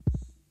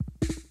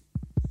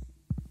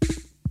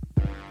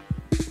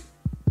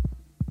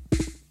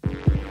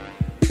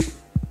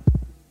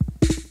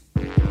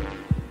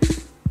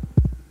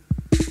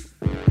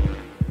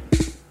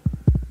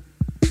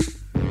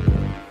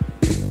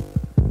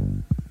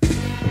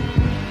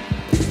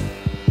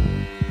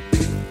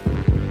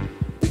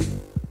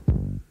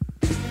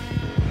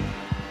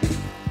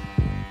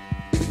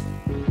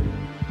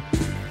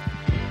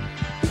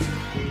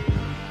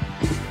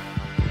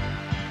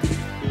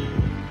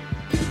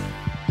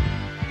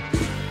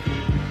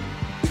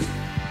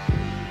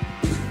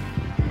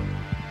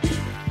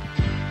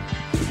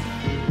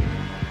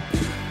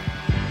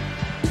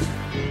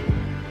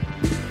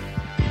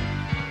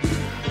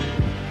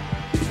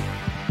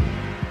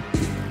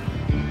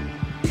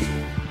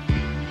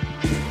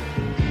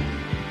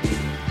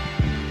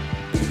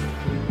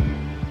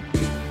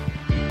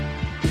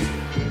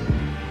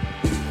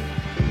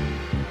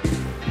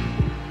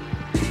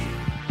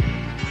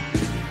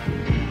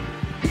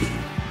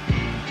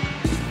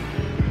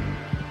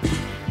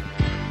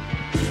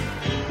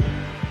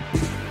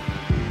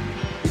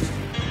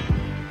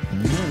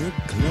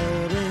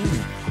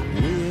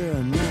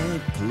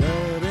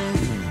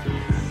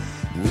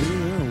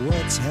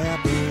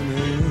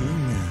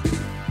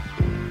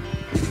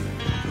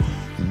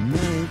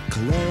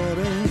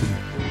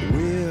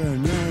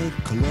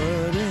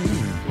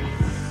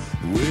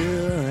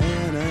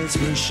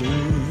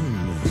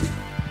machine.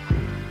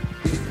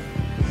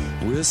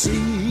 We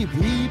see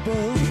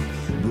people,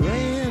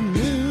 brand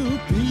new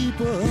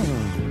people.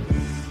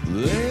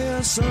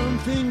 There's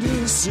something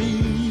to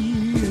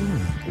see.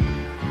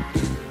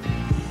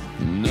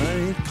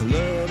 Night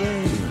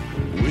clubbing,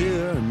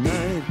 we're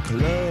night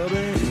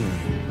clubbing.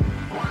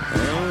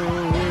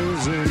 Oh,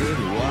 isn't it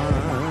wild?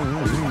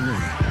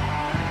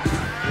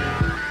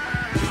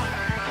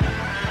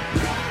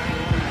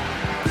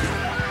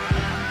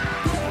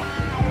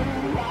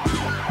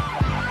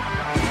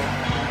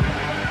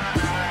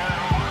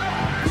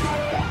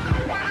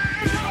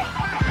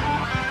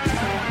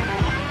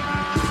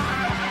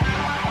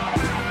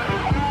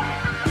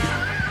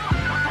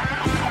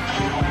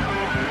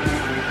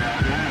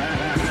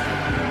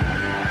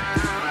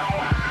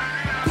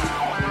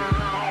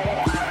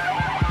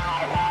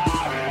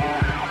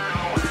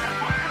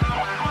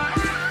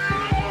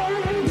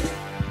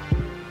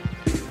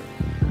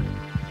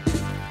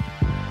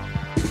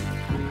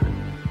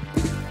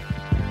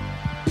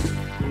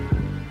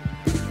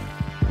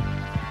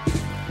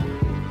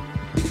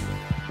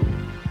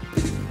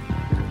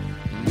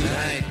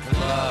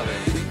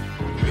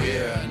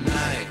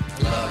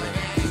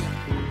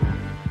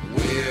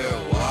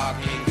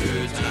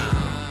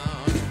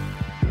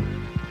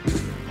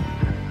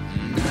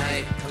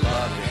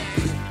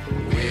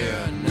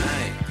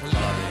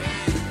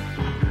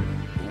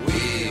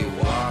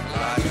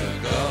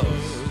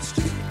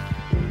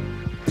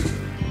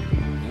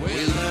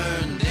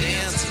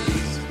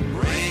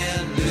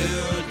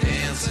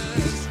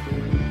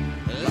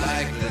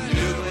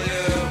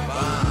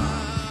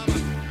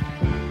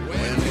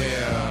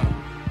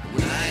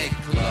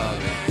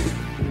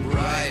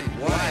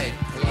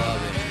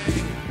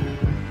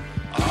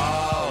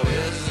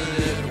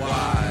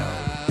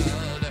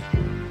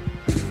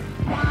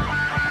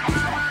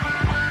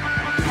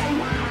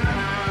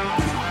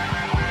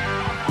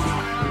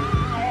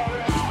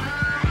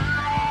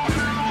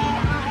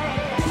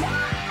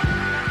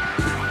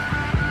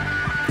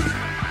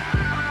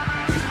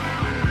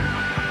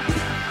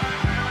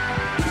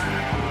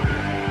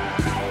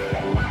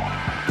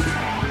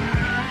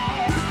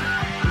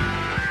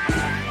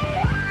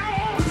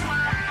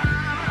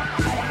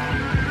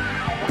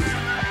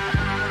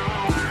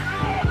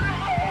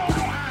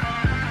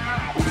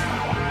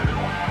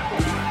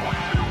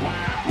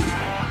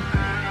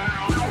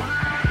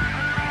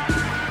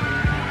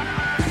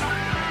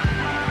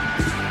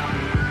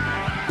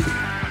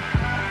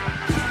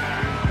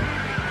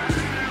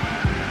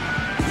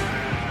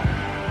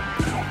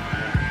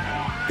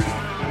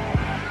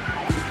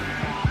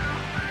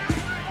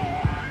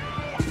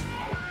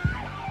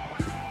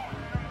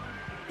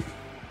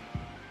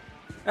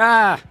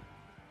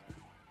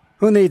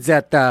 Who needs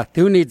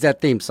that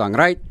theme song,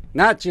 right?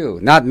 Not you,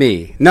 not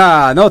me.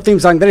 Nah, no theme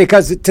song today,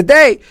 because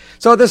today,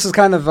 so this is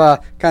kind of a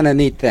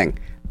neat thing.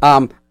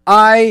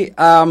 I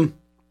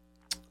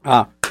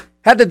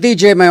had to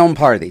DJ my own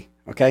party,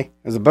 okay? It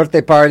was a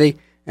birthday party,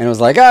 and it was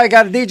like, oh, I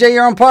got to DJ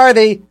your own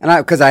party,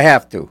 and because I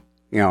have to,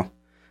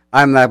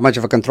 I'm not much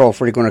of a control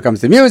freak when it comes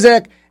to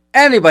music.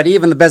 Anybody,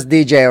 even the best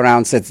DJ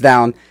around, sits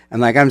down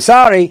and like, I'm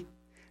sorry,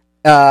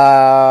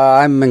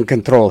 I'm in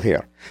control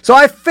here. So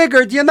I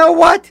figured, you know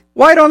what?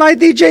 Why don't I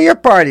DJ your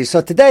party?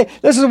 So today,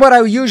 this is what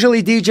I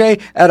usually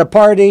DJ at a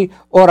party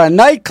or a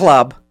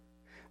nightclub.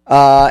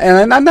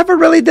 And I never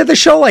really did a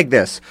show like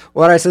this.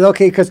 Where I said,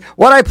 okay, because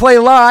what I play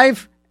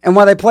live and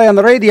what I play on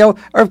the radio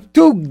are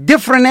two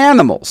different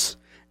animals.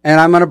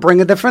 And I'm going to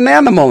bring a different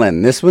animal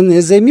in. This one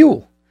is a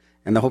mule.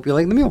 And I hope you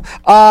like the mule.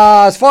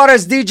 As far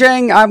as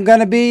DJing, I'm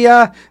gonna be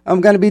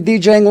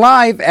DJing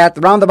live at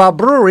the Roundabout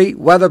Brewery,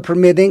 weather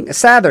permitting,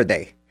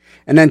 Saturday.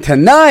 And then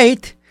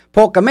tonight,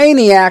 Polka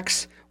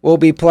Maniacs will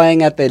be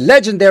playing at the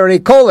legendary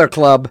Kohler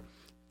Club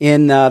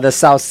in the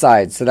South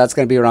Side. So that's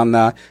gonna be around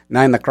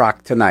 9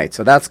 o'clock tonight.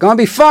 So that's gonna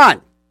be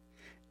fun.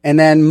 And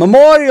then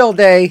Memorial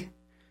Day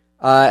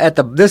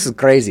this is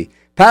crazy,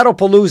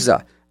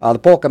 Paddlepalooza. The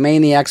Polka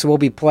Maniacs will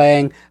be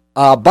playing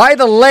by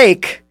the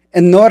lake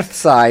in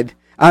North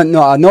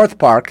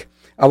Park,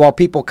 while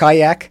people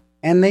kayak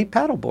and they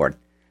paddleboard.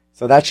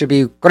 So that should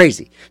be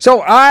crazy.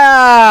 So,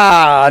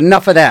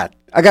 enough of that.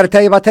 I got to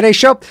tell you about today's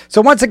show.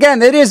 So once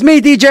again, it is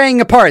me DJing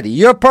a party.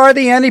 Your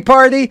party, any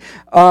party,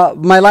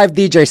 my live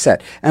DJ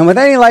set. And with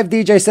any live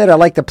DJ set, I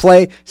like to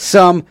play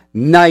some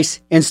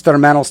nice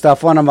instrumental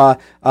stuff. One of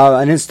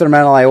an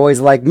instrumental I always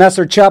like,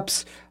 Messer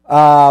Chups,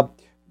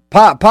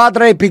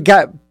 Padre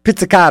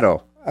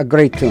Pizzicato, a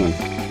great tune.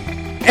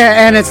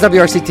 And it's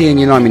WRCT, and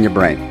you know I'm in your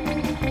brain.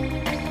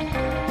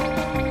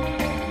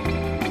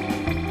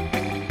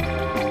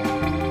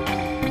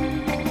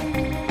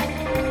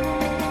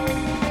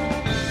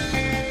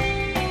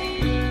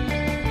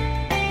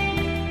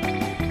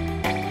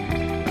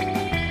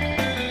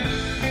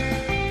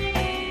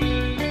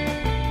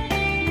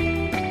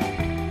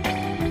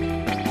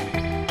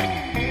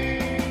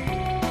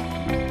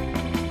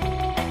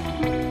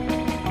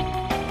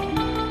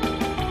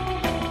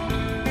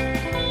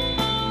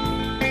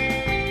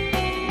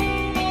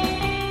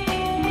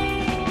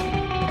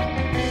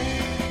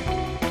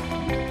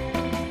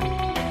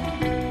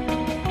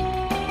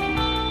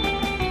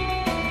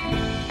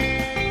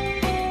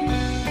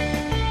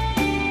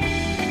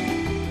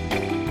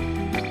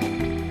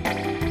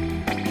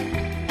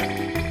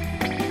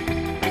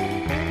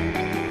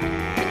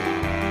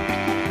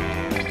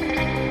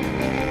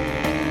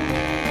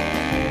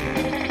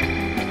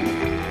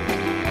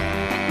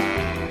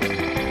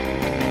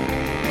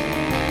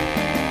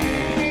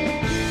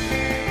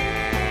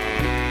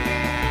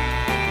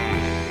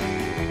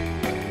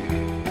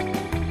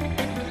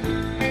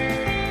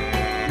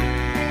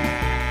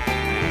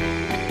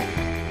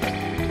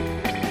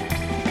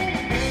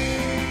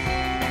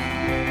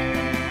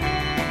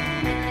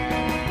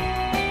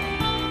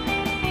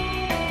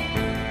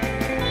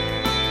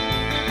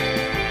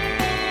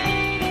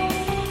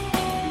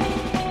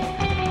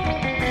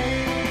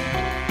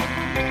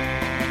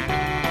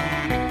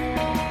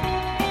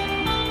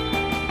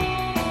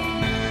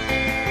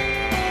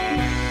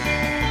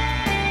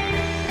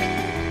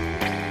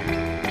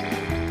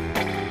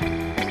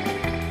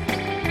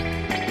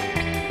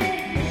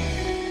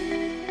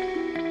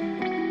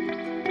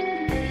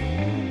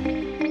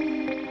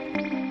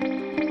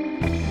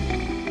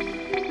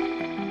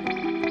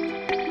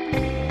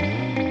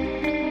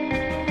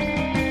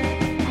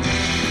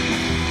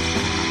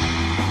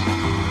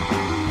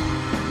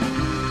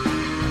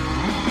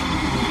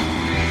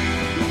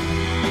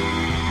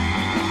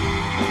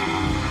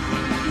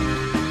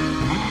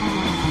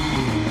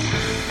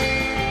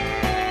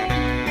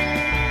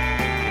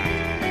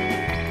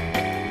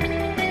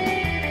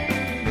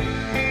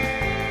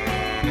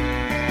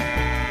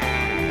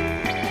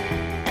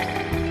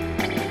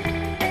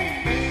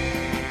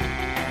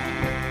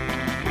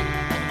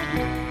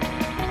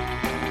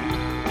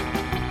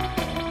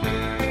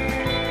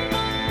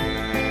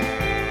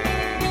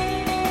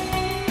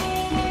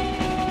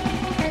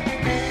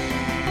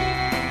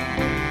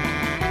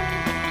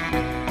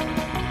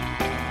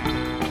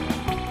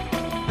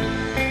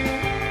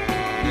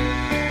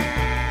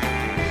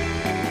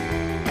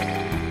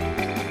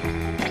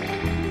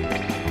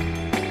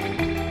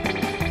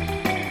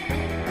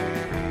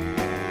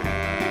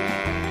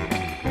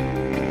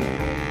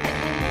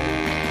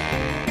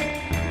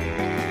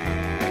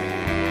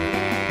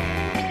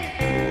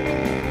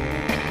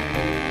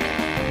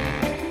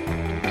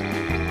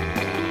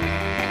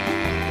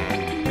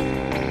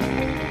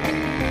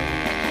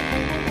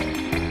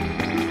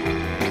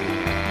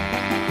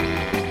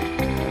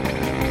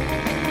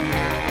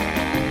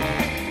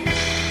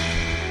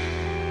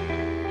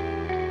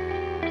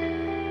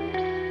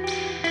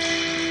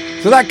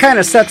 So that kind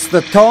of sets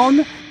the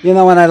tone. You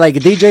know, when I like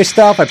DJ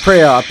stuff, I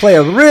play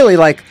a really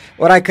like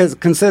what I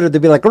consider to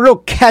be like a real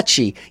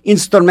catchy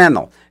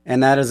instrumental.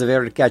 And that is a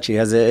very catchy.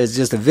 It's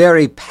just a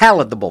very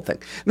palatable thing.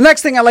 The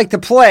next thing I like to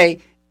play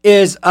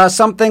is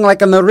something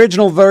like an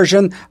original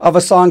version of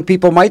a song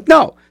people might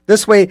know.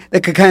 This way, they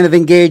could kind of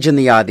engage in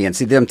the audience.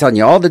 See, I'm telling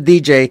you, all the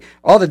DJ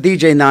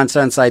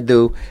nonsense I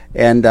do,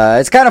 and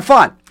it's kind of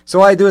fun. So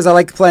what I do is I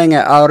like playing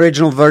an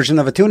original version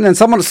of a tune, and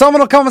someone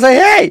will come and say,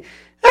 "Hey,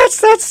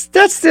 is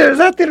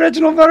that the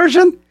original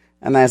version?"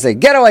 And I say,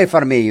 "Get away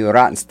from me, you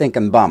rotten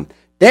stinking bum."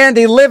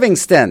 Dandy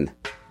Livingston,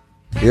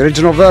 the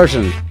original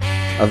version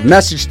of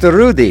Message to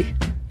Rudy.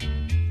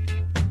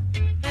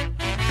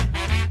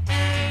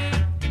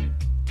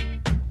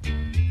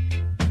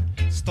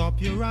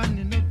 Stop your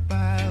running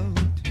about.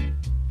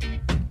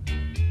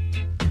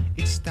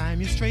 It's time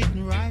you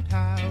straighten right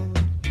out.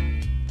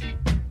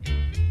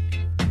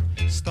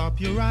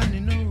 Stop your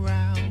running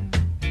around,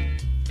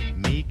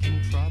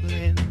 making trouble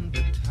in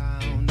the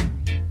town.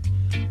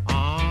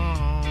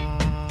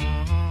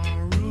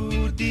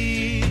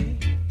 Rudy,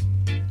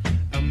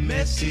 a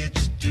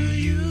message to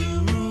you,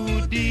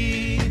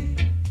 Rudy,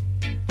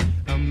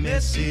 a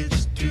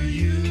message to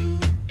you.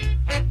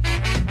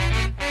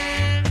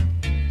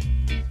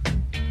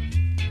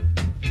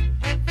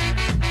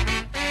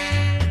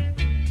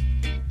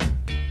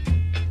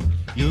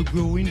 You're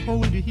growing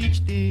older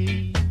each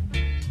day.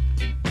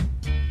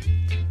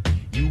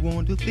 You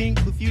want to think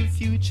of your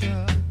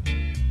future,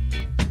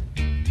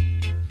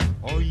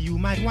 or you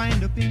might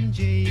wind up in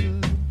jail.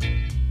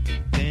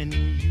 Then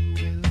you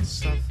will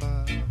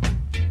suffer.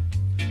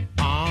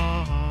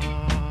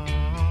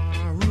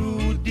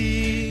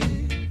 Rudy,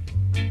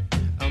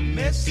 a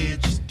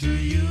message to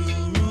you,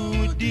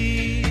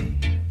 Rudy,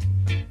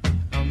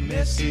 a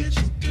message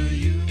to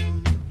you.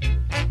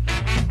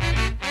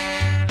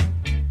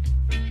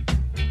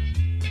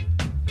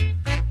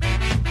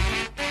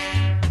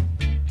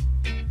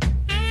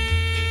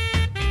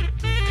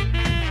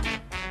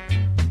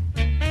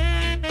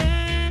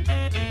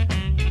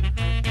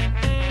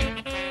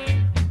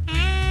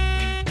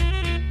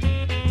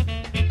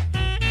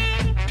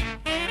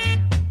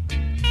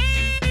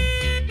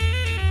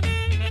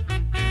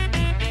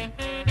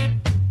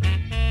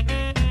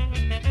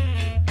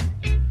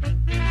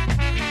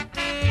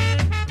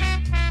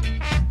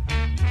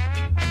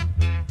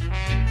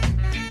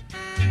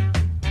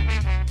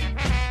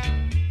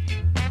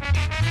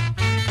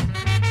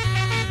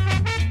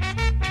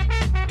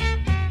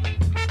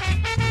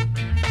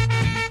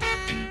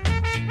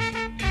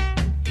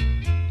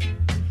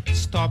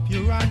 Stop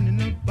your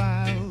running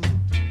about.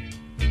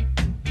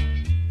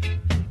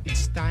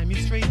 It's time you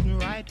straighten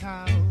right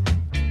out.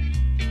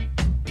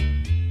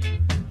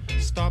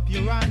 Stop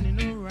your running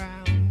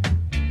around,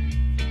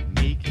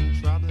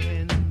 making trouble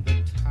in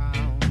the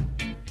town.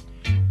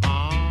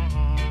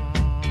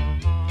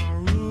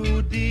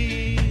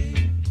 Rudy,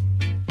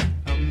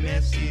 a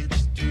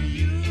message to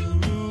you,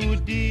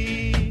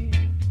 Rudy,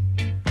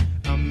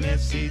 a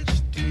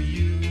message to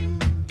you.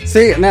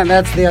 See, and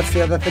that's the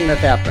other thing that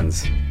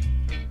happens.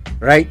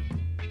 Right?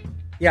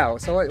 Yeah,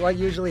 so what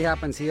usually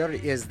happens here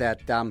is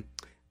that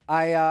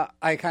I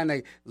kind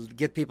of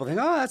get people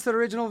thinking, oh, that's the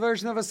original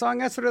version of a song.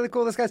 That's really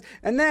cool. This guy's,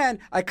 and then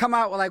I come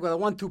out with a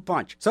 1-2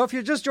 punch. So if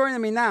you're just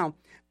joining me now,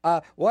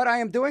 what I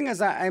am doing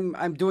is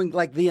I'm doing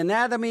like the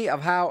anatomy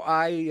of how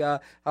I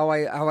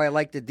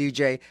like to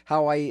DJ,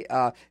 how I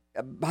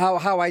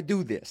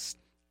do this,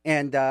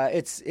 and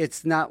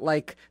it's not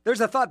like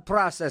there's a thought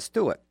process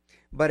to it.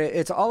 But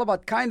it's all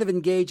about kind of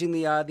engaging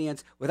the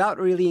audience without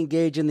really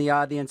engaging the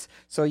audience.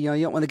 So, you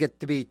don't want to get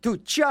to be too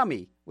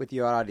chummy with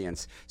your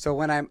audience. So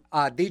when I'm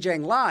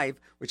DJing live,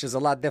 which is a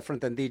lot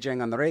different than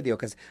DJing on the radio,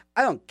 because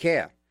I don't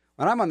care.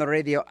 When I'm on the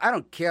radio, I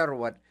don't care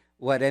what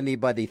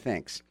anybody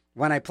thinks.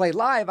 When I play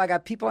live, I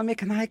got people I'm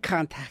making eye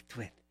contact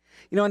with.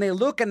 And they're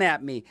looking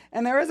at me,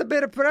 and there is a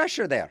bit of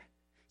pressure there.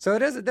 So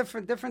it is a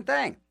different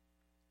thing.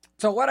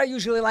 So what I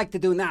usually like to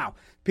do now,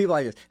 people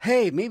are just,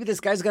 hey, maybe this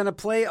guy's going to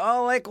play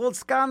all like old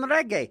ska and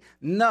reggae.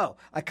 No,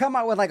 I come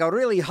out with like a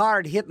really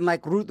hard hitting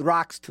like roots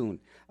rock tune,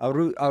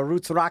 and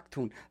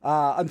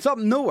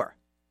something newer.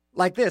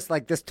 Like this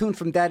tune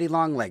from Daddy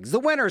Longlegs, The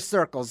Winner's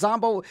Circle,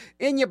 Zombo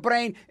In Your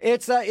Brain.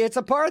 It's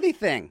a party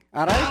thing,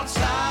 all right?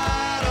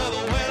 Outside of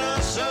the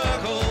winner's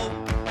circle.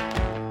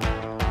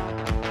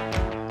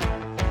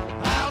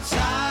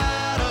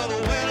 Outside of the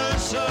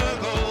winner's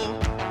circle.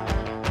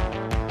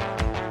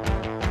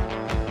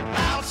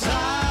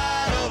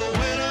 Outside of the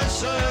winner's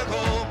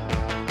circle.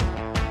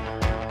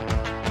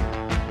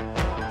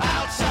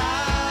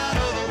 Outside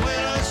of the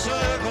winner's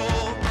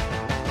circle.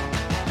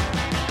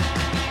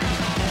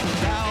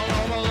 Down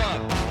on my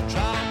luck,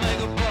 trying to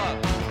make a buck.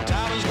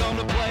 Time has come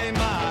to play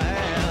my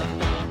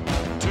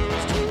hand. Two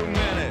is too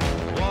many.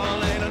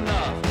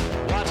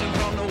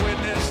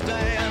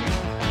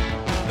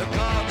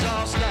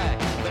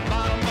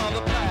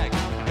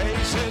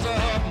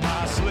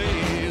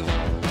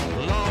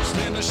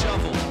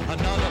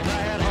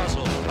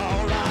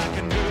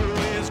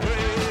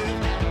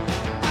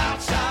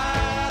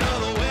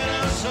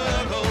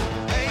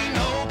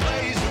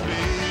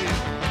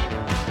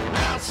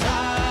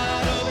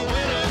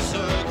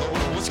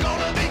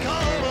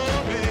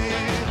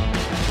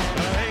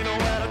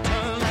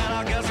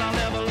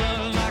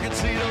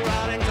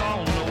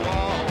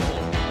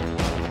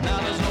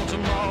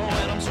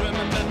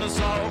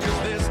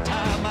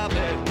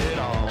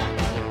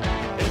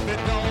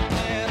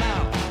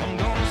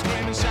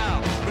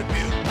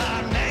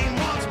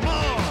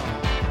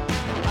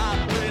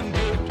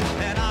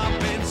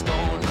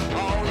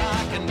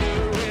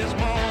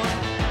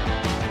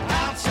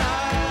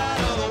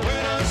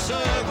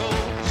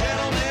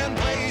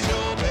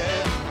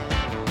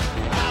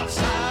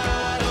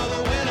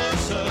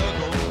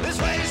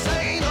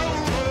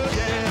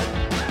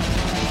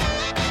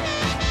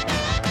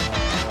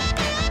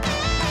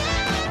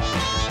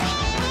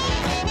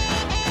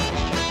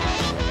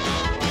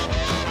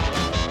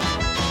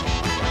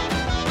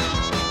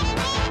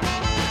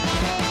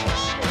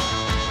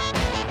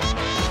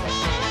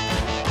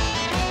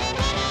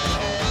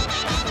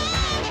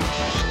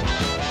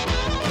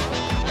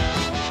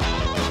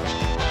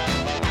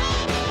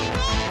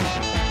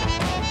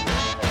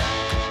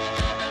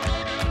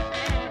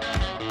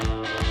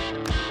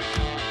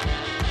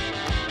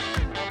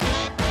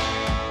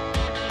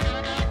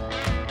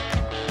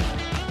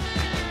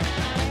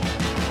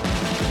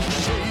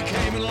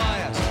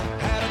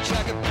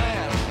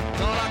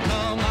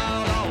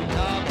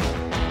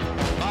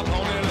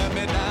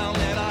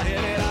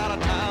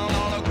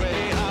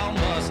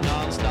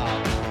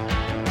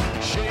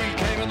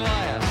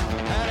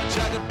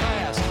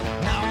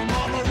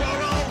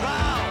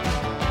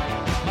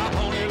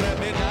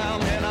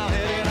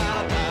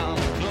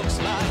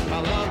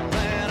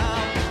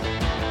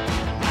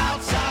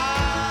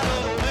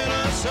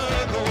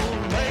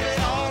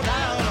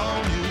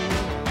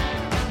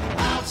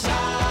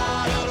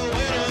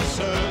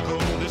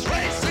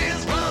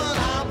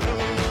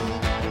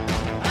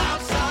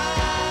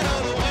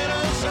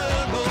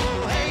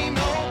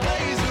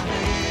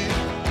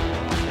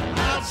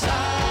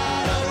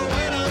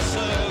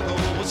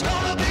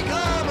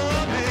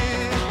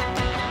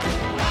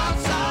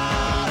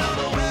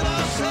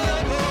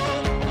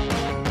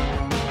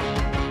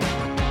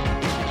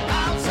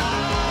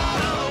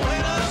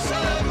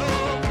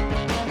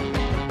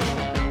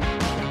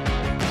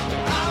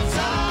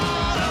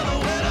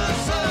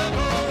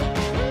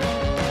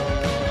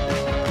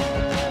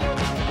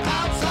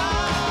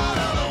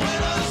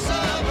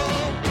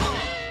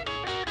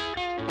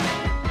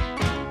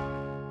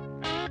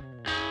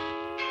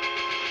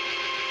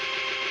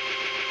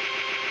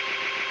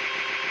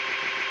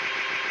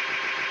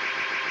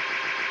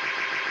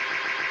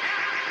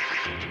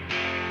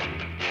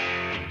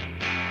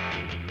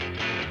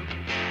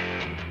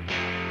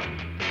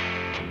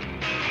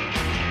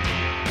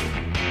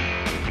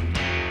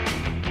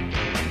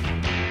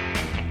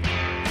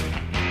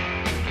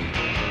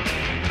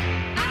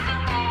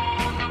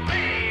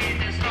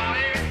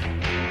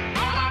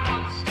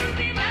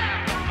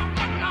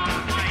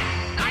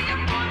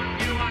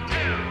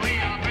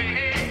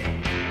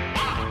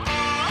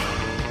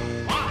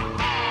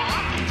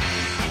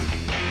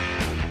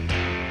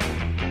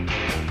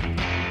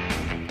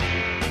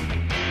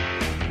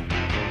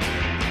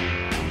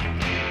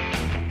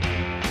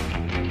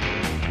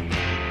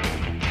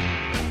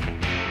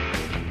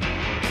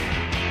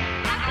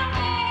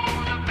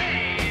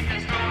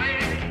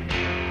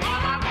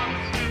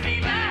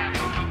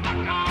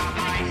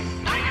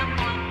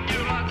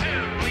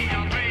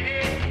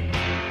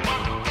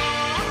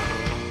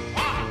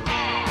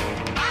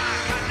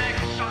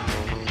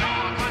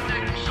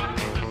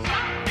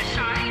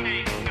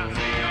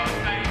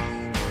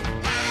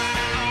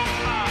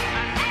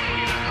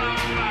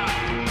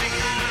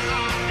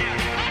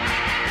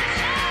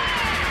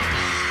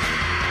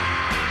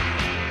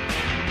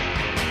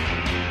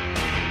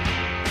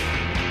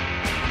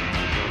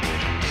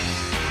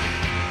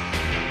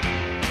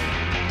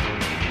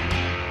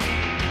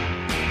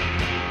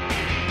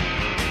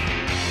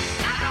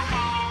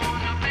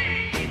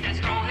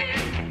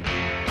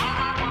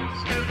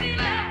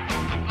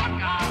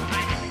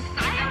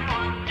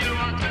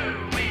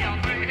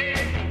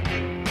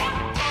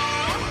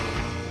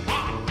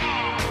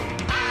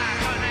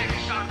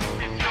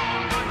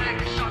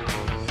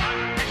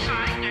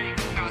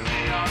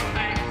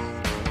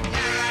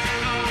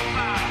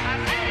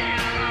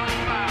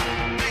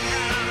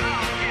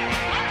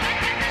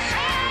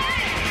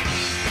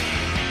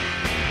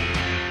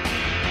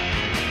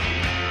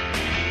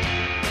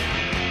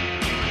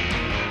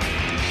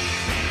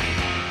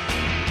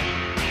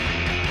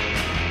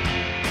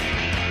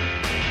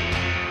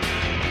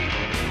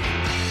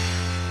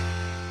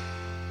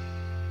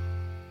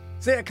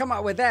 they come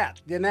out with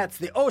that. Then that's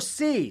the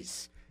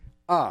OCs.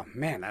 Oh,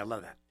 man, I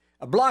love that.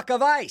 A Block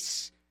of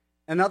Ice.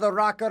 Another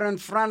rocker in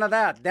front of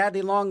that,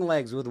 Daddy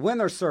Longlegs with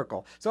Winner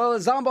Circle. So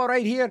the Zombo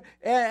right here,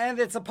 and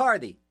it's a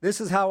party.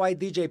 This is how I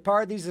DJ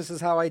parties. This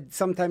is how I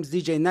sometimes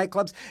DJ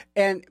nightclubs.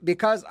 And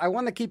because I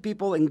want to keep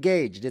people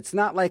engaged. It's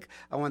not like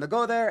I want to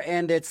go there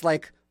and it's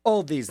like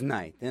oldies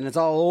night, and it's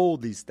all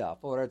oldies stuff,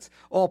 or it's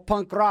all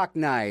punk rock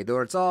night,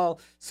 or it's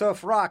all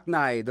surf rock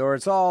night, or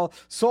it's all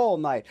soul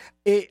night.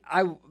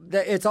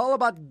 It's all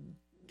about,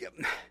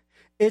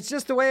 it's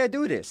just the way I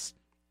do this.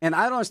 And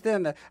I don't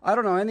understand that. I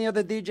don't know any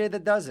other DJ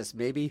that does this.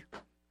 Maybe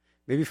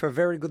for a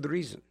very good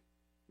reason.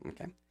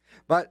 Okay,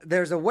 but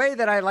there's a way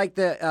that I like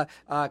to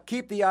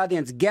keep the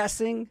audience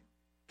guessing,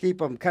 keep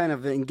them kind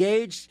of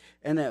engaged,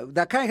 and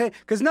that kind of,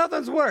 because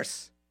nothing's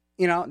worse.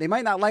 You know, they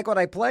might not like what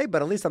I play,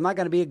 but at least I'm not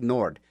going to be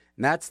ignored.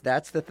 And that's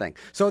the thing.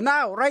 So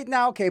right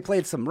now, okay,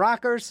 played some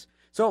rockers.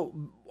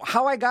 So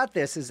how I got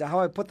this is how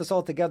I put this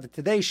all together.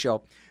 Today's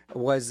show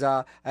was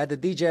I had to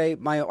DJ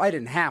I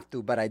didn't have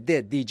to, but I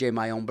did DJ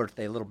my own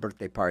little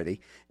birthday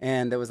party.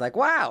 And it was like,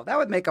 wow, that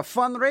would make a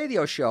fun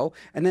radio show.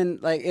 And then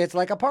it's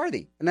like a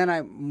party. And then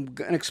I'm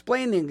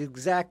explaining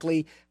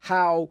exactly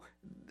how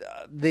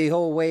the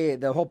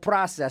whole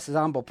process, the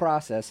Zombo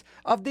process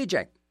of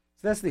DJing.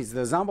 So that's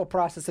the Zombo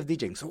process of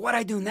DJing. So what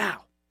I do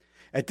now?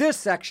 At this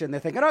section, they're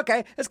thinking,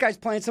 okay, this guy's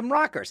playing some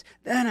rockers.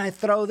 Then I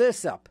throw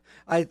this up.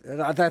 I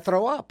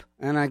throw up.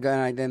 And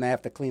then I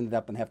have to clean it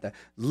up and have to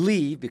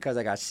leave because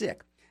I got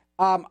sick.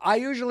 I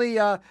usually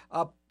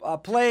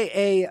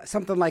play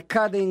something like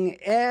Cutting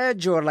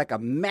Edge or like a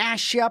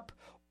mashup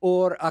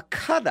or a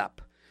cut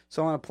up.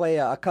 So I'm going to play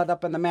a cut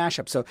up and a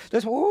mashup. So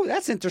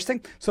that's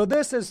interesting. So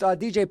this is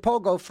DJ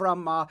Pogo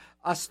from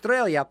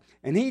Australia.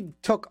 And he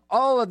took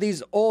all of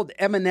these old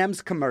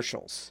M&M's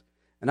commercials.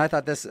 And I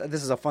thought this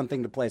is a fun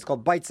thing to play. It's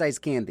called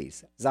Bite-Sized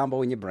Candies.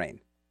 Zombo in Your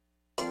Brain.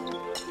 My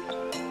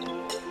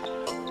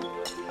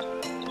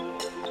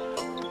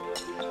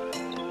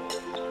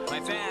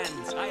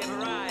fans, I have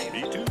arrived.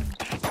 Me too.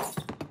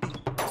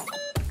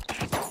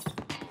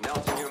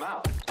 Melt in your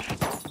mouth.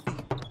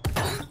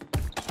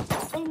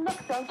 They look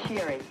so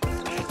cheery.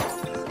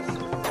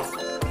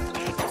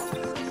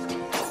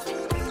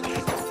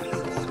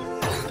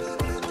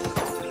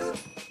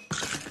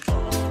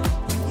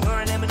 You're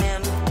an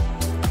M&M.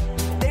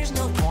 There's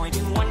no point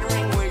in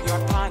wondering where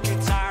your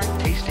pockets are.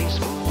 Tasting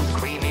smooth,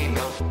 creamy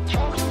milk.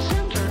 Chocolate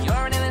center.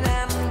 You're an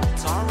M&M.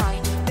 It's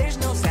alright. There's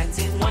no sense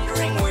in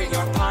wondering where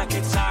your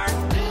pockets are.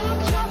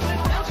 Milk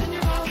chocolate melts in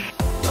your mouth.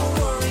 Don't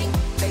worry,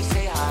 they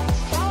say hi.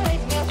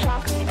 Solid milk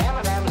chocolate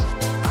M&M's.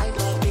 I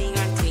love being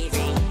on TV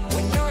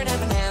when you're an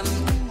M&M.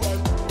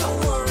 Don't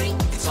worry,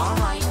 it's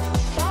alright.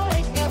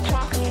 Solid milk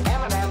chocolate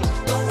M&M's.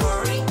 Don't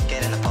worry,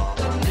 get in the ball.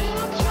 The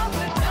milk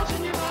chocolate melts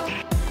in your mouth.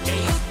 Do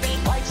you think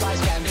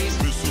bite-sized candies?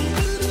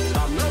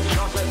 The milk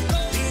chocolate.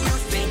 Do you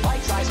think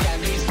bite-sized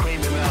candies?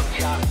 Creamy milk,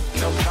 yeah,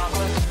 milk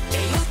chocolate. Do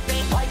you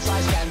think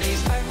bite-sized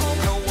candies? I hope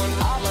no one.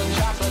 Almond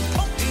chocolate.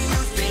 Do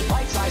you think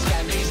bite-sized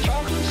candies?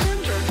 Chocolate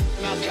center,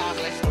 milk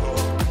chocolate.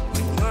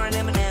 When you're an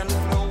M&M,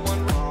 no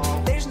one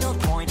wrong. There's no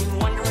point in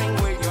wondering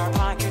where your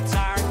pockets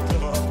are.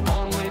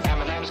 Only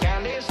M&M's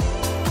candies.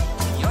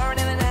 When you're an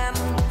M&M,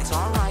 it's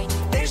alright.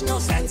 There's no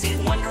sense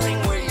in wondering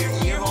where your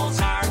ear holes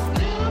are.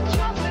 Milk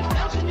chocolate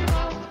melts in your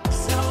mouth.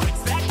 So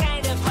it's that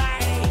kind of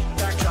party.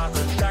 Dark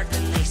chocolate, darker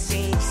than they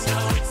see. So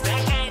it's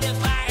that kind of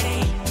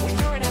party. When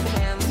you're an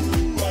M&M,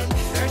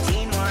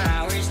 13 more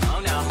hours, oh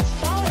no.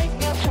 Solid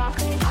milk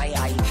chocolate.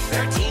 Aye.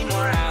 13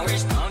 more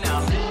hours, oh no.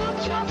 Milk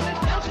chocolate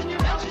melts in your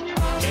mouth.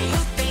 Do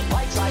you think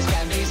bite-sized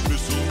candies? The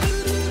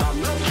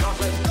milk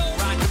chocolate.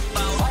 Rock the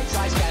boat.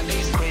 Bite-sized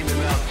candies. Creamy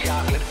milk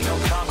chocolate.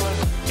 Milk chocolate.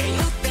 Do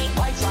you think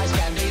bite-sized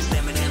candies?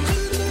 M&M.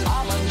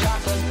 Almond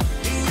chocolate.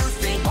 Do you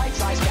think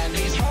bite-sized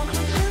candies? Chocolate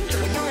center.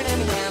 When you're an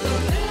M&M,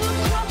 milk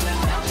chocolate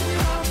melts in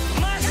your mouth.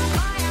 Must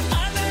buy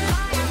another.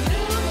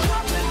 Milk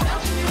chocolate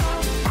melts in your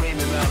mouth.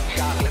 Creamy milk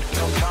chocolate.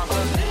 Milk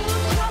chocolate.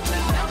 Milk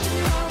chocolate melts in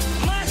your mouth.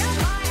 Must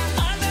buy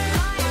another.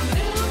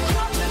 Milk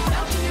chocolate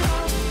melts in your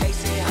mouth. They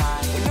say hi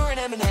when you're an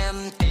M&M.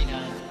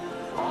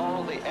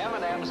 All the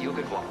M&Ms you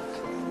could want.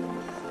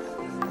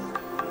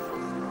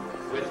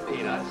 With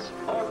peanuts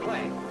or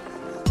plain.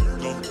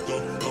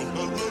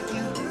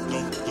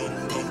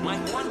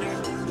 Might wonder.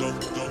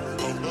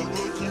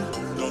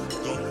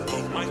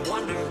 Might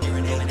wonder. You're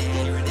an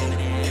M&M. You're an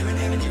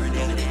M&M. You're an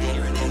M&M.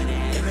 You're an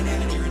M&M. You're an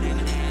M&M. You're an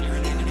M&M. You're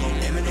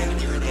an M&M.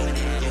 You're an M&M.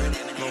 You're an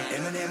M&M. You're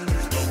an M&M.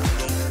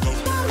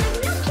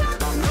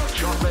 The milk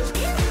chocolate.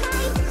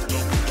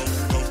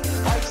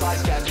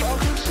 Bite-sized cat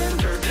chocolate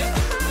center.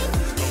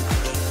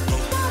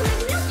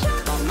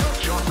 The milk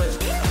chocolate.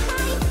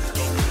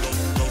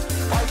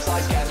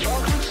 Bite-sized cat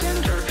chocolate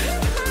center.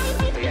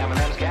 The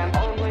M&Ms can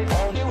only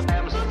all new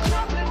M's.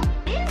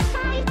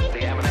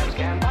 The M&Ms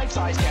can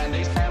bite-sized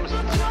candies. M's.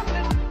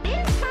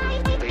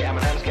 The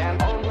M&Ms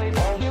can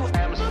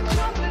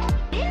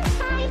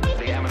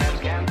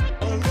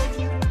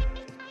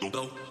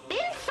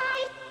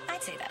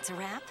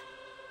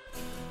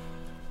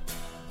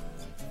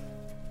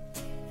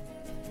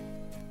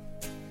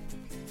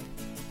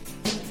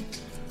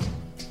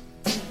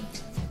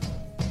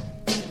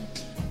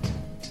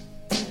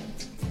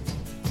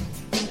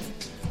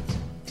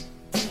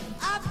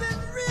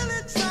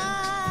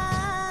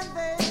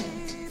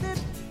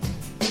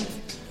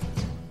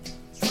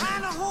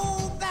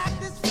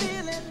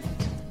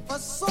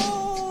so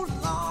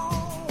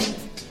long.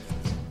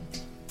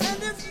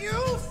 And if you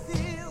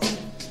feel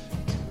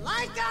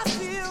like I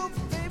feel,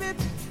 baby,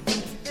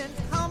 then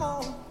come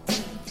on.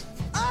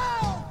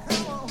 Oh,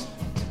 come on.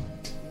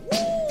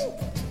 Woo!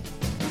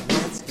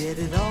 Let's get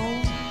it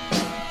on.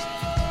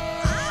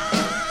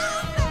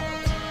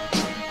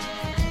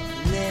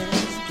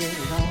 Let's get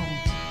it on.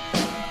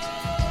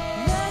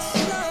 Let's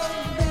love,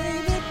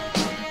 baby.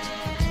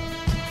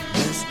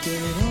 Let's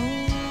get it on.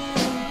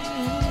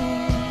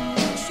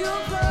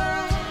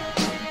 Sugar.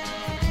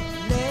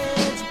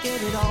 Let's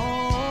get it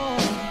on.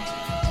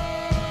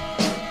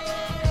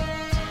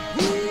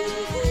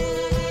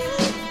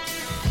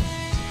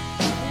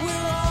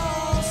 We're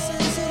all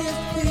sensitive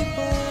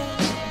people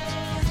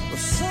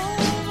with so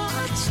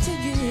much to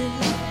give.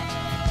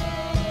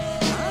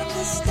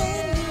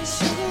 Understand me,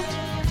 sugar.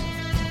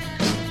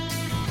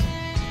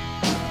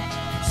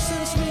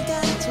 Since we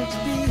got to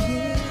be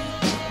here,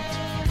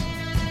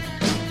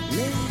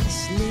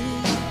 let's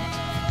live.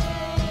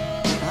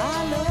 I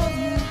love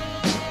you.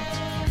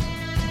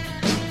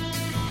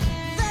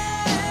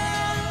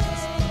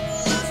 There's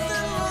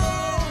nothing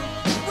wrong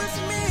with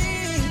me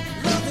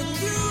loving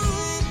you,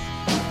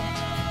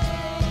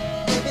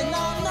 baby.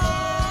 No, no.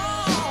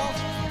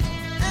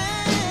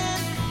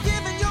 And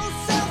giving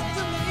yourself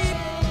to me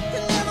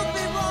can never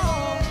be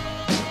wrong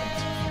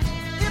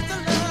if the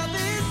love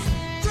is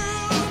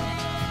true.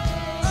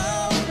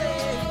 Oh,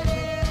 baby.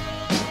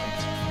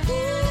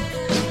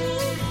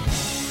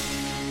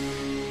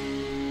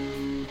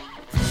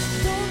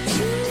 Don't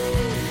you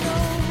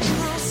know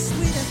how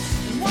sweet and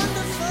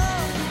wonderful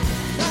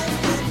life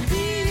can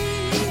be?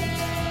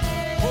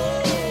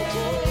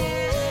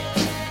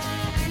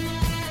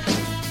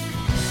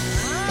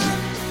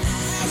 I'm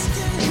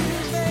asking you,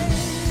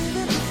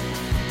 baby,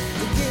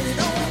 to get it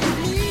on with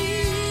me.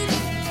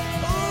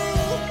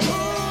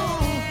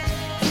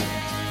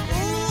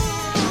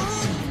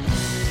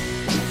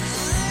 I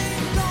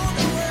ain't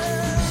gonna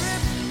worry.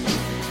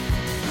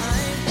 I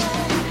ain't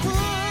gonna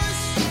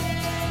push.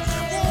 I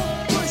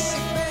won't push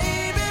you,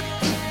 baby.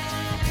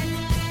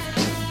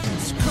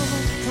 So come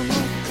on, come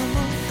on, come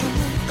on,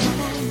 come on,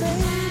 come on,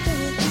 baby.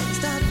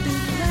 Stop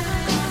beating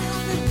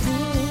around the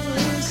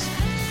bush.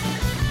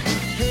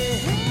 Hey,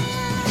 hey,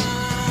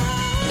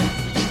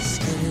 let's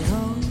get it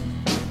on.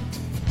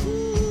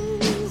 Ooh,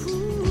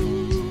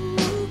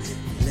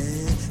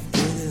 let's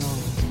get it on.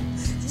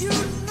 You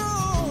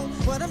know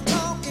what I'm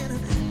talking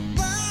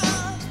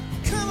about.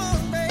 Come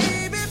on,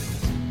 baby.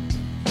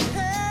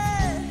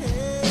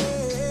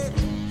 Hey,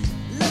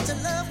 let your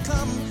love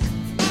come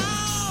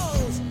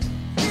out.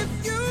 If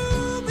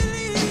you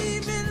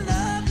believe in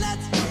love,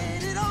 let's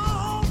get it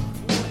on.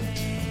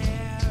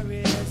 Where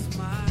is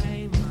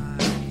my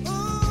mind?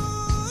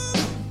 Ooh,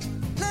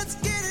 let's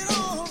get it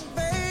on,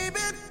 baby.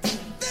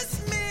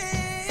 This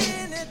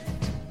minute,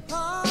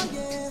 oh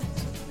yeah,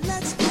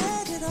 let's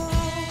get it on.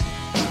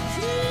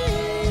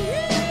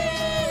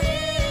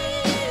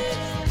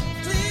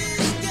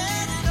 Please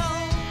get it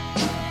on.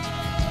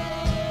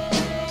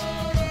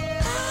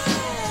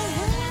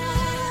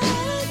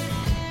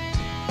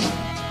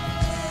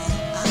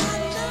 I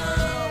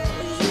know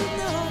you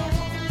know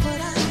what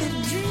I've been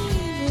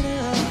dreaming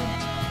of.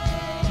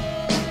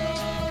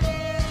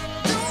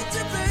 Don't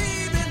you,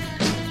 baby?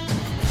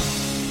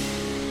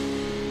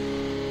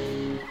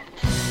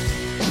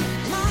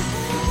 My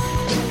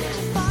whole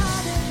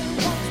body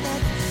wants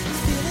that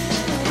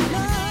feeling of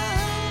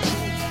love.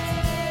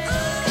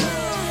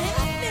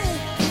 Help me.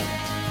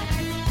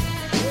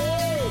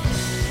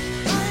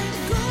 I ain't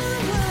gonna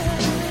worry.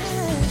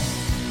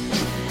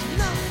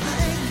 No, I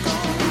ain't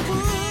gonna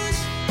push.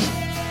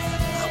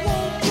 I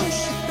won't push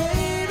you,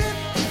 baby.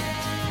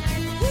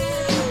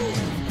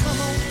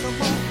 Come on,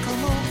 come on,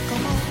 come on,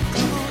 come on,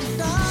 come on,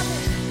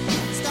 darling.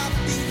 Stop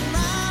beating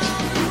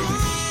around the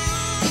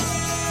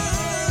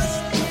bush.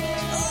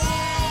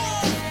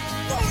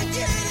 Gonna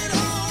get it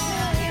on.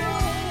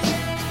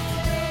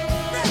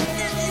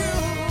 Wrecking you,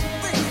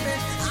 baby.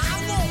 I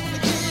wanna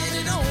get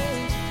it on.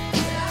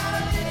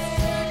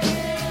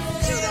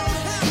 You don't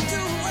have to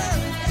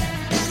worry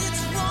that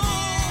it's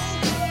wrong.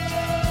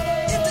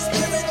 If the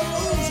spirit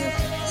moves you,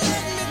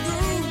 let me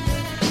groove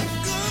you.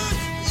 Good,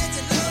 let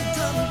your love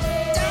come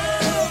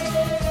down.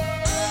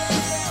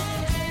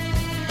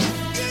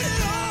 Get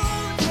it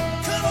on,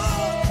 come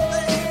on,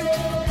 baby.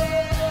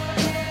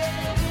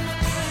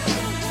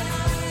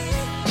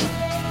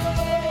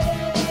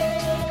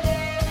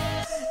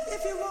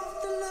 If you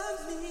want to love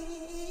me,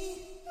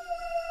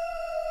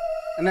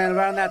 And then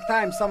around that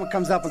time, someone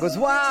comes up and goes,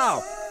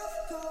 "Wow,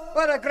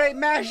 what a great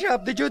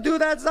mashup! Did you do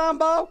that,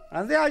 Zombo?"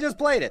 I said, "Yeah, I just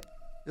played it.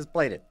 Just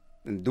played it.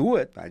 Didn't do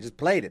it. I just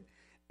played it."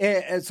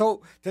 And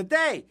so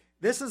today,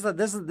 this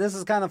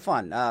is kind of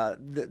fun.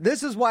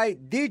 This is why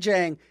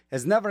DJing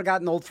has never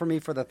gotten old for me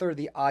for the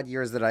 30 odd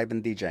years that I've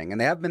been DJing,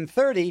 and they have been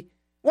 30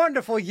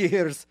 wonderful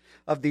years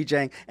of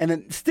DJing, and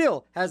it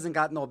still hasn't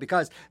gotten old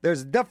because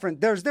there's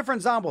different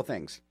Zombo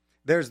things.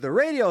 There's the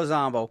radio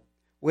Zombo,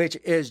 which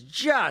is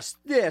just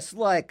this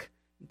like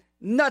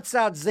nuts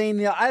out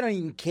Zania. I don't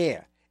even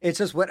care. It's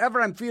just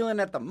whatever I'm feeling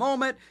at the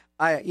moment.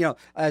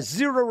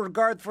 Zero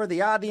regard for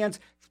the audience,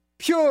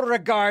 pure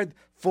regard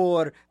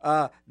for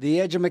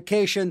the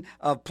education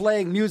of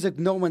playing music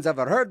no one's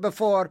ever heard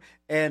before,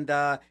 and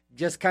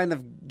just kind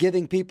of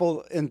getting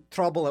people in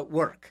trouble at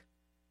work.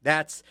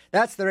 That's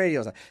the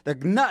radio side. The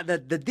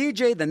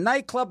DJ, the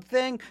nightclub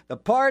thing, the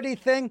party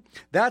thing.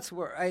 That's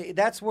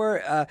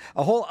where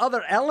a whole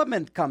other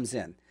element comes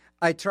in.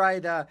 I try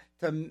to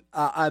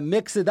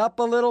mix it up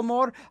a little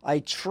more. I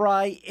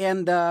try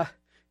and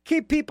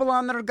keep people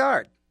on their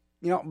guard.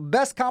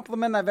 Best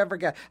compliment I've ever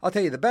got. I'll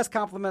tell you the best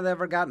compliment I've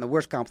ever got and the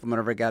worst compliment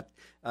I've ever got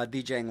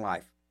DJing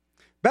live.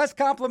 Best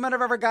compliment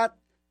I've ever got.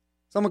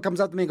 Someone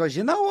comes up to me and goes,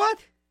 "You know what?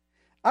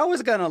 I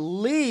was going to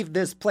leave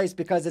this place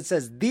because it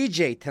says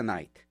DJ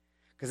tonight.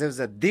 Because it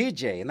was a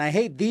DJ, and I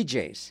hate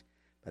DJs.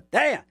 But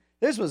damn,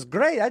 this was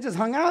great. I just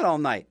hung out all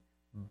night."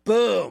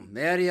 Boom.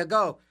 There you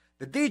go.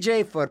 The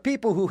DJ for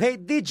people who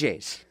hate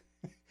DJs.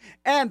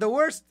 And the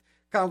worst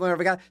compliment I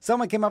ever got,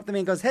 someone came up to me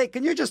and goes, "Hey,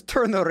 can you just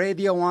turn the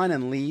radio on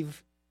and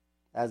leave?"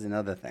 That's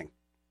another thing.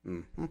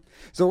 Mm-hmm.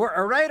 So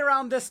we're right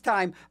around this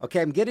time.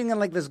 Okay, I'm getting in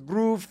like this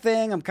groove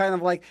thing. I'm kind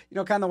of like,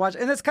 kind of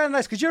watching. And it's kind of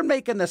nice because you're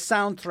making the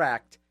soundtrack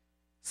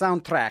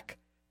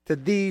to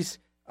these,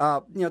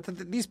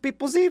 these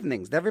people's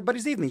evenings, to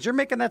everybody's evenings. You're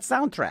making that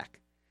soundtrack,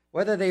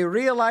 whether they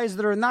realize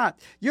it or not.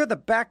 You're the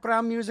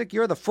background music.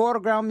 You're the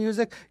foreground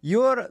music.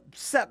 You're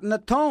setting the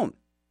tone.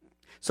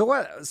 So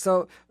what?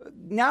 So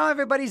now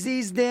everybody's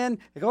eased in.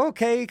 They go,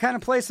 okay, kind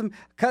of play some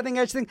cutting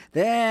edge thing.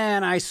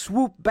 Then I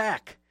swoop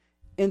back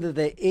into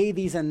the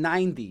 80s and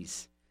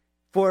 90s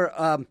for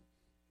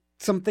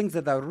some things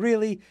that are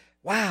really,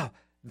 wow.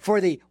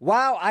 For the,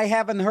 wow, I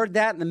haven't heard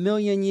that in a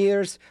million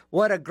years.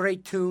 What a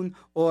great tune.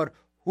 Or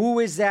who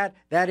is that?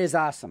 That is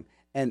awesome.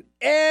 And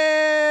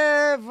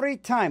every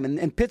time,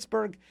 and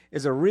Pittsburgh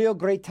is a real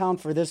great town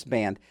for this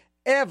band,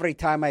 every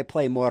time I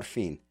play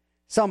Morphine,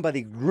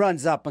 somebody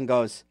runs up and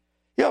goes,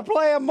 "You're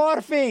playing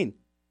Morphine."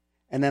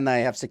 And then I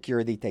have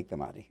security take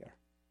them out of here.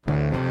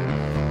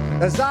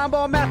 The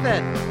Zombo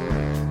Method.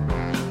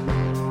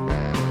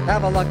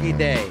 Have a lucky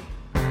day.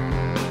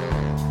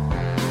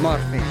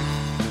 Morphine.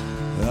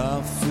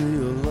 I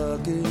feel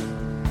lucky.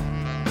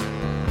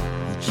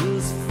 I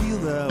just feel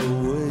that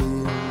way.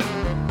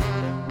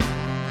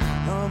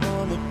 I'm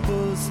on the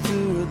bus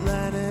to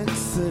Atlantic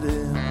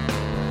City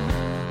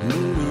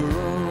later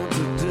on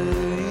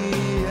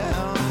today.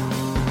 Yeah.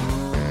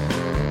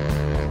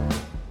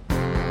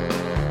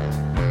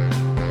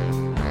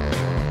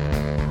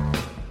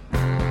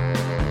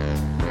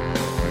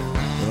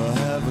 I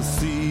have a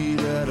seat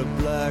at a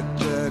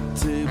blackjack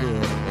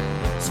table.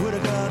 Swear to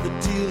God, the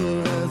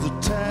dealer has a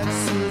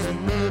taxes and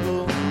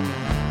Mabel.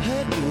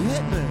 Hit me.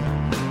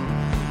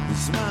 They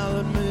smile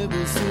at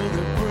Mabel, so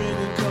they're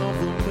bringing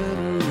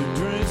complimentary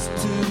drinks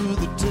to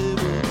the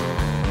table.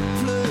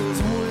 Players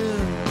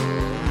win,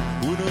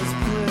 winners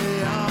play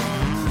on.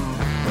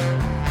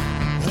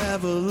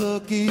 Have a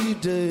lucky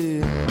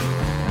day.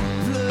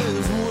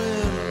 Players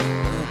win,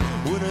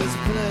 winners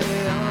play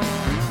on.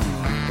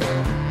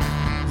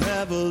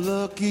 Have a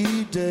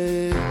lucky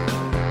day.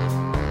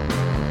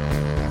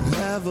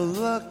 Have a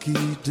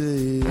lucky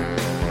day.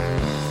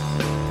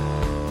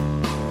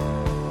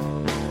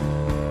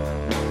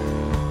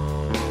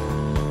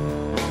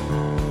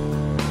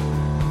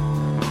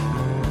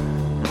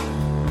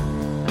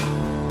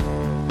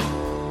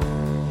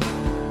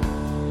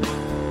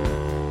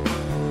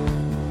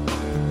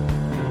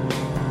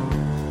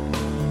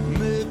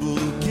 Mabel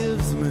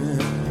gives me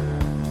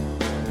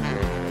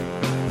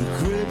a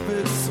great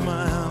big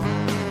smile.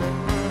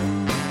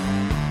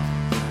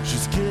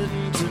 She's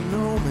getting to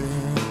know me.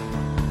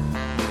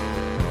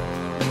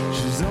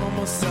 She's on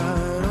my side,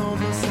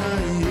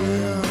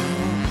 yeah.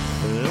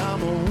 But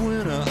I'm a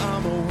winner,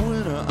 and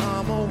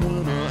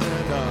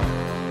I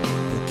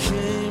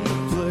came to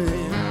play.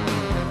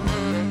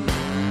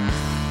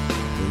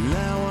 But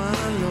now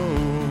I know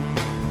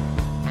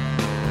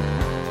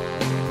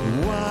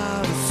why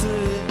to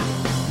say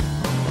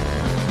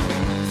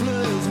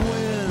players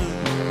win,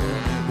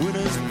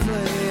 winners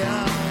play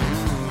out.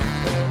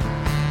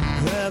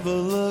 Have a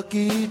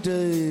lucky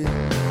day.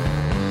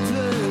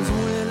 Players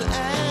win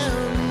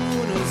and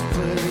winners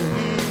play.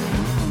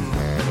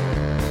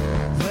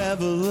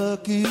 Have a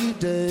lucky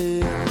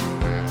day.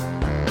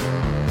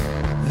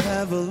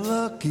 Have a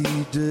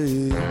lucky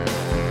day.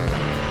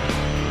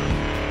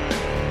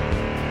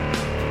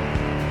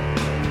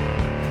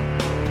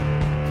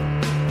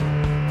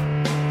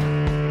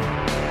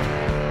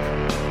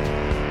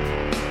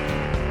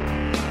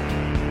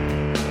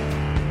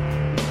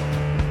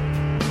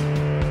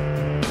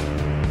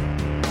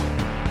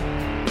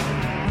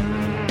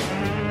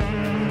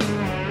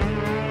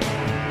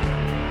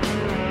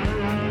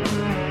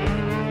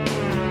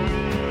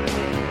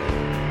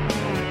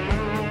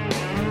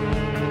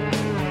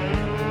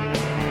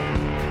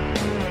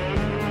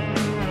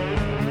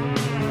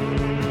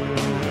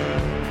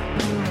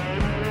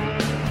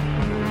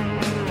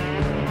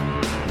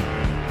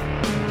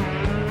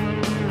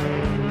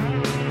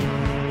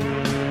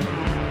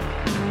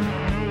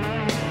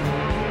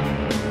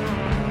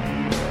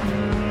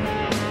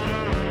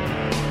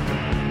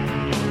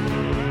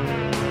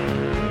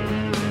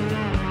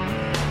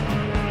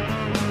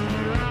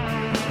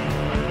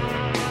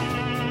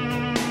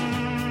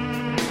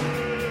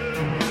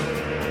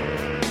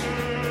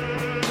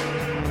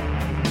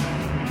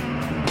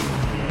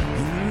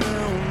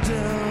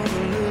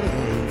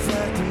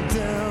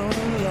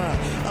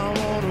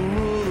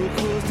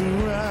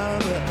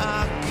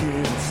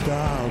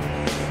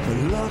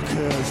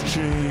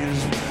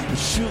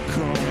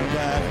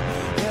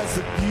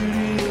 the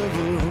beauty of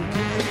a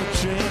game, a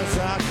chance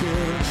I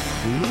could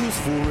lose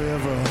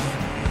forever,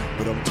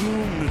 but I'm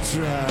doomed to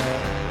try.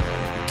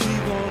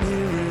 Keep on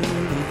hearing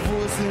the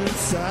voice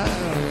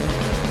inside.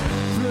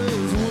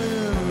 Players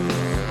win,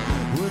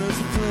 winners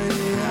play.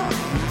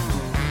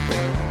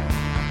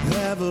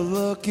 Have a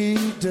lucky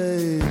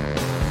day.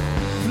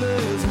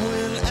 Players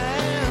win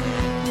and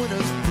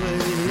winners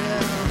play.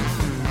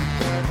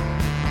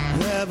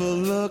 Have a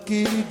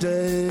lucky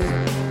day.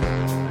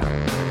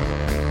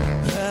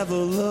 Have a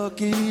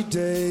lucky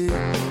day.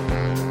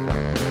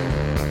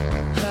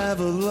 Have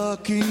a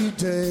lucky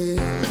day.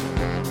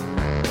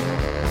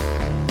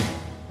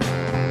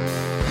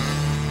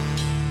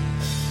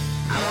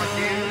 I want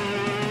you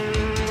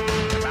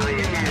to bow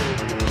your head.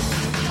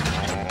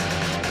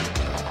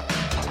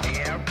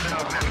 Yeah, no,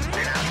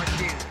 and I want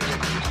you to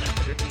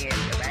put me in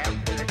the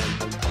bathroom.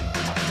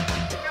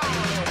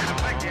 Have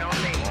mercy on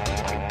me.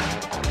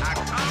 I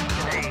come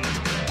today.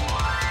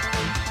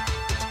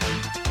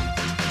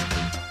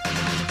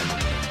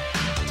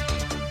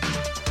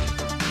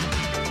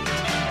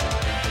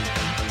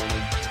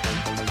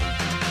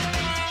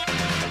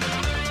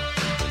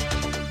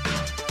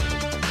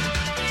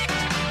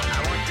 I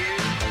want you.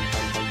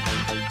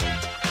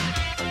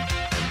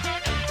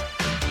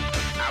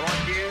 I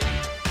want you.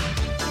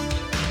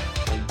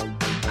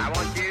 I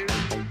want you.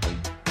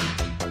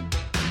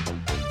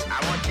 I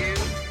want you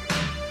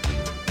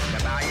to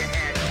bow your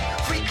head.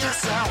 Freak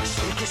yourself,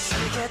 shake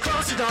it,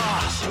 close the door.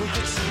 Shake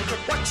it,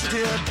 what you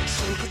did.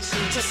 Shake it,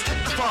 just hit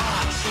the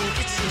bar. Shake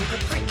it,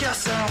 freak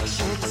yourself,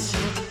 shake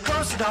it,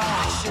 close the door.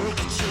 Shake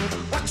it,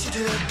 what you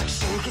did.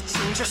 Shake it,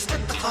 just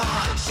hit the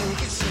bar.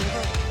 Shake it.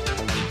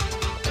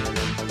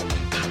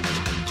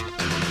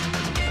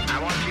 I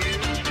want you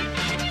to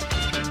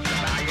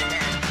bow your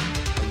head.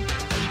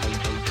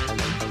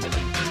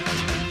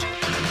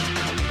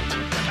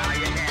 To bow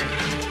your head.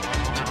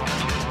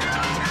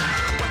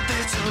 What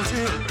they told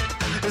you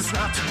is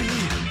not to be,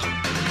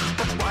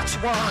 but what you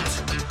want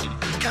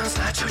comes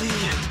naturally.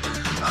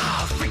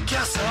 Oh, freak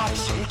yourself,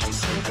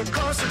 shake it,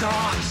 close the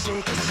door.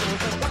 Shake it,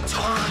 what you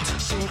want.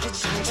 Shake it,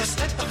 just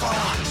hit the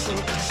floor.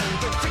 Shake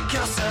it, freak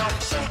yourself,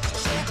 shake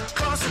it,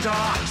 close the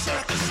door.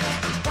 Shake it,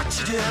 what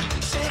you did.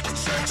 Shake it,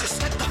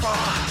 just hit the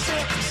floor.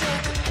 Shake it.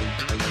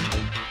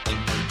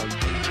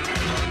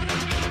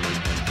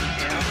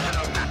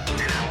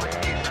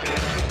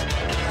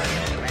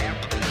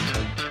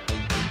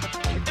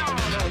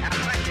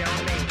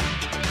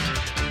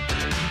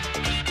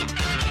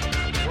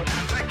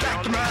 Back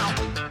them out,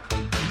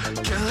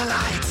 kill the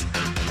light,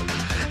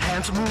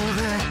 hands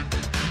moving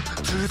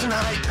through the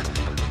night.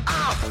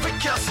 Ah,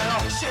 freak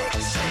yourself, shake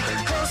it,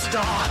 close the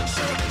door.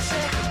 Shake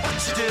it, what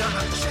you did.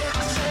 Shake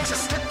it,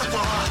 just hit the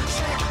floor.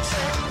 Shake it,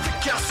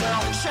 freak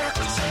yourself, shake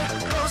it,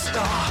 close the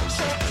door.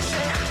 Shake it,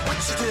 what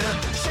you did.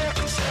 Shake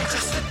it,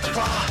 just hit the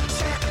floor.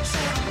 Shake it.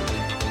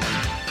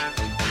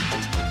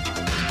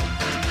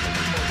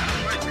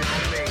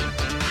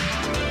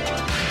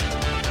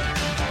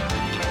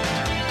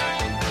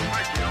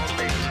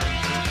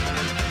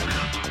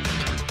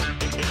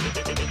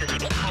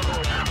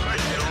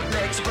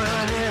 Legs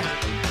burning,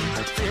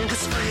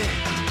 fingers free.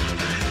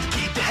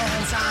 Keep your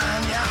hands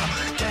on your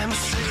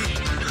chemistry.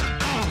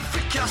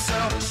 Freak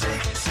yourself,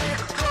 shake it,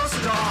 close the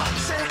door.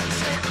 Shake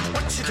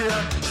what you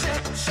did.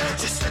 Shake,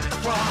 just hit the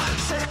floor.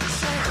 Shake,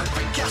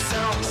 freak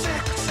yourself,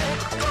 shake,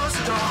 close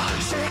the door.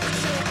 Shake,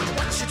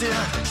 what you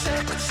did.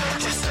 Shake,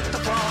 just hit the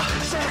floor.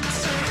 Shake.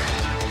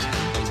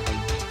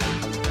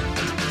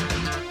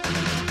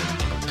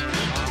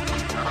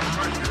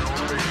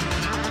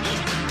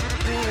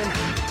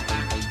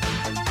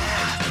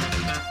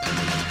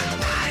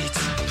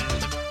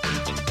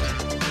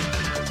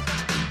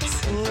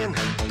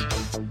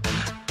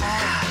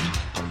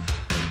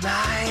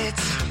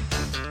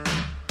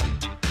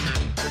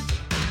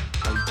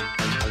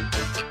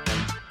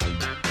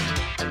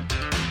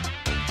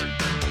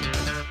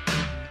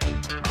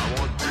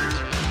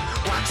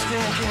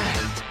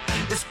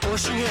 It's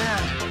pushing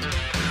in.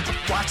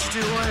 What you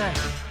doing?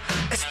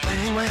 It's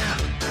playing with.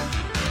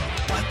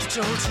 What they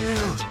told you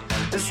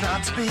is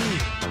not to be,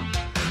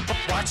 but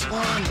what you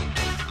want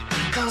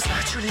comes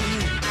naturally.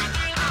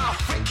 Ah,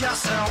 freak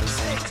yourself,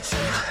 shake,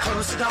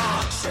 close the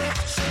door, shake,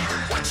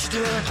 what you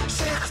did,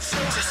 shake,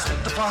 just hit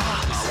the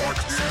bar,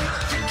 shake,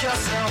 freak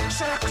yourself,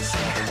 shake,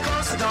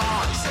 close the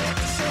door, shake,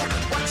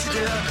 what you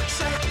did,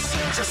 shake,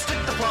 just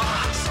hit the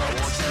bar,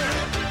 shake.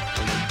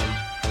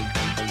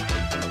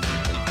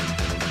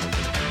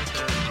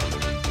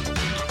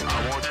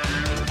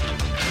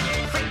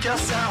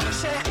 Yourself,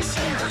 shake,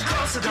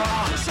 close the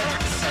door,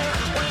 shake,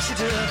 what you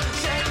do,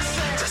 shake,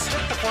 just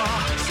hit the floor,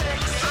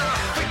 shake,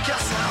 freak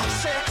yourself,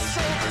 shake,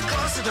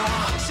 close the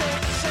door,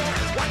 shake,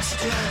 what you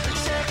do,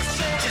 shake,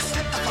 just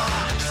hit the floor,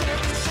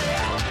 shake.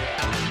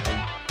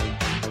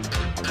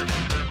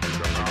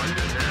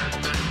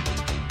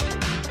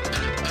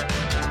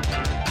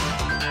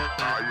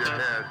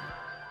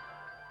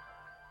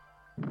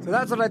 So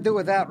that's what I do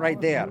with that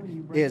right there.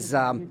 Is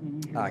oh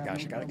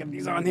gosh, gotta get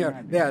these on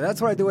here. Yeah,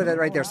 that's what I do with it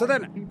right there. So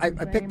then I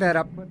pick that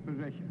up.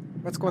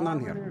 What's going on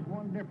here?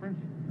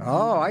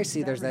 Oh, I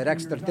see. There's that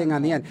extra thing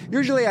on the end.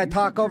 Usually I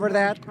talk over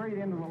that.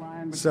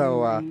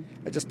 So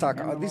I just talk.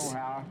 These.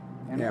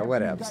 Yeah,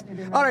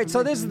 whatevs. All right,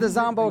 so this is the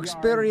Zombo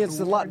experience,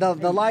 the live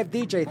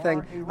DJ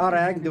thing. All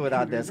right, I can do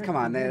without this. Come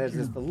on, there's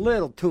just a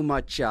little too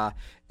much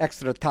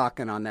extra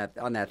talking on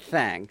that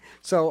thing.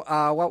 So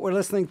what we're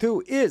listening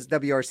to is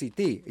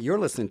WRCT. You're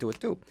listening to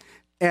it too,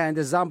 and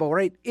the Zombo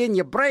right in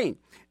your brain,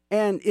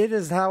 and it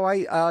is how I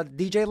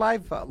DJ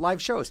live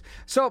shows.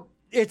 So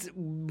it's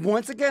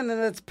once again,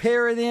 and it's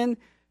paired in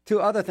to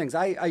other things.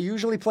 I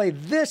usually play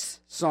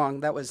this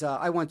song that was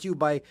 "I Want You"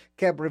 by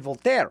Cabaret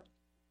Voltaire.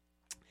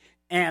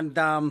 And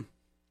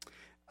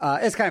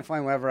it's kind of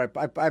funny. Whenever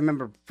I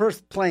remember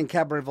first playing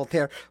Cabaret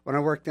Voltaire when I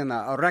worked in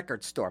a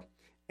record store,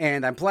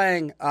 and I'm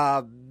playing.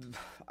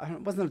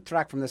 It wasn't a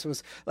track from this. It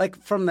was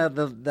like from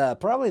the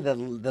probably the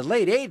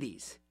late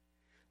 '80s,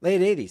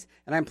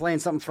 and I'm playing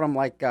something from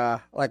like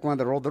one of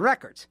the older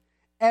records.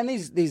 And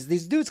these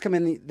dudes come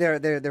in.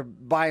 They're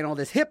buying all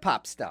this hip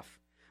hop stuff.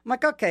 I'm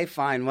like, okay,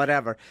 fine,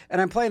 whatever. And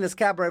I'm playing this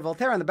Cabaret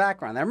Voltaire in the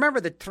background. I remember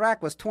the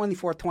track was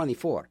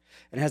 2424.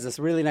 It has this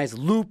really nice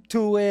loop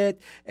to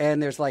it. And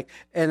there's and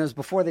it was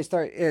before they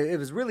start, it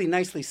was really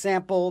nicely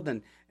sampled.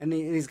 And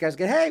these guys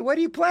go, hey, what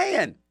are you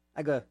playing?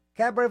 I go,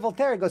 Cabaret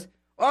Voltaire. He goes,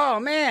 oh,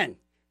 man,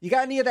 you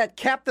got any of that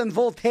Captain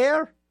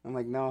Voltaire? I'm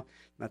like, no,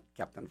 not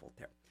Captain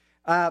Voltaire.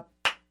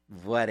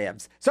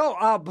 Whatevs.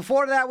 So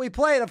before that, we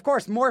played, of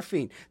course,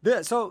 Morphine.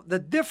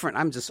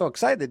 I'm just so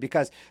excited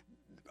because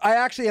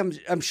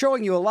I'm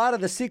showing you a lot of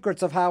the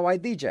secrets of how I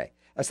DJ,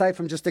 aside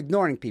from just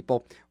ignoring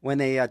people when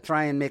they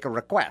try and make a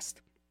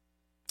request.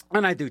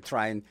 And I do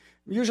try, and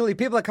usually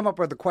people that come up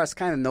with requests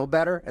kind of know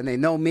better, and they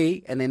know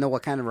me, and they know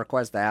what kind of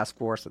request to ask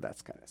for, so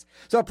that's kind of...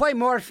 So I play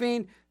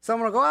Morphine,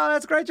 someone will go, oh,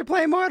 that's great, you're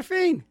playing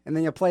Morphine. And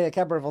then you play a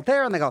Cabaret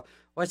Voltaire, and they go,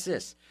 what's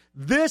this?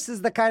 This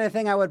is the kind of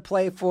thing I would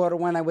play for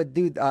when I would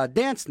do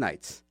dance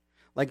nights.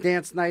 And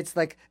dance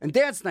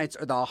nights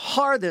are the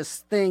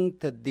hardest thing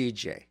to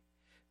DJ.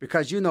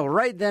 Because you know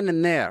right then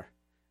and there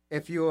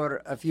if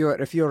you're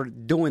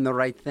doing the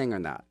right thing or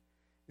not.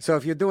 So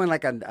if you're doing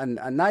like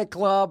a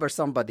nightclub or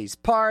somebody's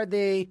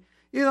party,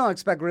 you don't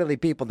expect really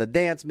people to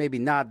dance, maybe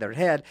nod their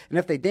head. And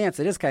if they dance,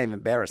 it is kind of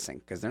embarrassing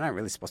because they're not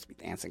really supposed to be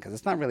dancing because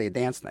it's not really a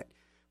dance night.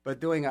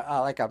 But doing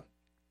like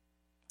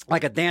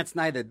a dance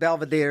night at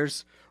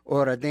Belvedere's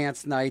or a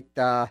dance night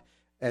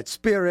at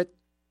Spirit,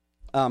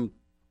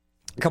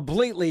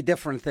 completely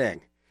different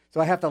thing.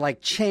 So I have to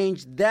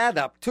change that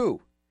up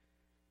too.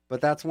 But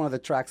that's one of the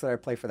tracks that I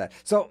play for that.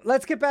 So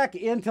let's get back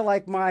into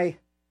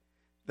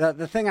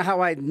the thing of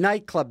how I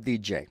nightclub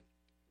DJ.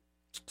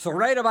 So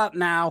right about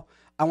now,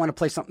 I want to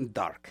play something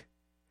dark.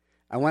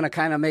 I want to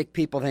kind of make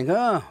people think,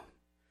 oh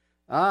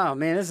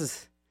man,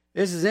 this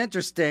is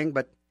interesting,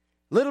 but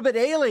a little bit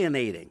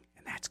alienating,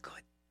 and that's good.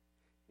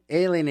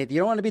 Alienating.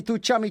 You don't want to be too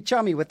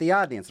chummy with the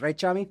audience, right,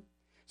 chummy?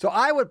 So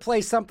I would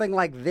play something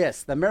like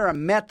this, the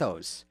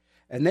Marimettos,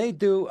 and they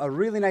do a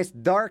really nice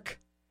dark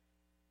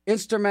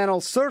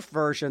instrumental surf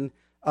version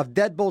of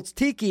Deadbolt's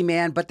Tiki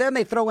Man, but then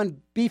they throw in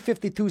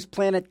B-52's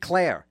Planet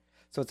Claire.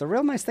 So it's a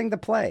real nice thing to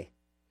play.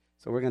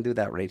 So we're going to do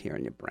that right here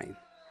in your brain.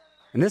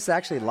 And this is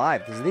actually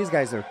live. These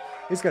guys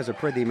are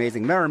pretty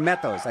amazing.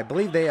 Marimettos, I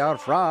believe they are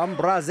from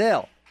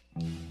Brazil.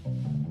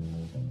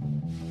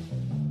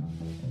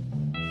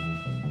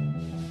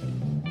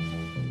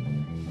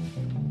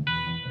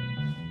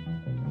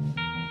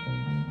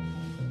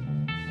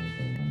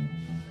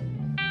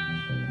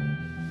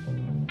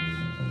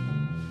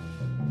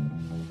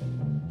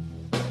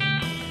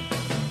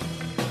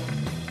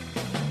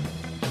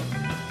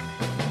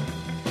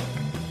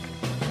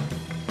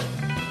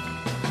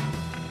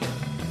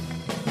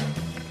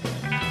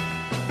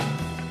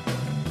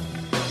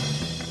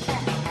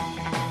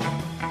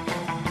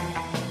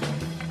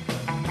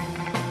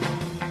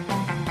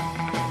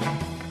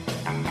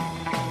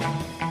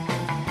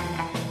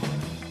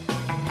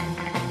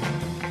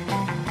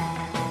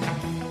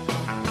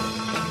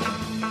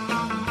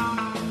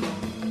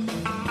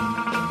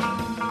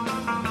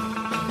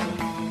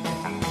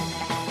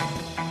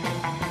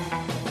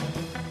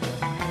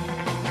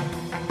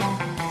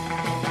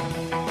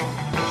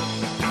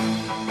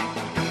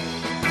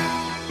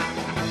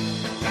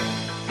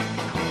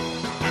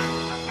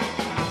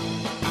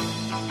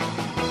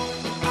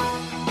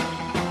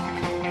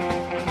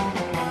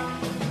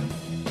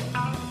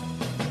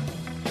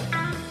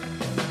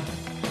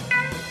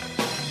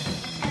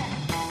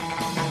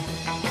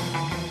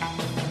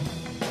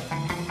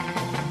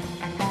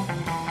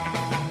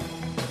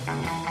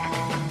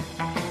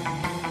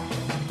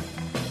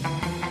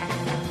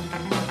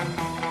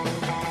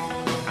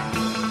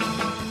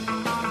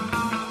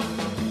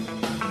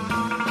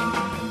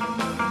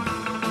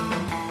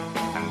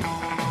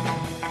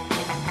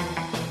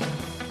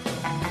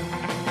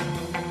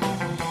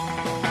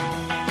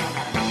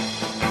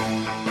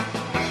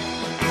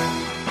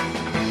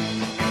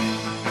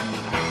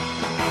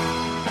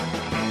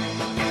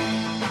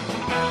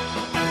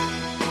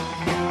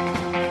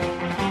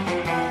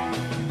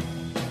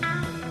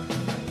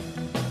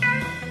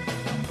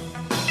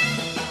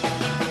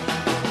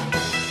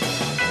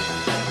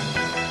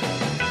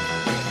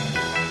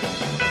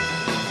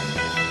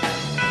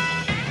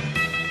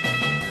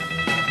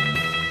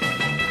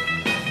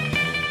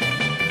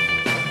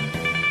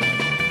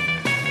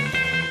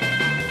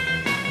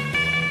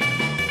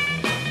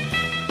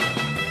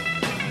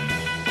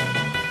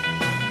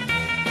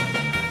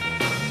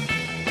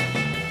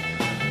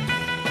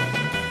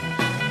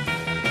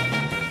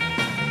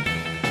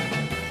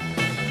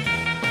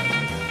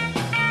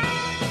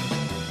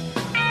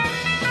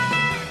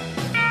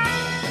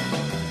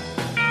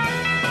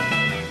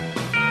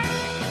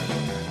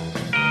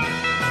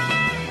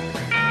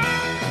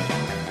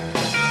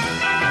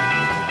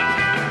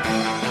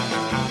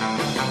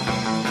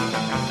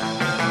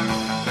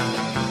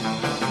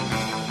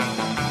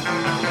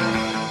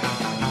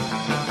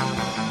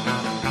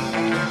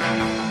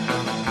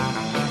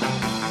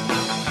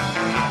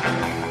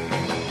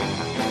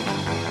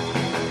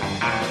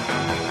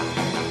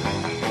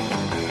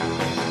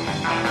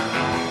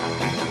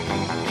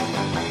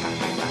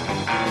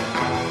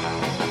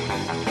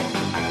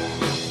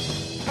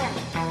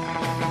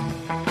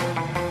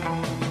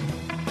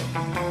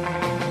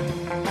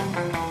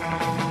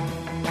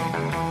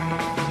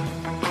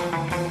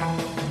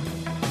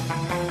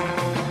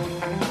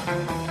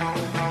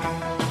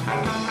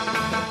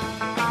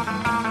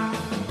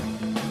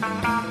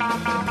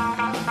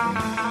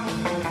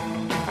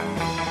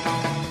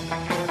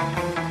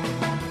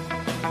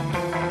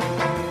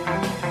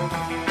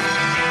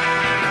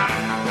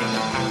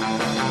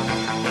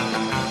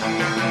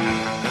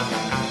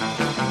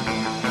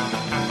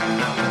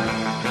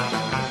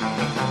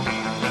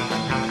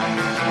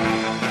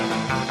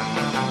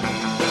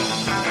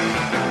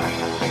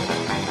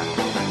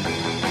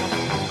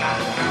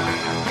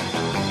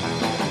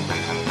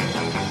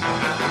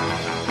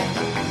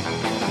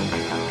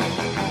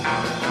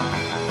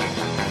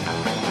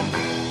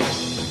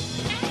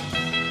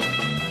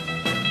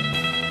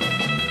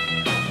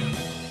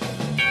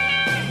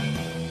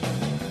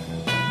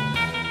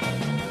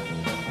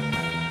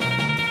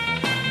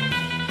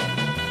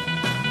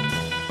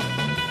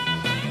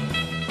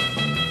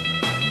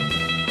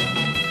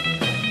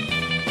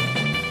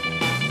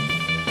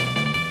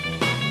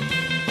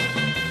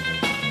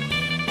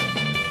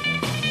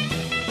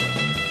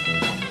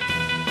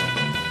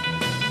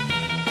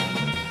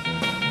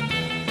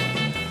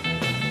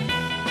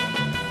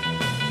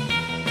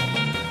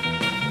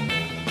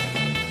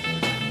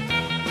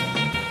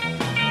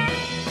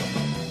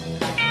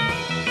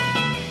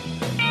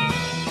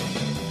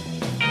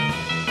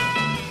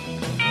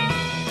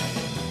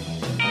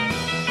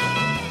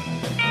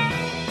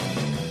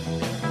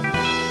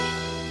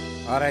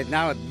 All right,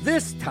 now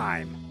this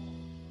time,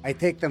 I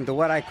take them to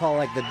what I call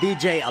like the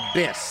DJ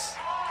abyss,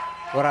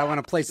 where I want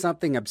to play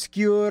something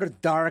obscure,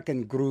 dark,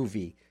 and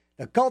groovy.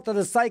 The Cult of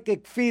the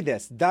Psychic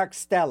Fetus, Dark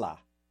Stella.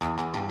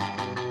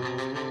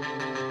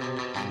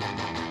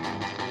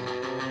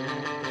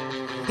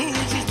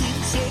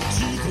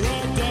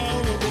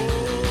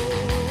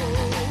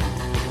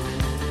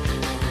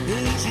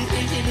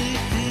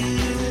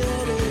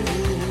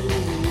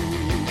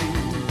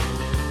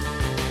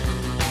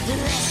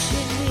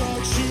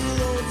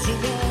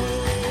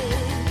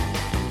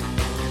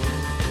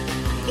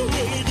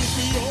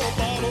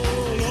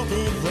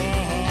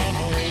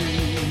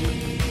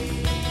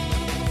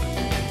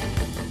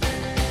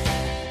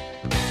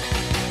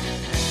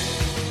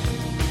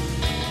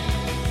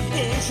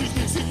 She's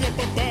mixing up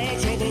a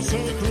batch of a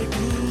sacred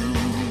brew.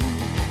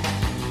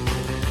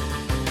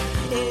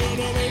 And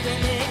I'll make a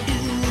man do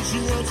what she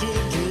wants him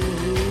to.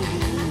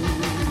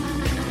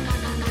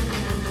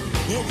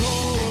 The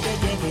call of the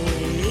devil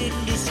in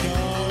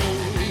disguise.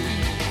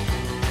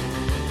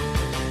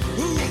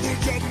 With a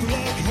jet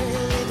black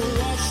hair and a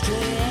watch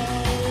eye.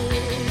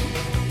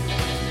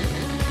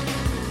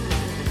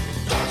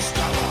 Dark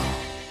Stella!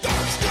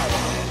 Dark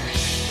Stella!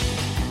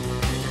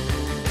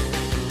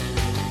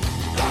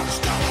 Dark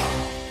Stella!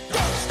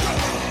 Dark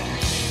Stella!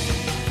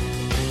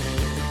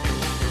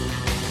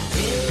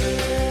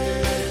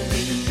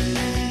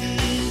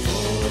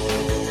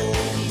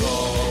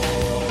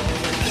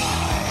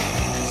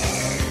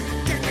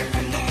 Take me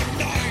from the night. Take me from the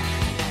night.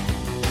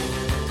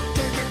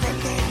 Take me from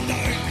the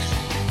night.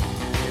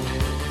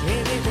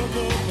 Take me from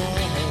the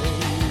night.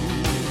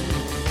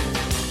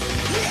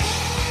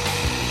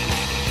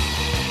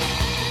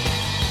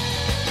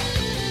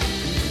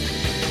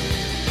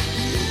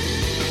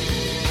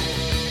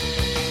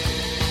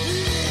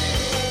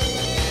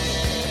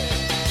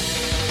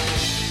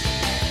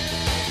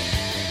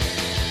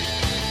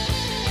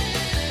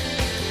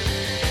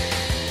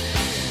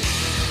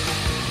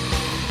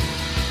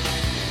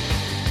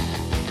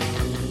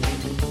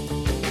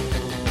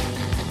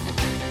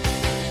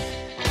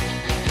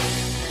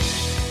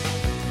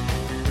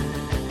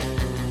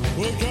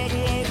 We got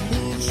like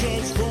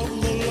moonshots from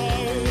the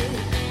light.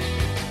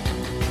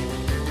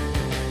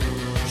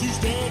 She's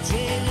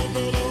dancing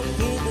under the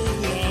full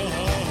moonlight.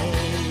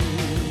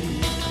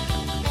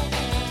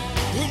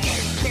 The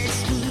nightmare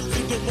screams a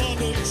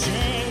demonic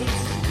chant.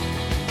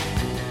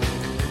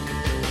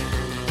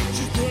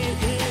 She's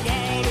breaking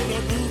out in a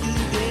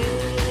voodoo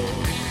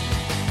dance.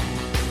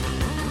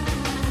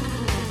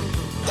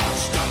 Dark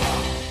Stella!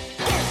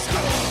 Dark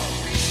Stella!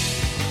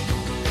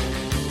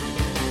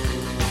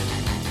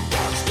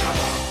 Dark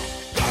Stella!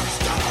 Dark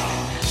Stella!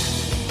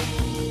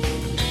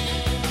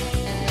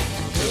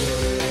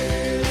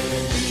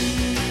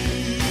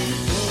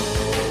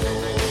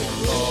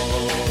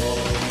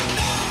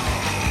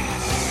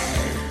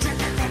 Take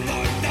me from the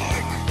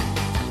night.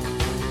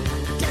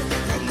 Take me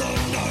from the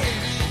night.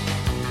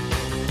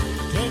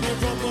 Take me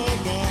from the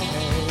night.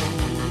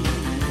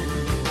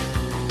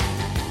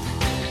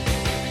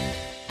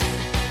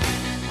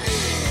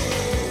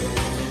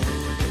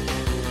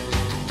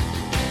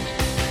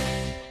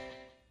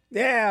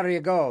 There you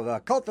go. The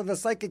Cult of the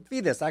Psychic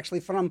Fetus,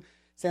 actually from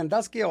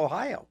Sandusky,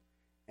 Ohio.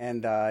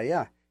 And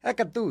yeah, heck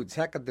of dudes.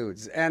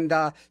 And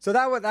so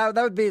that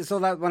would be, so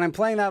that when I'm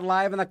playing that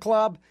live in a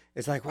club,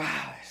 it's like,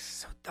 wow, it's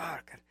so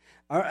dark.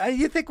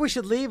 You think we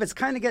should leave? It's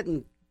kind of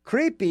getting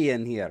creepy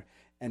in here.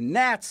 And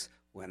that's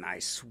when I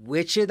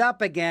switch it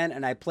up again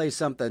and I play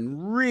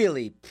something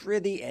really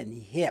pretty and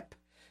hip.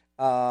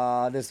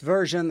 This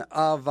version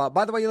of,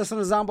 by the way, you listen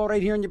to Zombo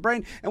right here in your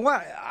brain. And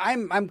what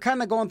I'm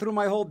kind of going through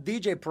my whole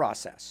DJ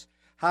process,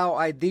 how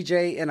I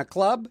DJ in a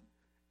club.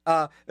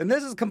 And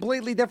this is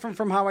completely different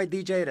from how I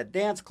DJ at a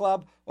dance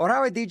club or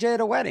how I DJ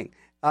at a wedding.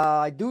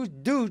 I do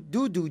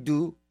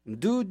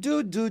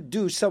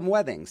some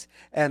weddings.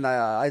 And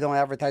I don't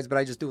advertise, but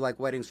I just do like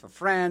weddings for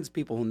friends,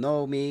 people who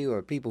know me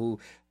or people who,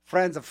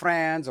 friends of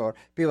friends or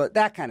people,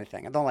 that kind of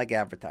thing. I don't like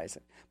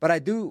advertising. But I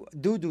do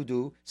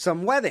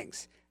some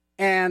weddings.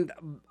 And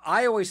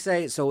I always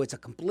say, so it's a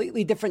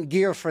completely different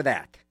gear for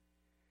that.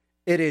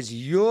 It is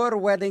your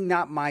wedding,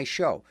 not my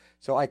show.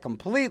 So I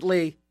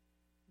completely,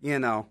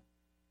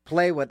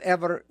 play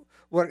whatever.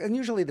 And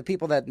usually the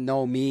people that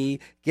know me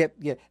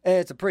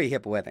it's a pretty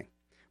hip wedding.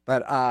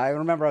 But I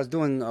remember I was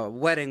doing a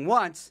wedding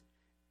once,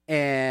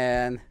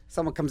 and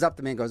someone comes up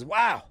to me and goes,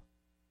 wow,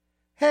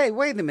 hey,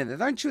 wait a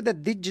minute, aren't you the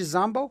DJ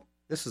Zombo?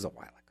 This was a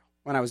while ago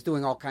when I was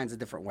doing all kinds of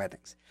different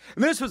weddings.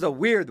 And this was a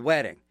weird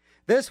wedding.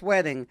 This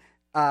wedding,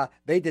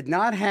 they did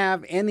not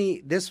have any.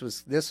 This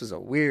was a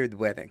weird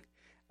wedding.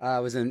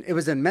 It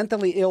was in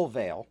Mentally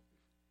Illvale,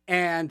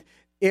 and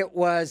it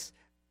was.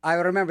 I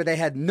remember they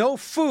had no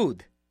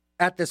food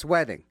at this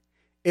wedding.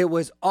 It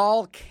was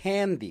all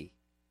candy.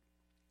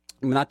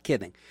 I'm not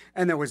kidding.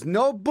 And there was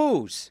no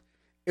booze.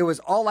 It was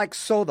all like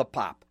soda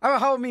pop.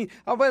 How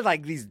about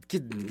like these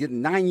kids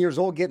getting 9 years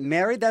old getting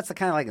married? That's the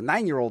kind of like a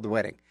 9-year-old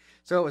wedding.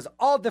 So it was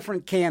all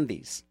different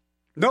candies,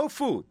 no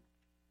food,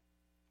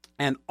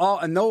 and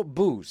no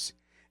booze.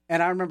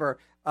 And I remember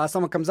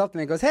someone comes up to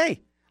me and goes,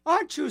 "Hey,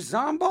 aren't you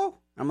Zombo?"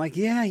 I'm like,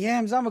 yeah,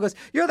 I'm Zombo. Goes,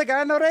 "You're the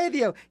guy on the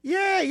radio."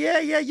 Yeah.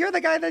 You're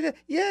the guy that,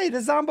 yeah, the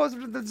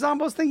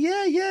Zombos thing.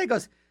 Yeah. He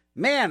goes,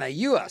 "Man, are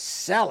you a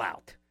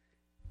sellout?"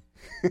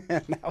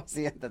 And that was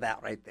the end of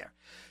that right there.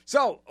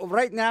 So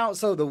right now,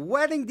 the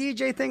wedding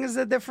DJ thing is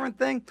a different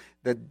thing.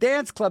 The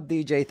dance club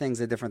DJ thing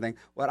is a different thing.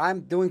 What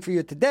I'm doing for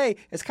you today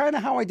is kind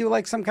of how I do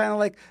like some kind of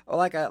like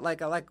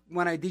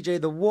when I DJ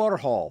the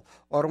Warhol,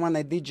 or when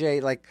I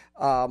DJ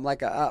a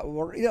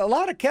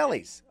lot of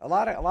Kellys, a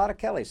lot of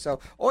Kellys. So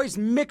always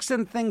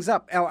mixing things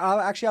up.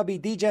 I'll be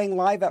DJing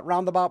live at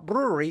Roundabout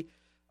Brewery,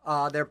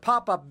 their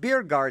pop-up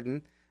beer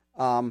garden,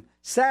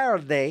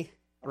 Saturday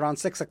around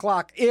 6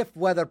 o'clock, if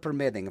weather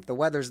permitting. If the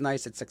weather's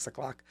nice at 6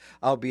 o'clock,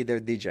 I'll be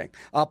there DJing.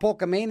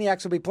 Polka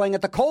Maniacs will be playing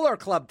at the Kohler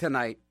Club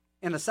tonight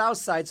in the South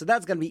Side, so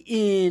that's going to be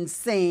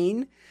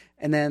insane.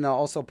 And then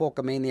also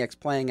Polka Maniacs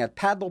playing at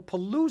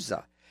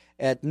Paddlepalooza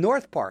at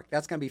North Park.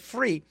 That's going to be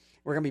free.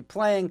 We're going to be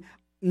playing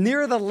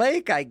near the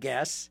lake, I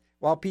guess,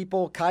 while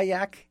people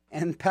kayak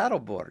and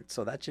paddleboard.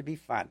 So that should be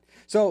fun.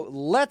 So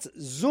let's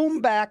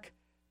zoom back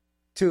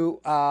to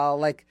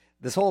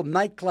this whole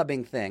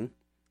nightclubbing thing.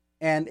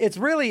 And it's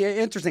really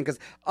interesting because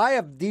I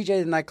have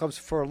DJed in nightclubs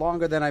for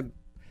longer than I've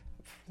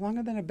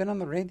been on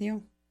the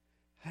radio.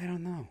 I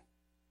don't know.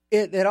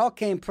 It all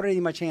came pretty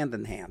much hand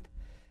in hand.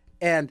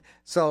 And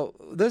so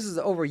this is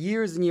over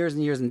years and years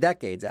and years and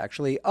decades,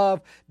 actually, of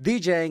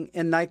DJing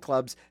in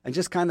nightclubs and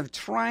just kind of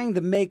trying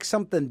to make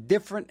something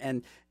different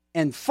and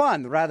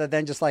fun, rather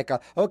than just like,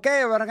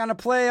 okay, we're going to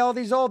play all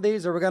these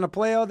oldies, or we're going to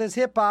play all this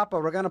hip-hop,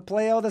 or we're going to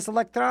play all this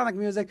electronic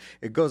music.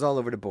 It goes all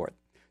over the board.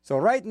 So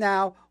right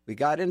now, we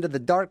got into the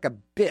dark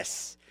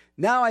abyss.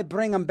 Now I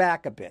bring them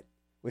back a bit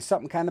with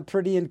something kind of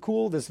pretty and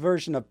cool, this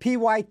version of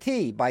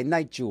PYT by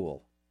Night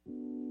Jewel.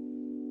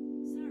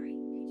 Sorry,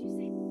 could you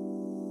say...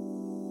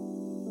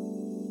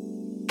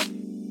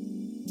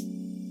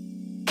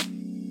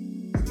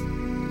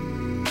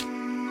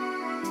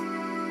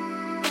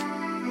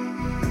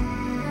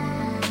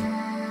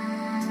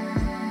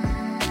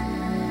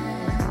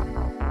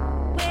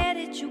 Where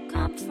did you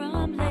come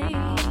from, lady?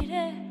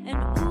 And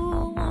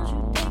who wants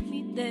you take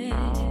me there?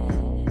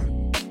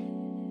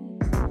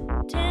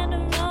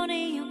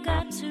 Tenderoni, you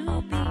got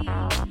to be.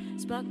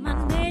 Spark my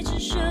nature,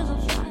 sugar,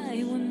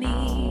 fly with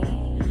me.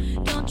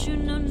 Don't you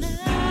know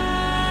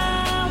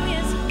now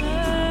is a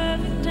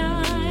perfect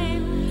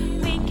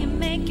time? We can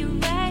make it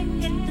right,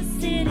 hit the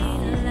city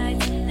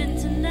lights. And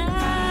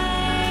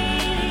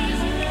tonight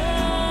is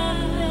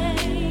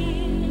love,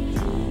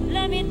 babe.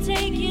 Let me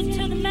take you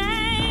to the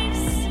max.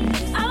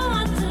 I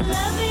want to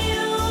love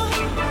you,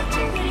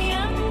 pretty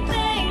young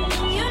babe.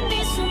 You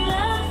need some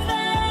love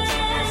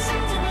fast,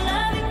 to the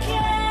love you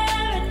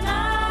care, and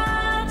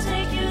I'll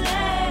take you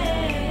there.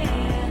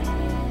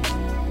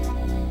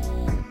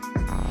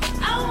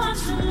 I want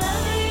to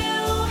love you.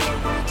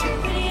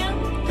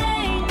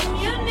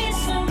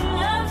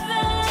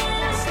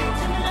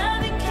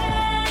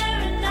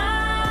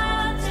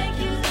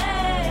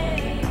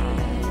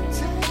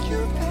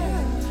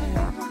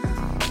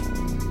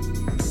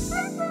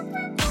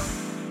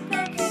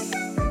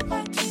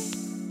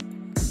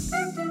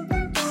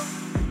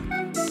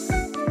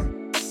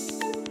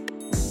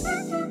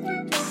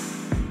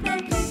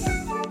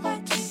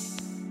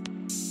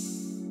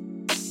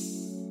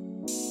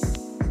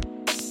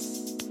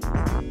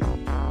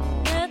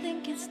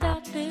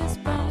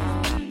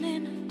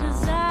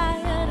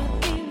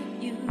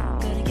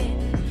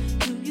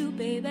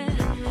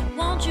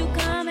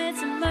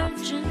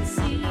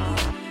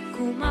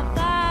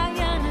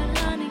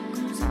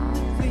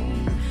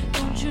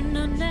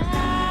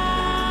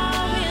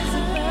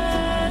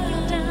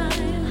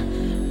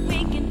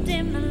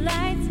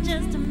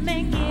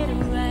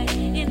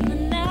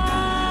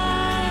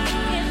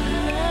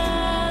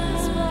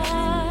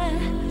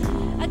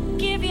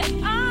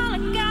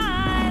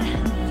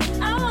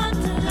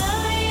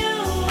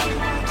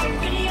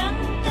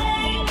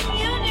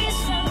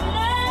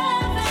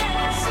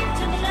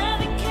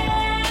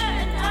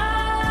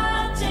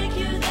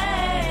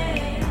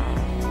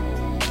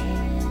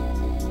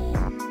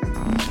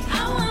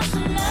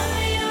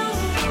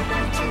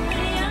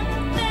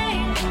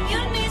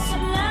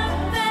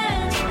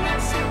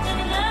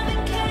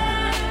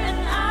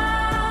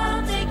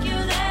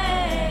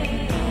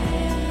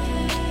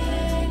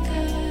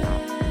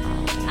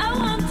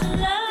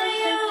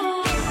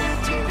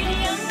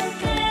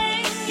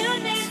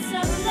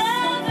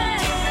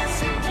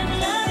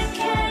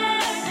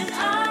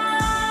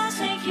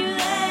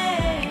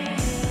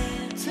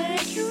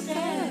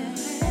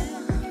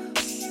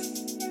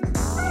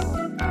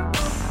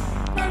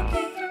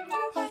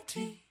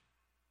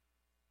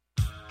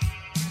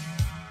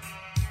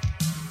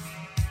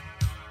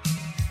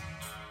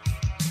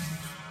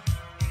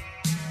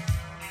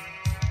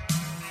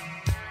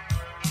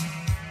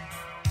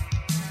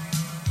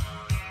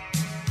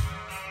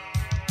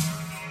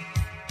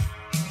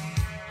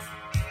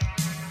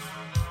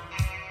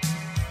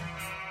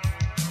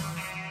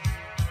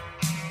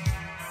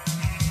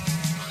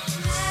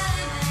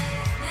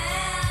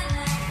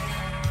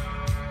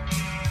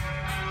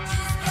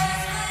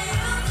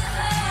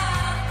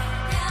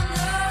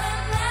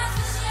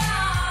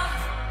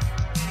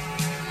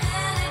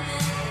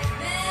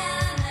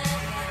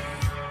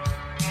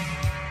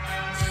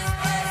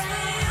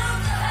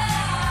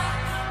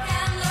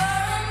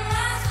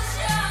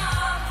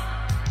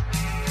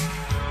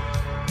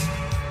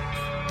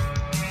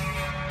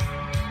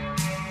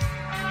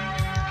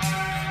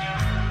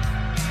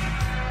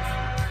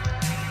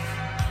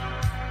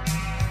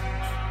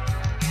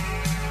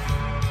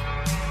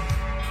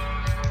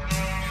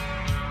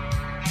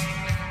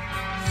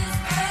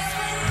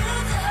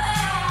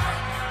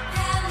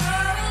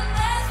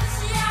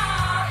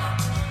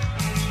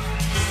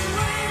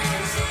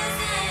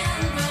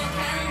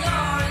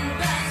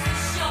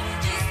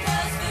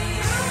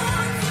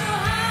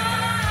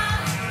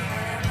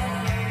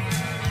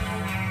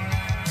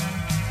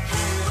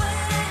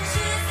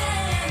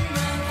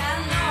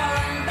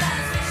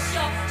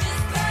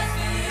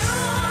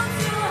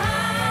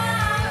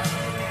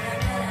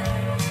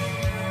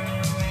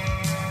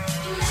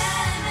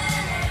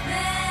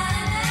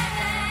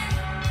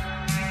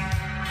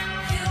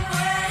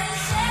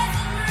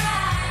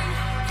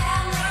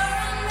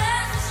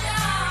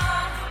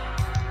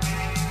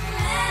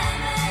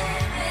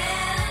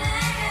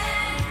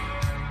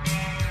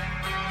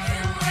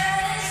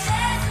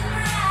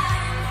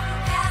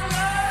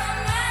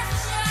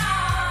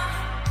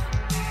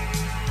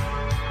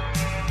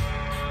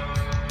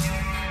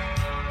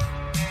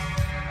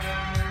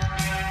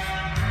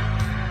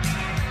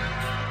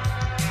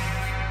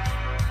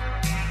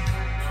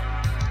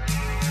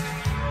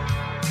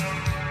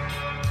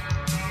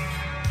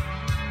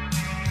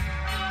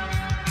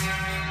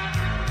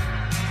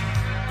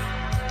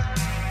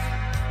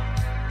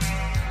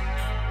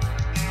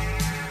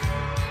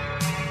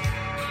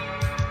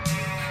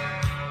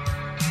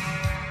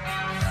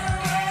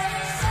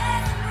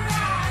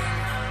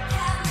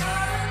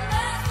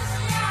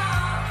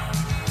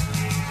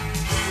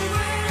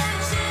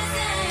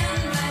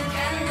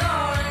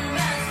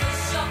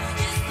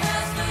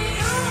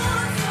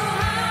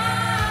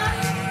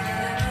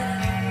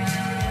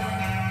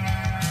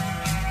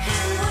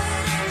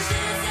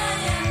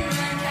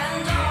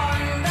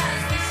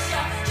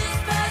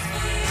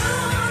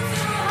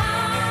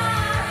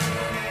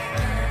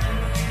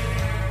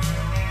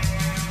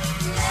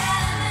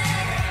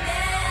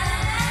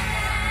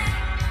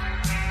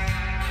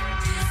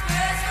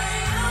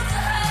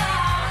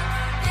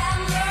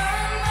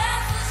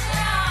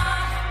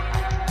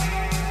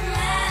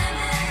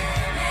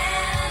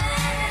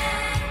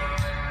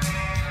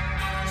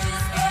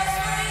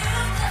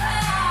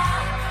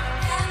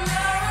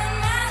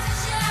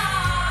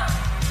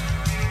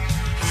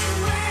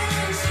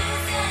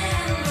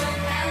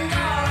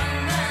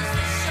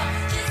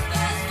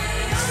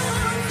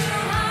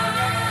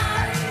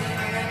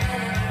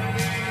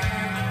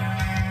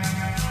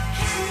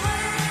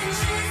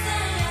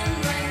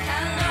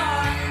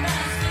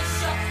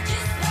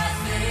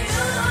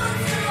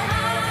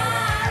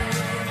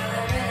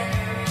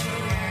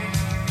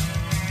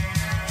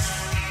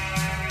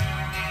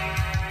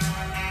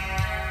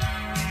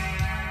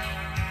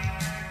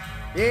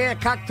 Yeah,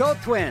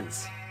 Cocteau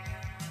Twins.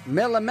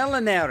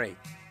 Millinary.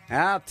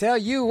 I'll tell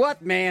you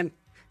what, man.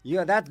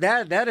 Yeah,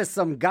 that is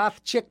some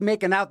goth chick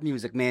making out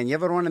music, man. You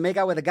ever want to make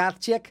out with a goth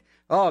chick?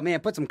 Oh, man,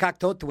 put some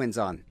Cocteau Twins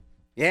on.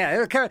 Yeah,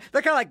 they're kind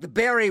of like the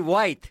Barry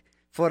White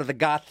for the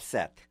goth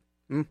set.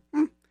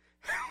 Mm-hmm.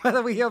 What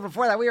did we hear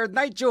before that? We heard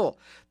Night Jewel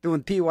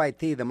doing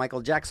PYT, the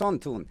Michael Jackson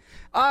tune.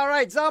 All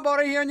right, Zombo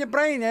right here in your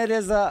brain. It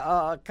is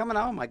coming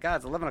out. Oh, my God,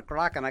 it's 11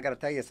 o'clock, and I got to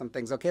tell you some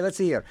things. Okay, let's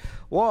see here.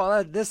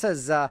 Well, this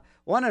is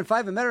 1 in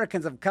 5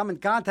 Americans have come in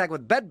contact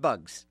with bed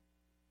bugs.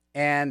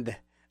 And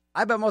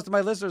I bet most of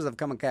my listeners have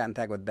come in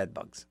contact with bed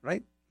bugs,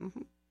 right?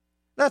 Mm-hmm.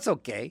 That's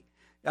okay.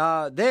 They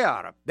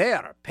are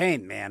a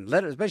pain, man,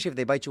 especially if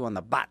they bite you on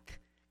the butt.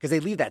 Because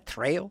they leave that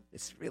trail.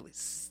 It's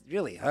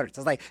really hurts.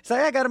 It's like,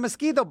 I got a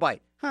mosquito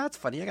bite. Huh, that's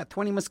funny. I got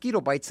 20 mosquito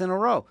bites in a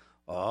row.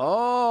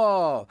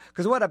 Oh,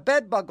 because what a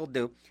bed bug will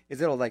do is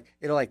it'll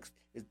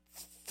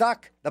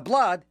suck the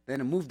blood,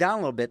 then it'll move down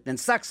a little bit, then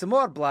suck some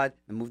more blood,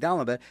 and move down a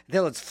little bit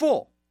until it's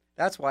full.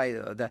 That's why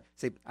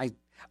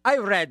I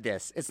read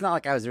this. It's not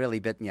like I was really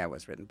bitten. Yeah, I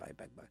was bitten by a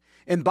bed bug.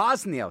 In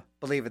Bosnia,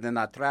 believe it or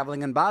not,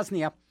 traveling in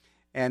Bosnia,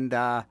 and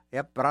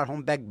brought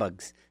home bed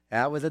bugs.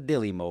 That was a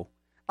dilly mo.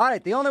 All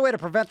right, the only way to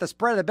prevent the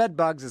spread of bed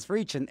bugs is for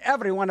each and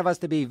every one of us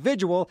to be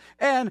vigilant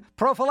and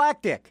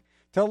prophylactic,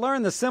 to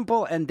learn the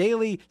simple and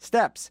daily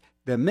steps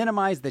to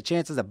minimize the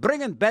chances of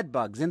bringing bed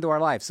bugs into our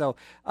life. So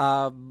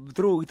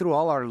threw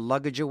all our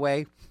luggage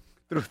away,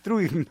 threw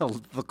even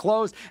the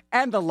clothes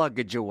and the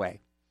luggage away.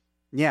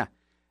 Yeah,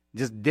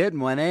 just didn't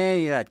want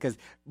any of that, because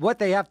what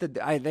they have to do,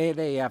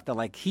 they have to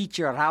like heat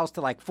your house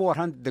to like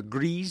 400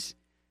 degrees.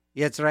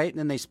 That's right, and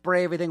then they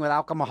spray everything with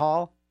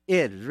alcohol.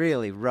 It's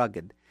really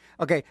rugged.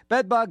 Okay,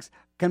 bed bugs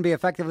can be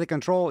effectively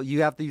controlled.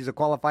 You have to use a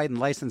qualified and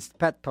licensed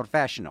pet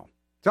professional.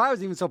 So I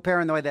was even so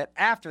paranoid that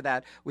after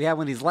that, we had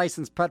one of these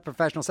licensed pet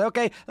professionals say,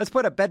 okay, let's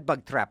put a bed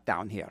bug trap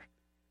down here.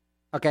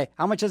 Okay,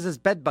 how much is this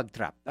bed bug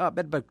trap? Oh,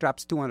 bed bug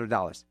trap's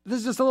 $200. This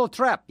is just a little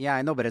trap. Yeah,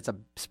 I know, but it's a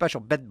special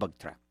bed bug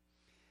trap.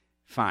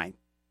 Fine.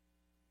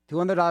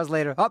 $200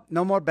 later,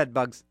 no more bed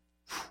bugs.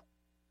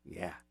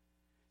 Yeah.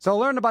 So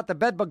learn about the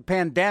bed bug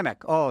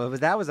pandemic. Oh,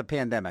 that was a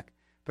pandemic.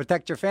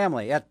 Protect your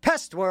family at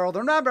Pest World.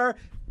 Remember,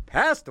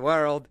 Pest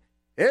World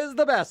is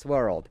the best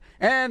world.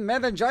 And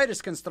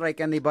meningitis can strike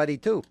anybody,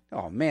 too.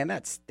 Oh, man,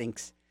 that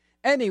stinks.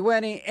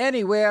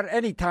 Anywhere,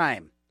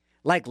 anytime.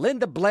 Like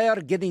Linda Blair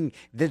getting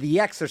the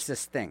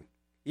Exorcist thing.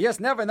 You just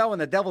never know when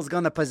the devil's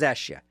going to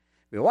possess you.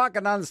 You're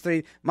walking down the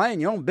street, minding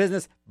your own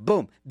business,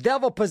 boom,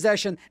 devil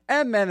possession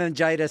and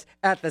meningitis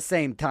at the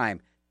same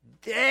time.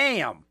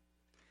 Damn!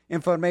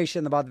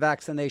 Information about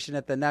vaccination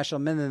at the National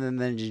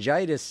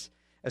Meningitis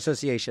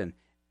Association.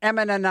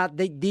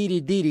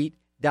 MNNDDD.org.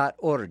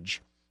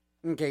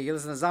 Okay, you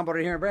listen to Zombo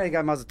right here in Brady.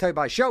 I got to tell you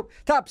about a show.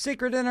 Top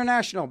Secret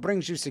International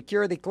brings you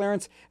security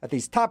clearance at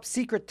these top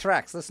secret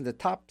tracks. Listen to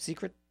Top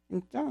Secret.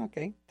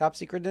 Top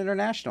Secret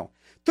International.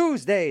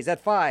 Tuesdays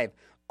at 5,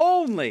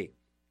 only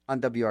on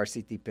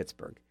WRCT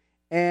Pittsburgh.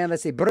 And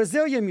let's see,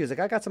 Brazilian music.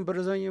 I got some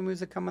Brazilian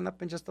music coming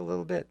up in just a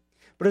little bit.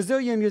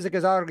 Brazilian music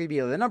is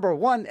arguably the number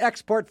one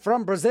export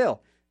from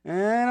Brazil. I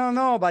don't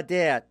know about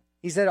that.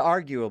 He said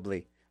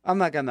arguably. I'm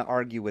not going to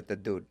argue with the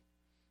dude.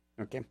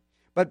 Okay.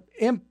 But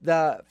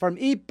from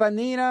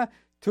Ipanema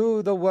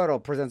to the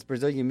world presents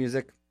Brazilian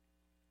music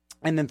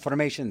and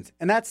informations.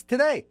 And that's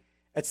today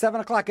at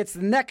 7 o'clock. It's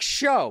the next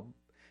show.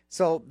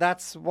 So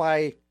that's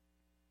why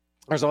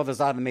there's all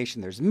this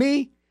automation. There's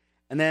me.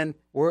 And then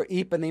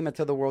Ipanema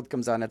to the world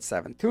comes on at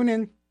 7. Tune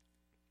in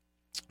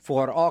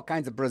for all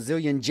kinds of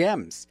Brazilian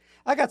gems.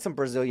 I got some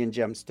Brazilian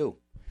gems too.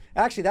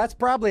 Actually, that's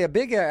probably a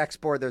big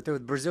export there too,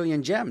 with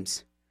Brazilian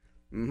gems.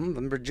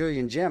 The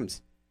Brazilian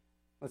gems.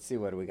 Let's see,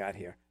 what do we got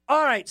here?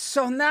 All right,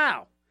 so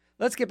now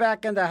let's get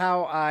back into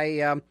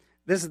how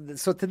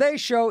so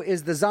today's show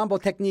is the Zombo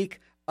technique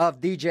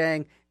of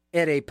DJing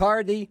at a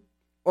party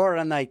or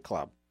a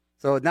nightclub.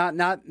 So not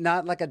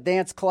like a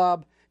dance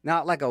club,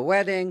 not like a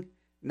wedding,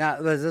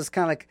 not this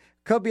kind of like,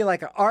 could be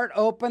like an art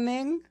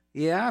opening.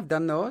 Yeah, I've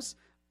done those.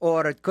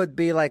 Or it could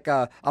be like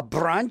a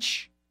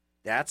brunch.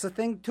 That's a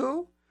thing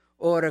too.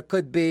 Or it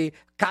could be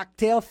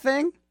cocktail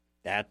thing.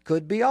 That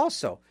could be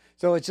also.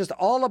 So it's just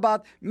all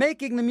about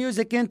making the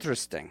music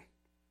interesting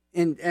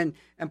and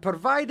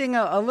providing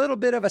a little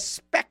bit of a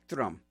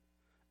spectrum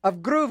of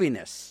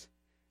grooviness.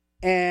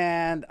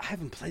 And I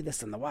haven't played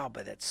this in a while,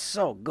 but it's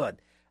so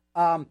good.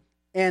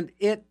 And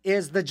it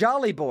is the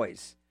Jolly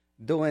Boys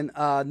doing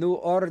New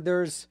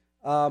Order's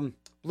Blue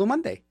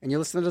Monday. And you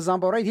listen to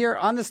Zombo right here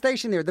on the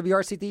station here,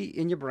 WRCT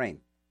in your brain.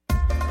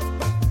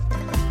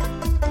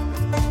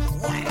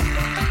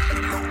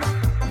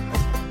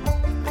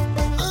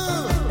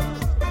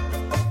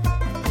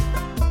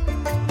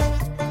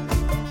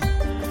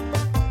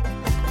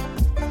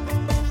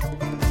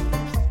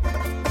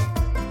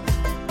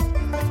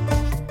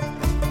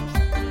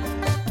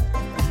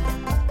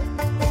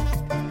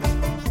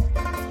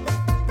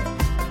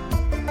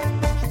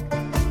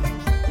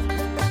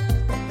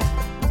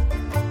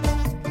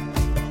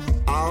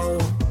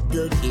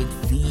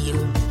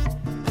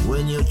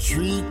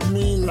 Treat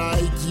me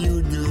like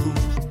you do.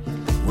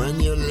 when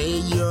you lay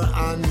your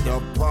hand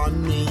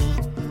upon me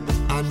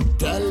and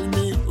tell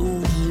me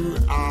who you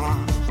are.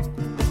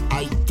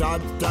 I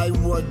thought I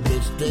was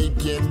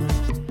mistaken.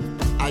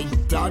 I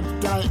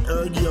thought I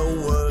heard your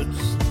words.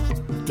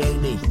 Tell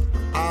me,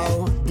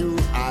 how do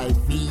I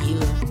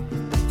feel?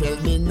 Tell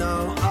me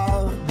now,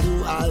 how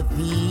do I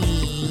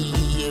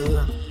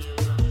feel?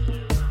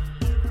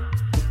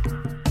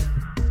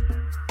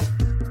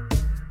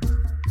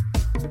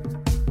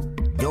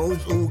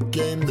 Those who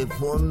came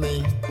before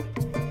me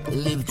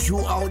lived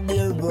throughout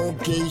their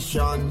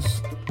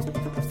vocations,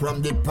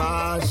 from the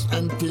past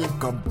until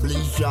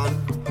completion.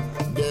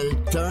 They'll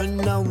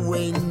turn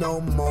away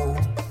no more,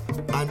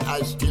 and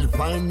I still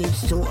find it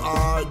so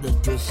hard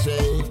to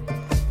say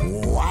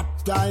what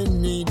I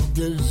need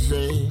to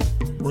say.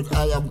 But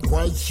I am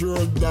quite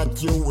sure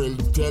that you will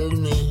tell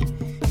me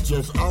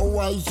just how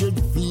I should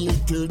feel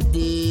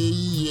today,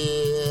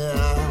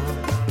 yeah.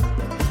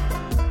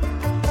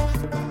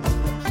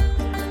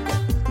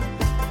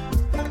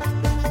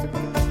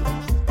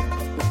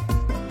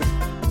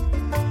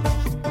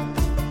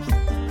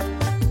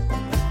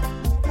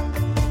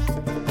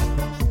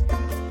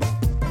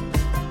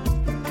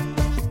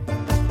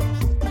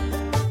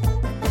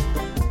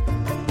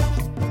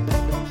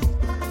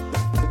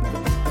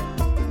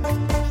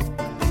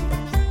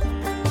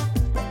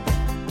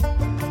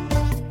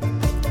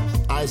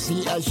 I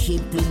see a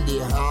ship in the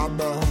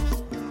harbor,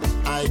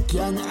 I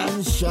can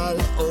and shall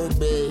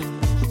obey.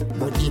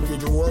 But if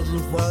it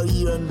wasn't for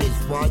your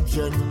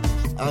misfortune,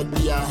 I'd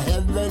be a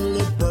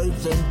heavenly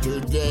person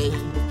today.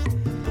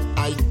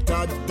 I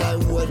thought I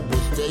was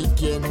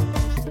mistaken,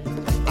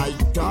 I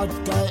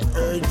thought I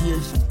heard you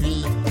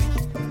speak.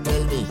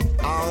 Tell me,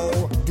 how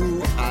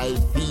do I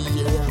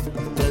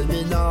feel? Tell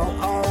me now,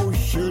 how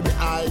should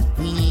I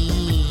feel?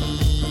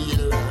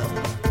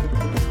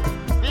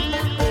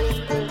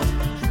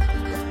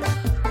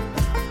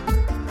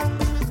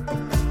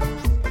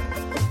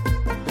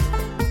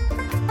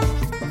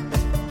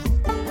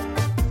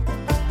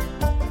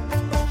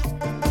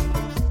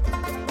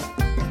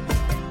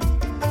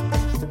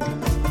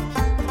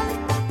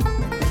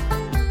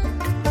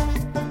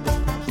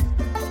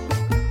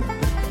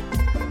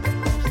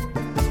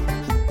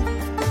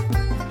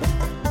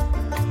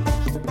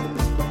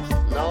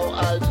 Now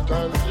I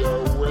stand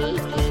here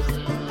waiting.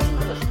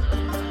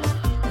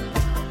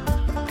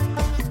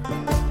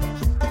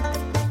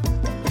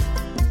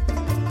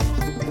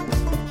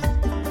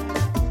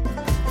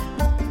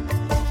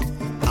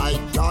 I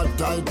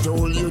thought I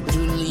told you to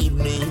leave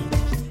me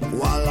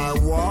while I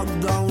walk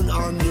down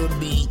on the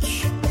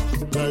beach.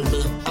 Tell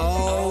me,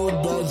 how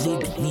does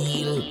it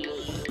feel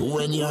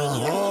when your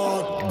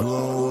heart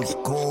grows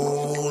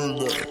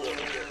cold?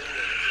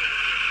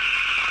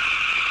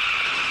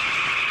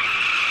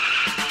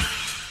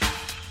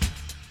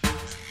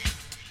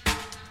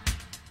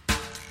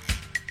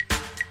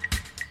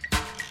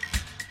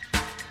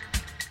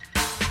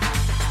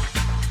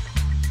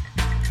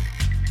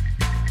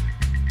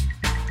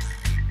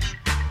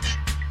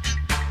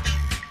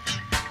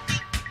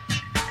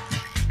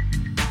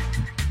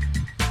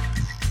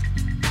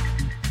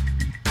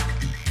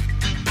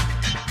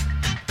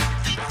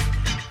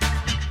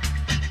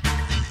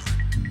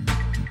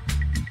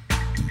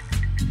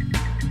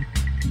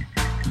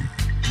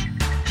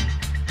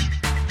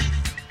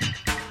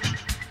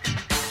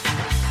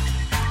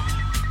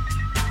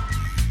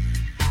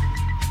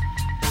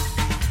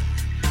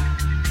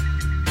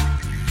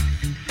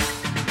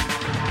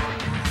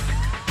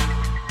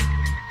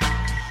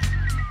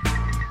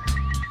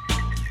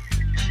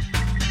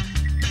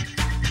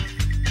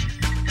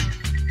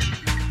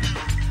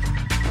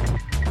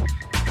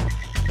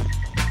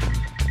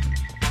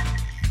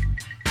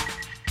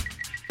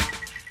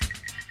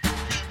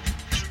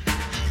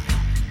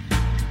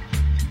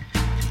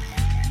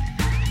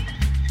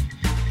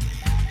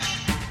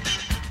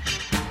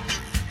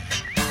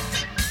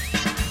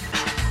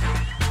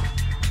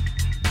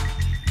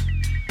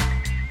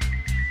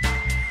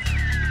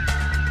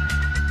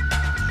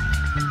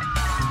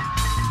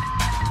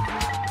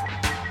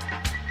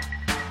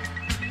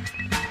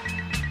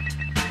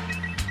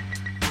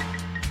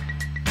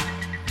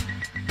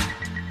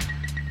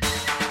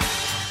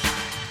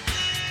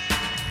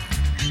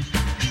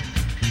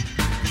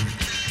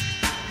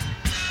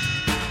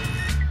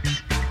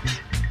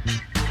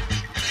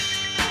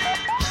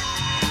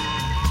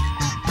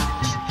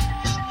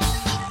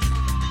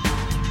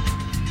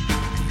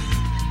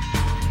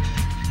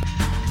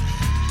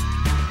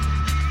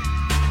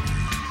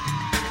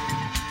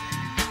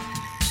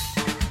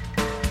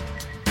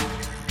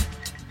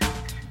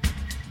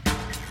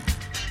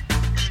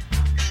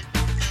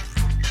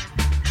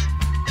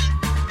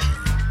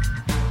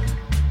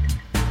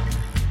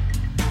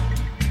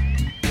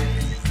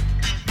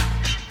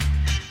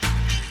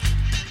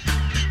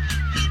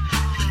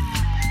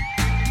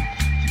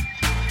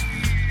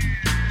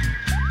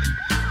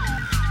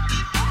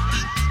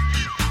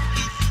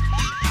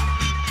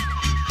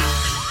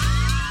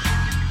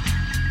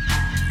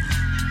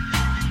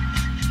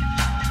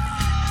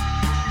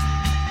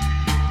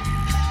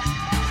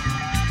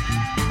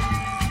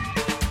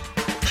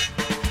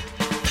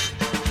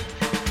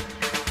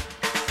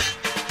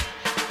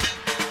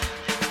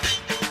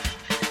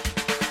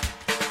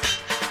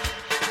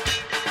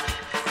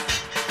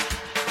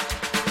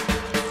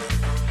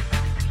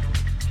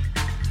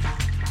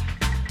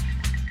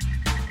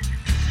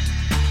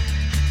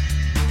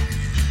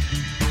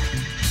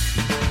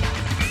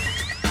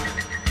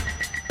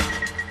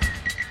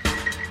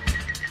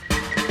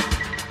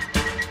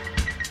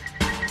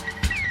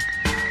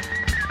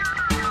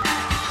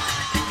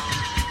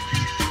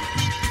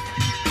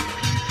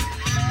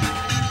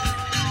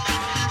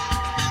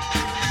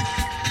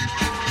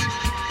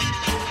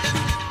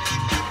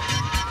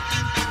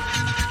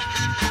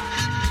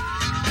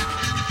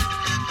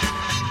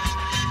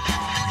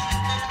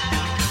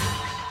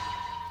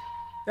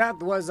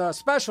 That was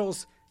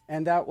Specials,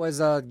 and that was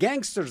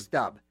Gangsters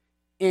dub.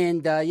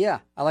 And yeah,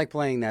 I like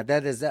playing that.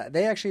 That is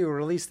they actually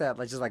released that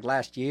just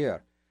last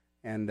year,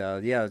 and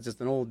yeah, it's just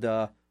an old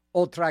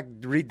track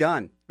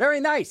redone. Very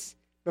nice.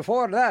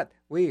 Before that,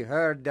 we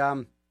heard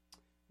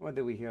what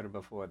did we hear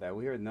before that?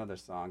 We heard another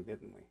song,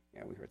 didn't we?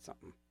 Yeah, we heard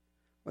something.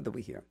 What did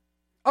we hear?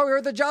 Oh, we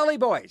heard the Jolly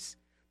Boys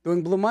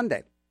doing Blue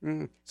Monday.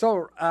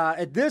 So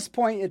at this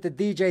point at the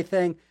DJ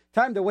thing,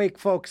 time to wake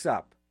folks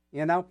up,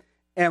 you know?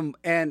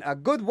 And a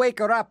good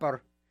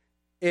waker-upper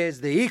is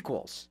the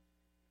Equals.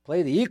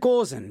 Play the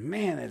Equals, and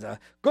man, it's a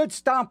good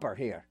stomper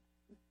here.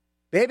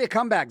 Baby,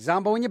 come back.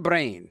 Zombo in Your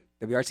Brain.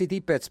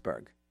 WRCT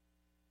Pittsburgh.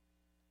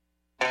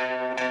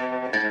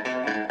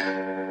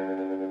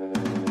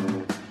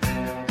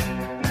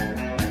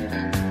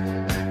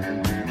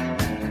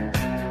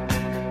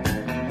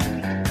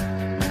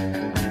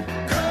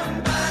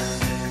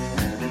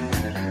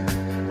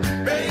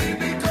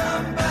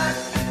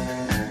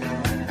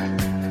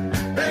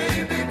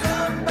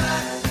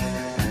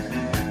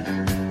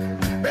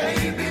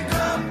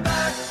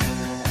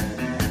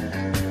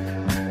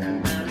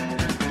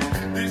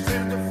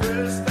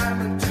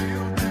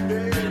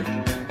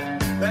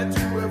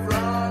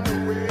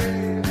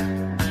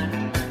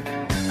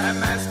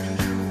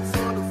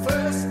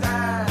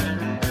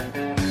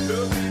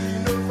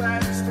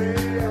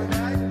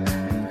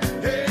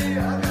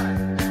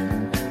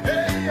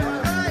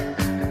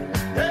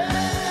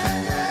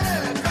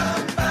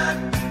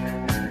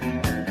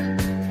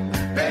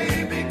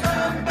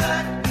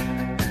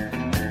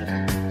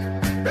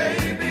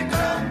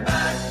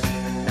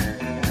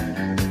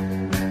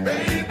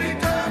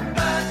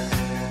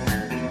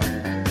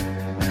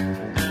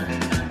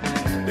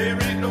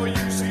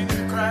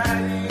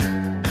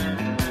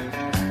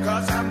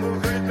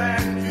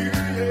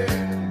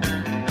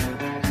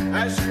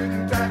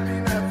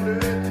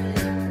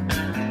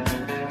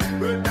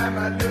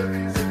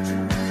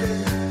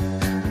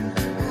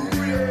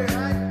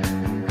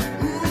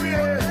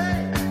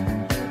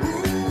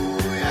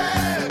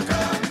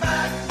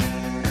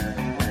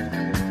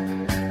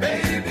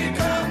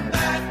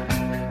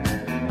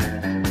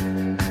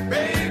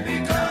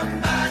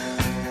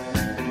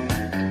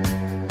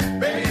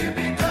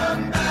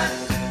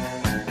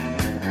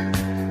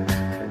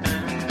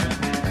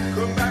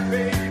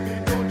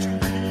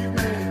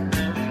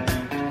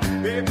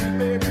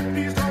 Baby,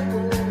 please don't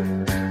go.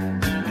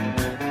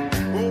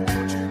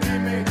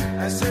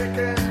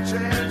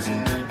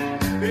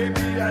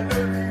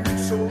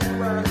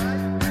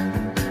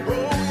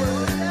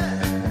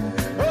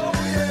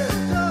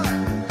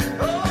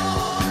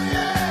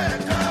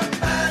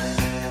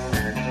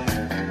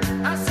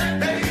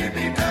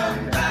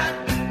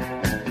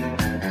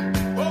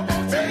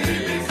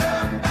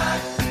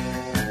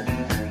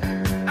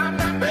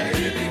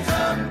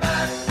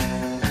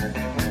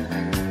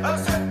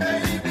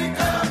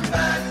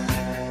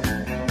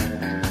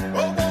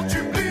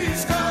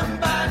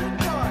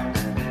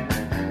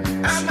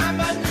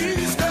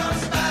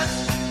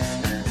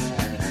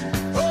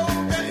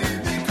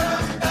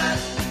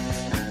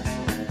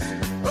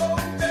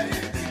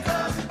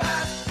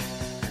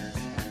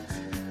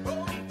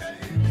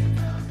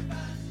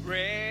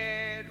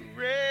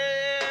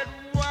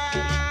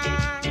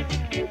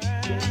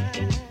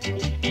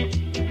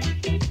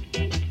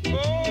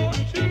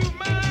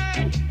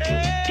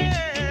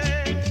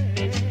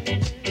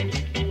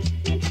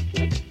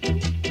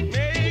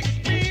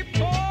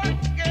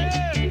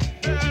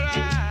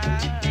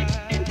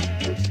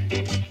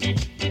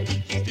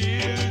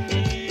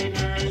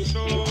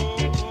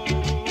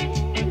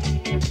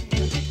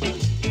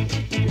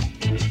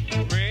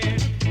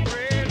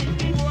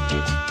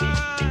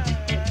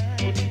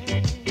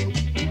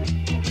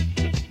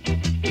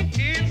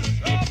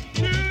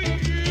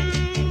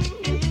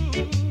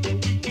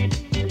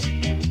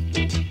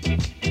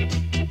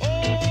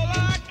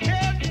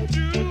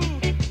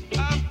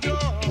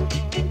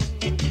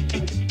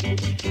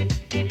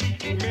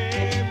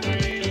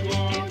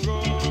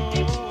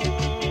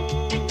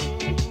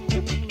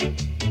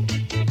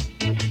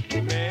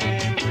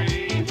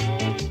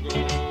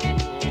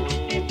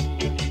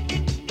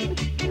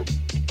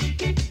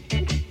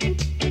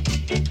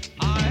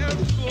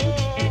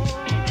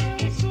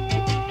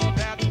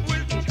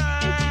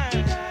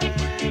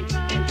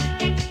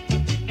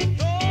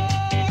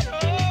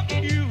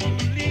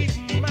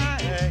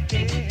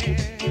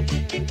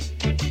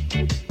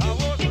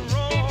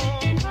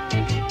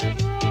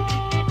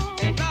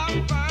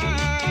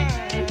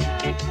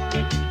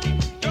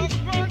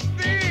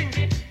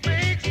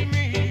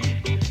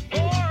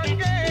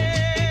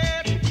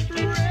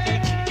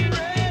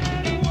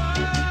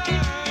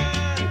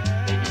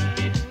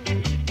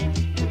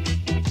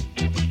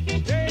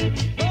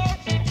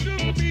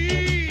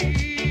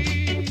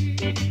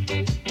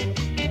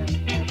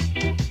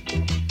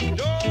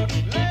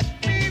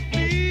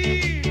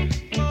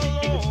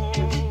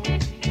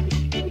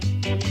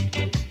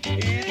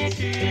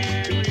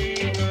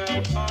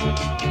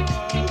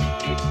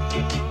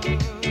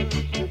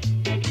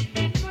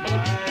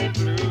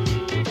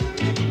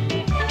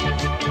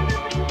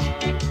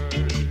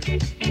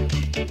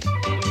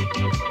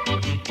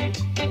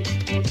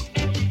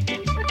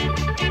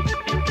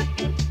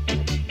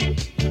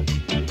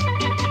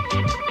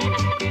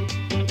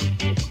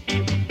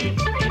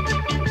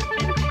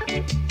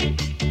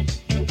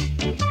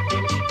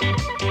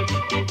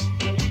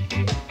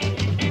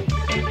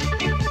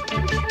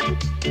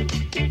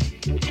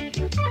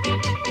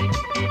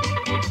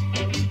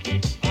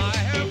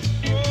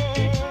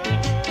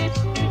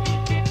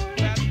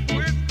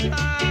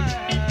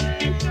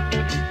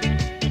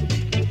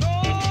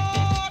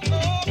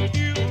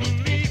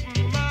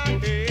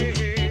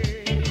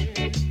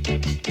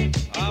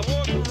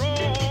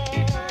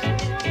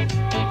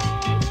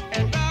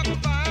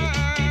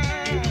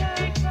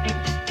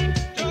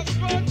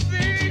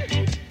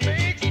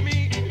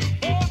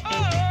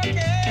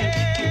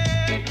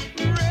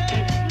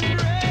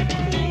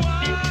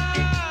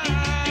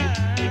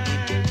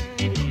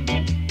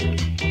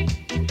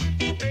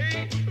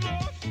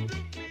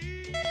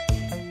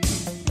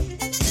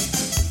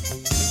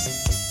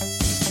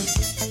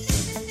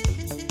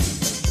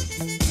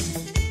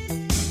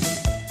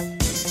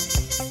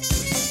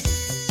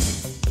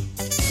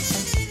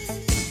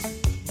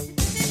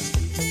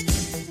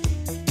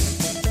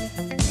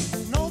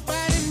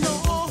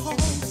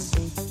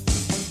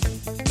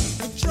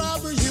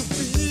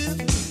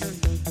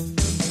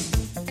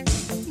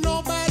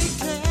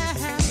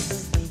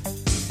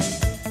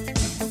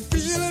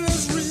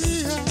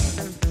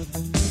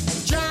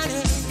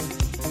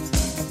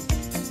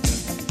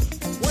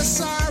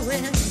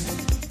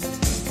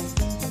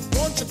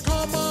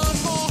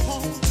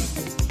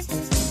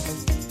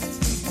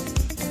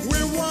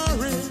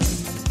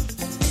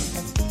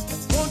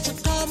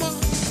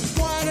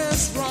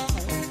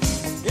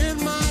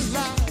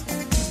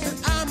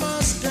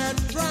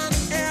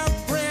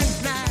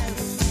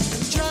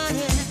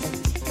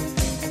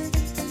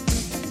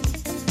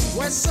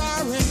 We're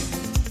sorry.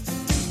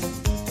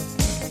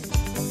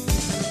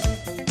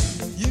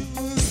 You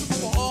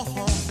was born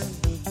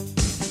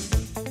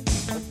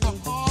to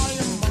call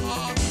your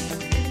mom.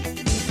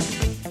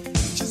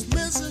 She's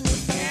missing you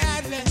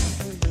badly,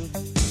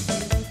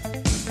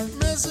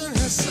 missing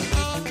her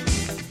son.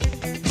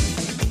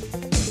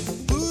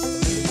 Who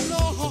do you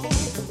know?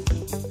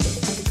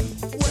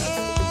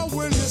 Where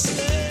will you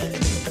stay?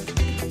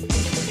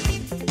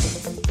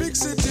 Big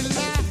city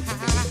life.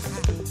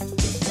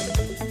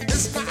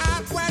 It's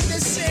not what they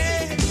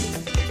say,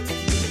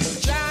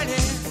 Johnny.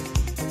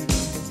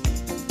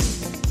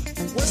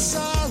 We're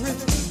sorry.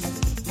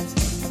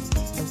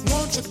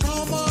 Won't you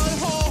come on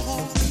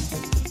home?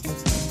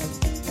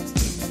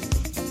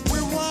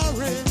 We're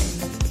worried.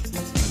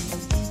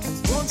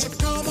 Won't you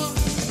come on?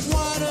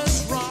 What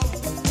is wrong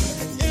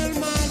in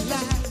my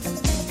life?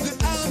 That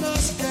I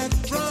must get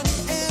drunk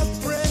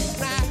every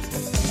night,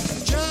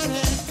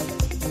 Johnny.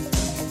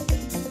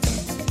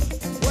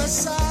 We're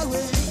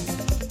sorry.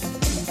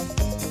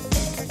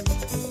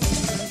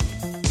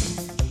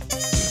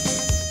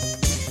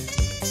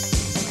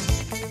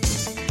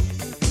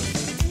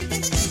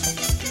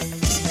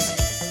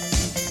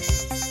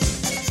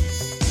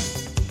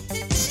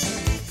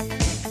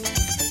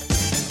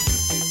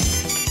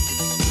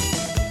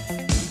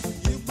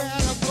 You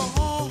better go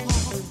home.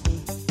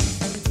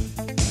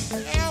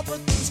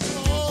 Everything's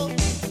closed.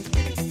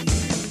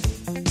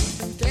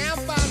 Can't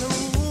find a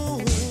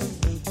room.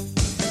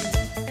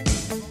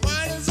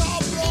 Money's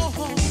all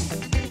blown.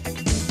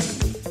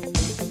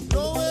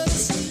 Nowhere to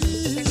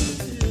sleep.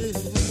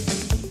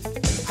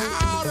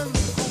 Out in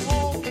the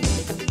cold.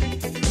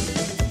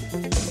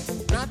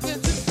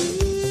 Nothing to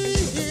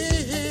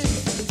eat.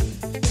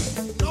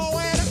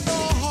 Nowhere to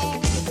go.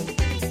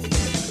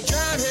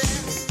 Johnny,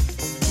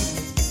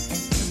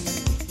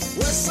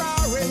 we're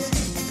sorry.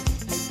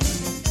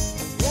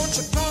 Won't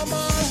you come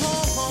on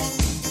home?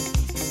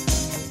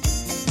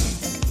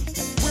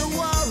 We're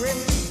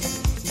worried.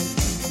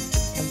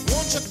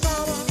 Won't you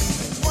come on?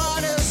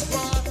 What is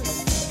wrong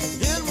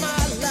in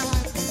my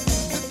life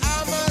that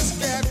I must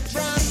get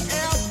drunk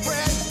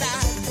every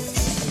night?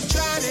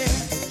 Johnny,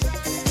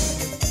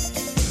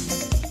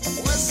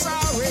 we're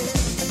sorry.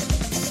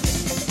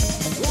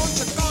 Won't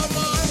you come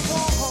on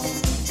home?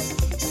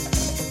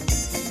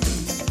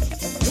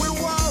 We're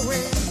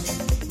worried.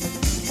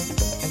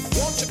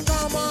 Won't you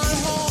come on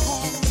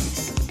home?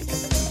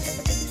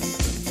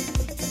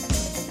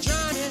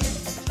 Johnny,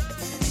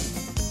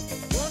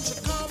 won't you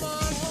come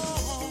on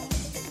home?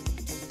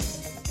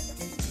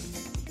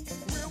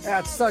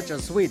 That's such a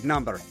sweet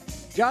number.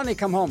 Johnny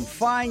Come Home,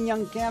 Fine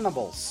Young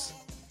Cannibals.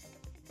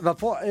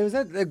 Before it was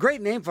a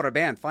great name for a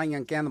band, Fine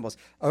Young Cannibals.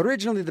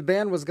 Originally, the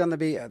band was going to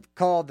be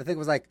called, I think it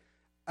was like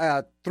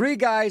three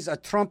guys, a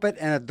trumpet,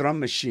 and a drum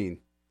machine.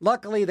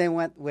 Luckily, they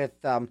went with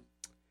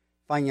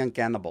Fine Young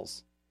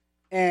Cannibals.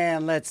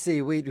 And let's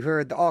see, we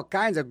heard all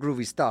kinds of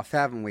groovy stuff,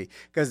 haven't we?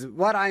 Because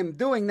what I'm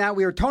doing now,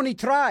 we were Tony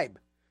Tribe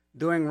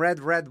doing Red,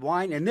 Red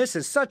Wine. And this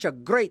is such a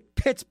great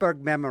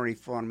Pittsburgh memory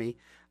for me.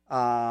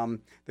 There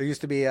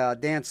used to be a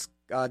dance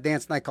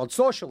night called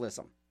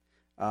Socialism.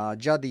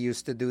 Juddy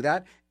used to do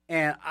that.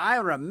 And I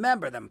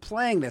remember them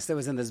playing this. It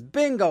was in this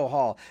bingo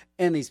hall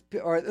and this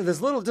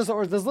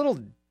little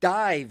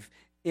dive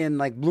in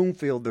like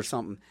Bloomfield or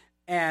something.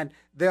 And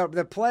they're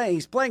playing.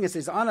 He's playing this.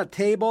 He's on a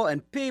table,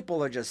 and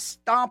people are just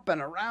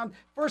stomping around.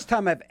 First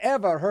time I've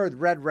ever heard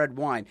Red, Red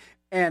Wine,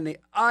 and the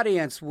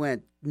audience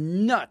went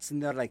nuts.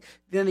 And they're like,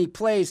 then he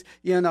plays,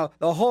 The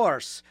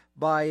Horse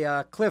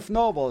by Cliff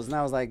Nobles, and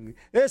I was like,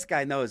 this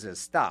guy knows his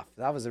stuff.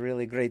 That was a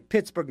really great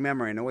Pittsburgh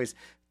memory, and always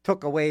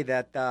took away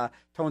that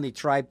Tony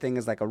Tribe thing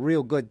as like a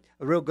real good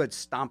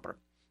stomper.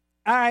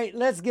 All right,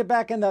 let's get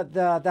back into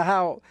the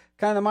how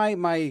kind of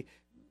my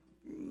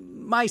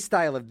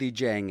style of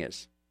DJing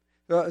is.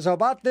 So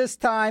about this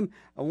time,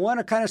 I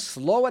want to kind of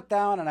slow it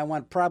down, and I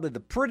want probably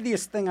the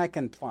prettiest thing I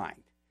can find.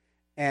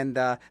 And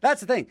that's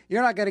the thing.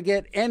 You're not going to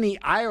get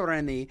any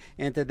irony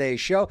in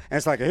today's show. And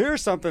it's like,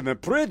 here's something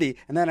that's pretty,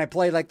 and then I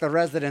play like the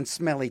Resident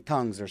Smelly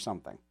Tongues or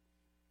something.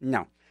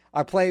 No.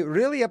 I play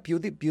really a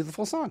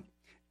beautiful song.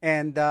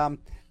 And,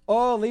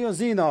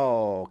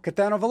 Leonzino,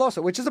 Caetano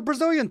Veloso, which is a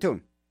Brazilian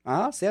tune.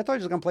 See, I told you I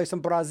was going to play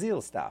some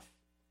Brazil stuff.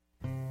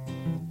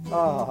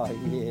 Oh,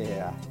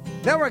 yeah.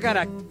 Then we're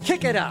gonna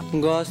kick it up.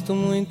 Gosto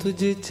muito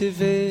de te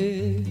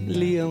ver,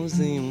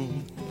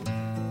 leãozinho,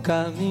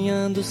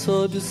 caminhando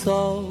sob o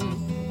sol.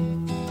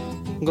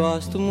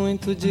 Gosto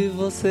muito de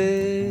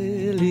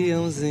você,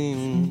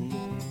 leãozinho.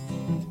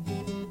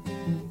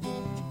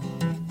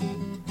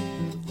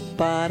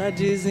 Para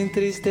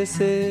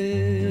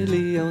desentristecer,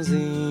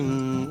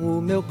 leãozinho, o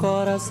meu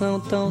coração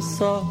tão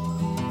só.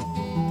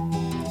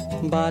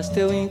 Basta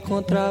eu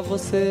encontrar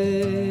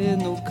você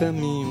no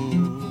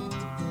caminho.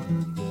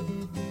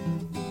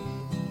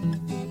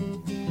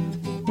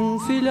 Um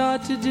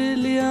filhote de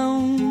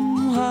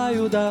leão,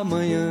 raio da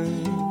manhã,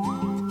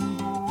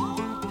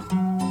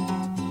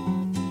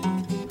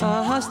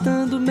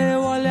 arrastando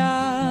meu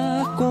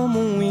olhar como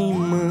um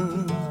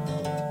imã.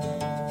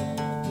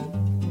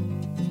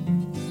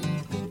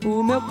 O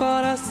O meu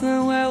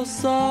coração é o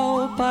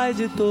sol, pai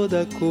de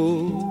toda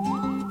cor.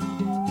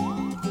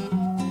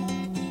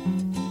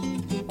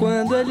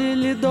 Quando ele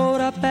lhe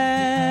doura a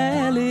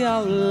pele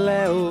ao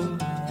léu,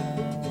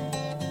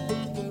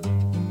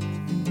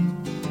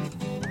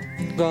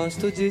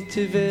 gosto de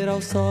te ver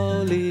ao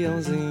sol,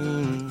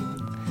 leãozinho,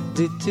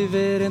 de te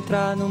ver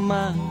entrar no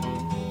mar.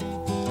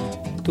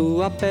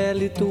 Tua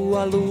pele,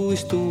 tua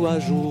luz, tua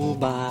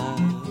juba.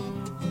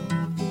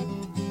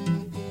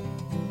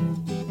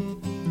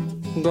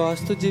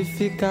 Gosto de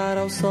ficar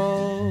ao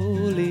sol,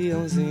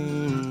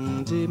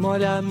 leãozinho, de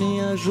molhar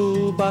minha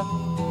juba,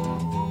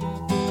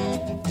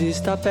 de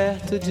estar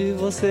perto de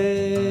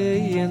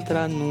você e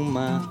entrar no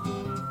mar.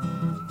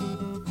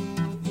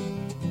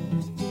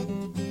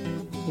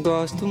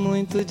 Gosto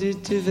muito de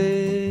te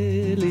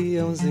ver,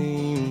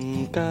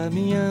 leãozinho,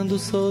 caminhando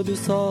sob o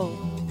sol.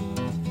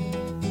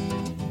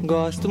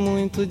 Gosto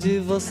muito de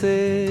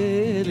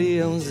você,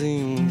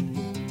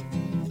 leãozinho.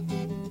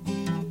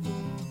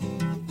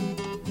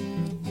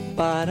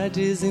 Para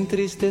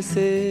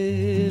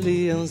desentristecer,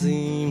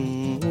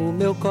 leãozinho, o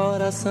meu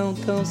coração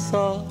tão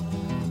só.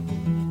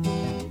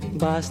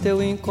 Basta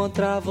eu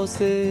encontrar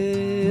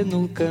você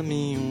no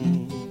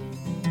caminho.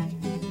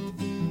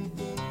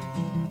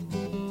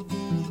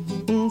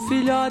 Um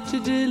filhote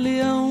de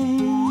leão,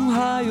 um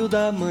raio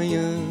da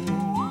manhã,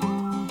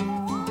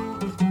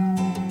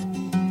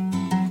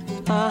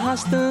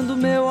 arrastando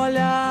meu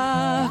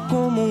olhar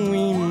como um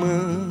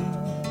imã.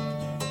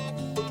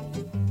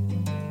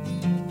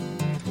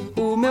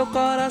 O meu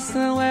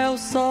coração é o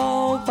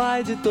sol,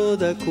 pai de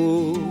toda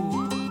cor.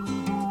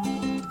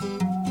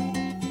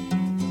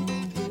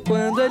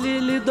 Quando ele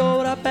lhe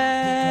doura a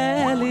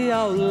pele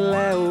ao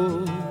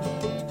léu,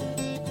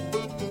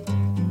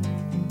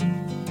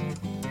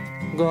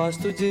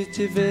 gosto de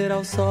te ver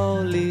ao sol,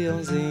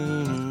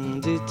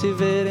 leãozinho, de te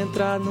ver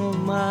entrar no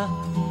mar.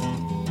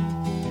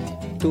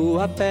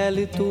 Tua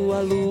pele, tua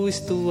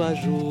luz, tua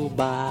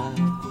juba.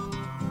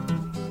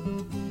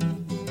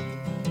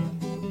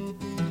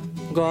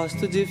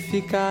 Gosto de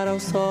ficar ao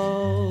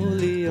sol,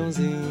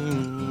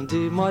 leãozinho,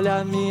 de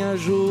molhar minha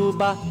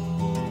juba,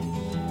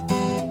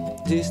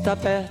 de estar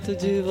perto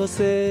de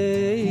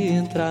você e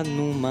entrar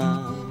no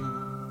mar.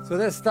 So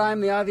this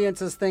time the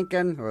audience is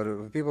thinking, or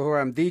the people who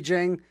I'm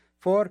DJing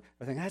for,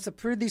 are thinking, that's a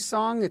pretty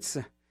song. It's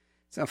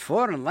a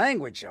foreign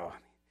language. Oh,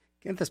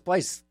 can't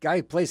this guy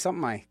play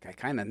something I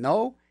kind of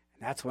know?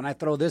 And that's when I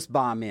throw this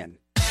bomb in.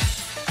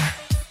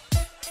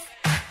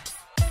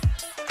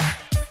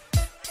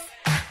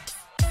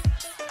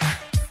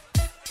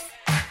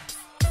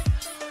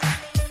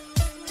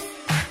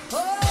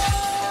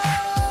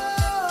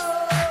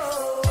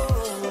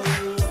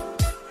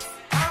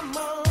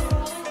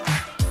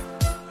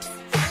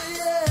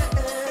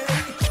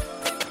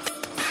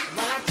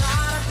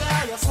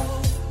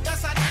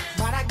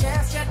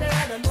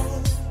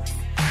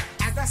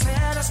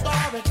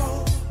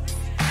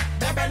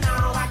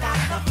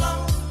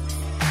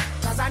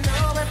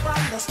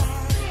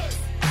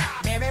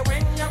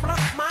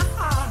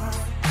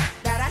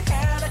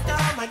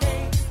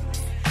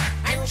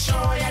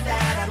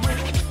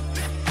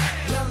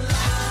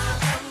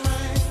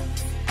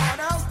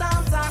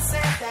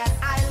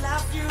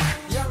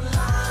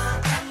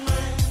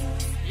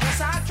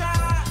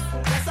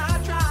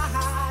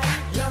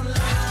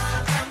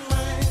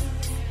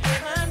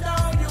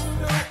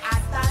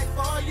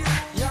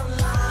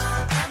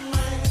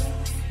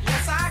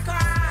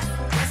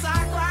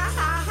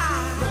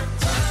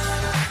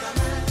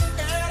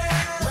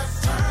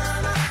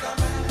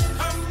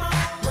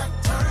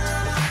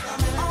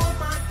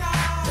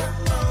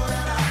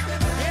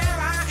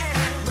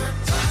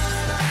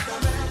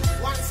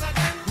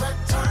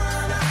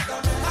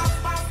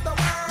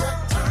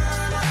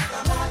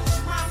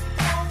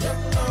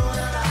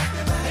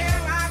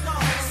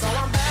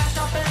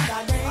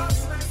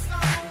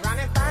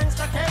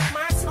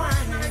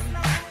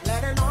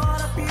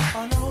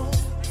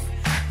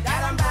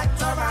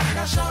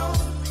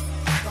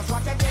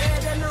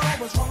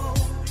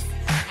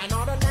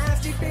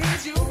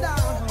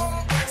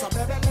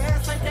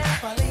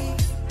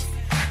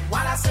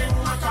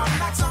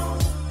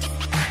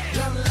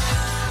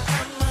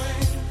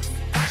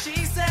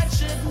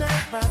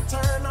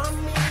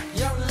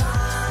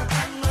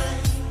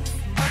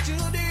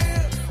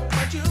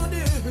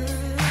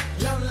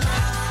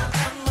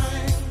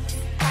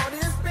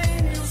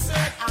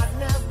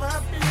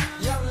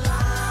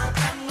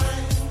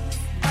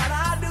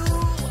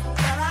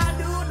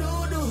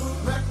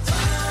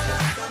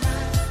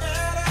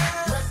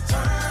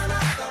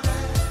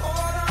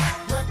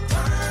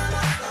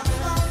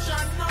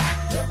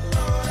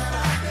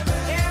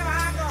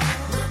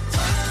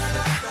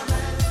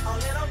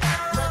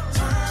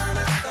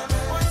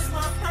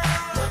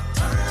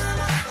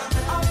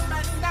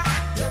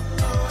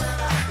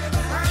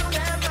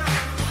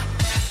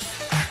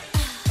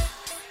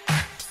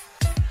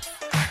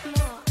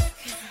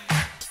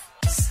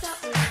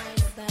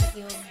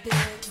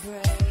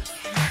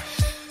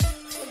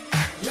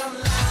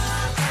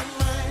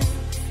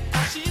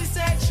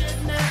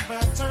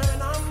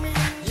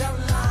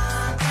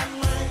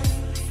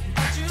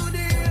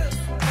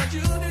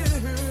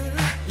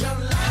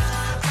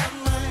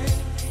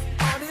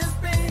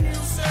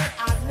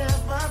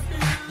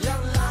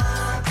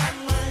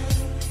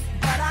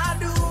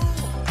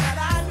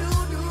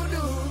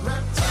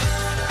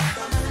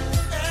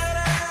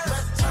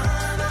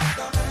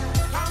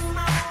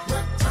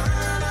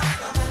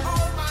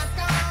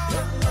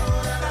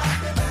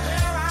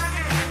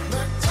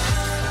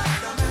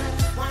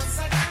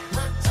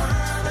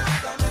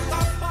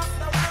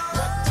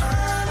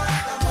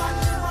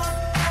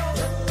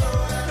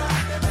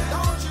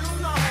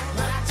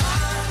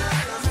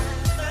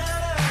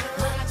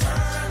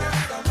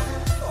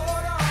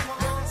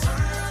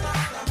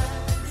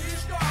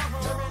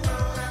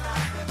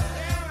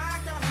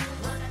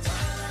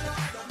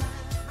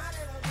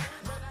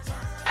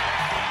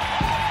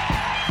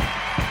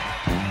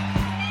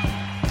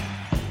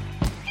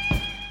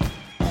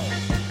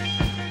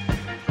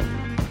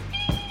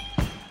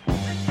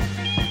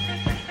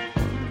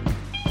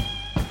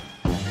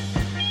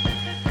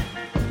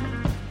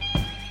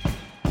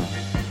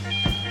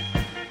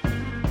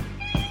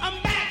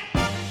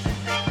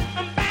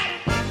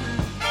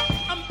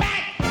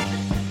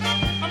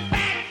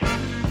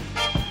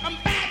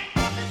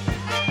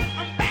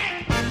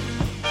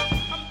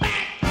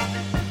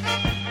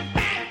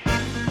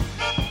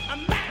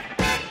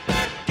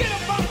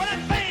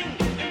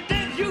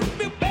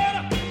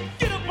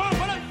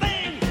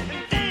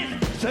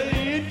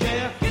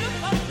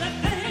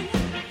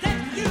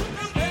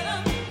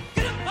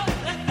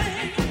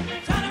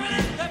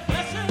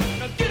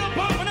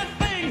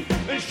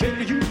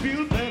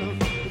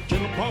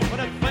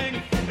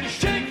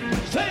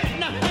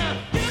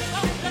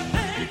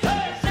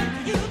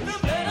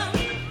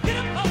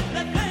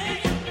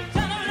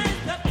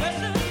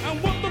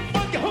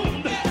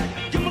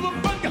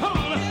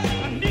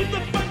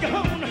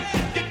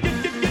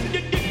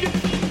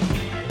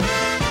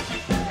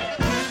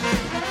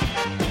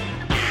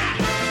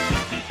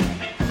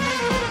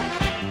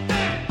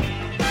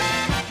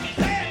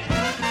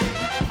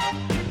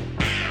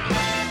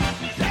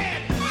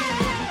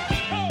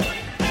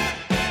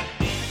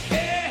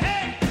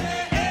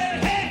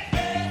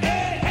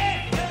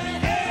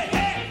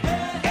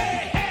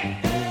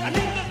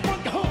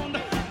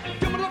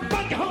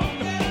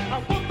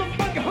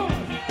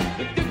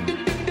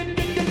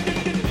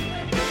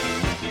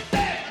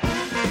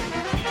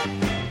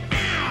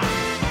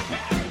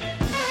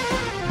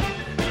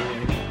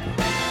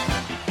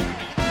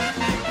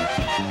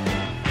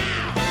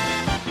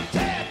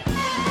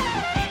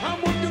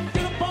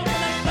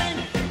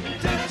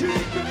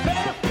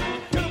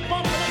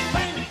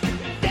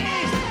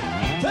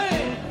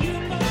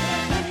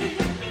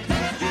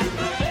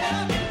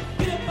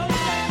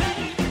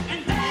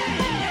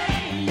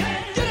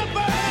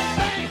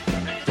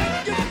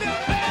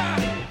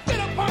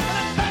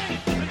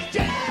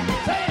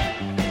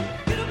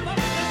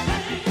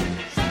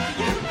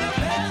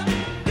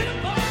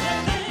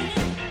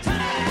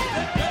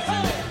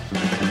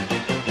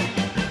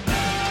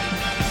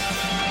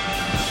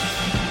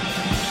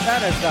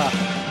 That is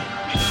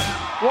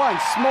one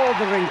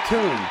smoldering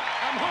tune.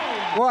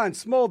 One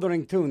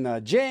smoldering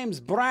tune. James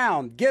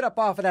Brown, Get Up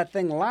Off of That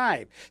Thing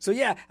live. So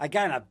yeah, I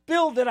gotta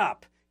build it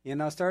up. You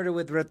know, started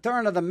with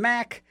Return of the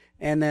Mac,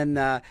 and then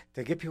to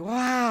get people,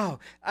 wow,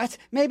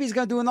 maybe he's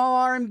gonna do an all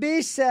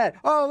R&B set.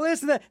 Oh,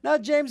 listen to that, now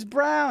James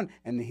Brown.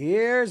 And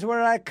here's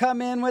where I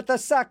come in with the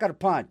sucker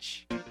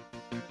punch.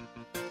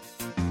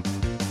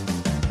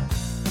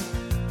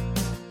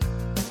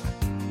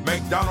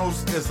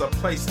 McDonald's is a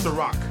place to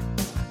rock.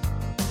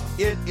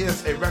 It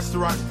is a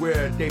restaurant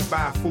where they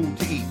buy food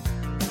to eat.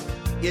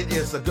 It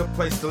is a good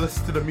place to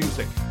listen to the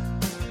music.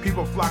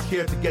 People flock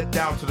here to get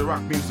down to the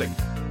rock music.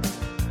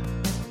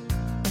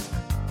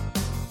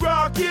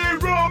 Rock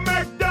and roll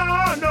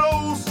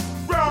McDonald's.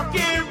 Rock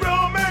and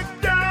roll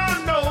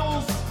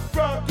McDonald's.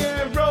 Rock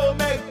and roll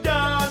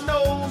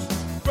McDonald's.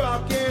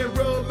 Rock and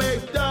roll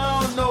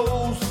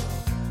McDonald's.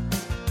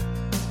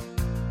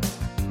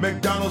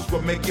 McDonald's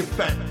will make you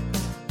fat.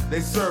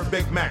 They serve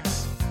Big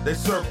Macs. They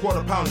serve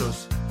quarter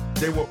pounders.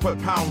 They will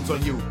put pounds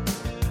on you.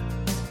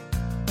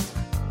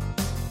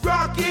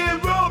 Rock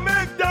and roll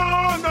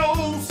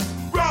McDonald's.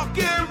 Rock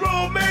and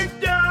roll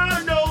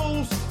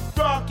McDonald's.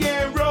 Rock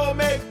and roll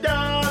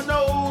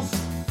McDonald's.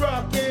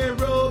 Rock and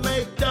roll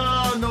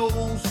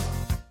McDonald's.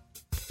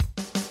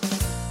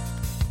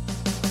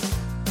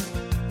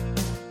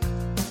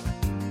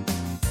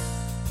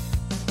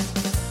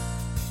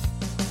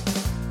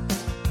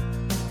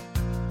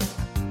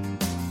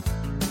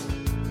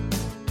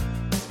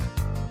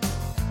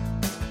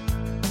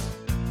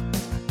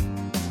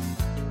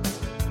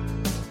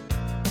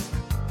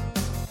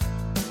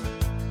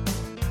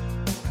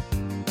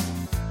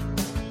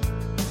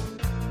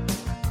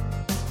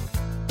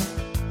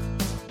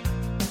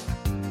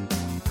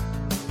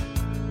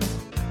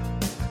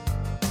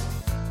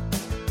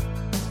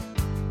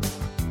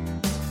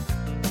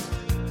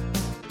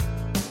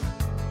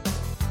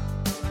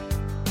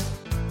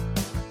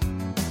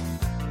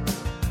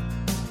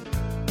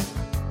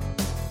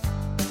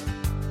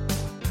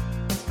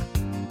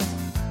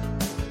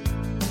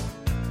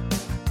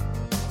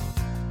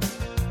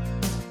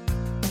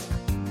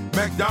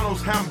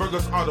 McDonald's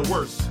hamburgers are the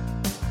worst.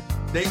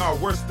 They are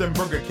worse than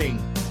Burger King.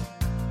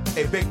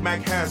 A Big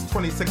Mac has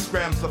 26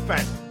 grams of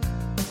fat.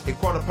 A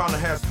quarter pounder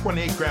has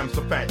 28 grams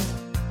of fat.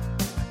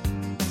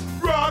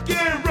 Rock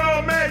and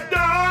roll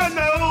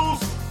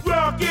McDonald's.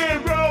 Rock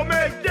and roll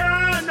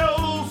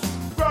McDonald's.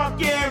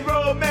 Rock and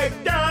roll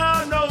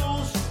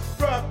McDonald's.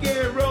 Rock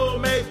and roll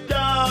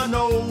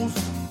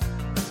McDonald's.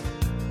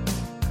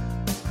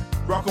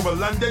 Rock over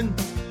London.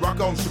 Rock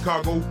on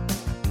Chicago.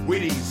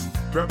 Wheaties.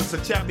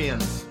 Represent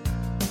champions.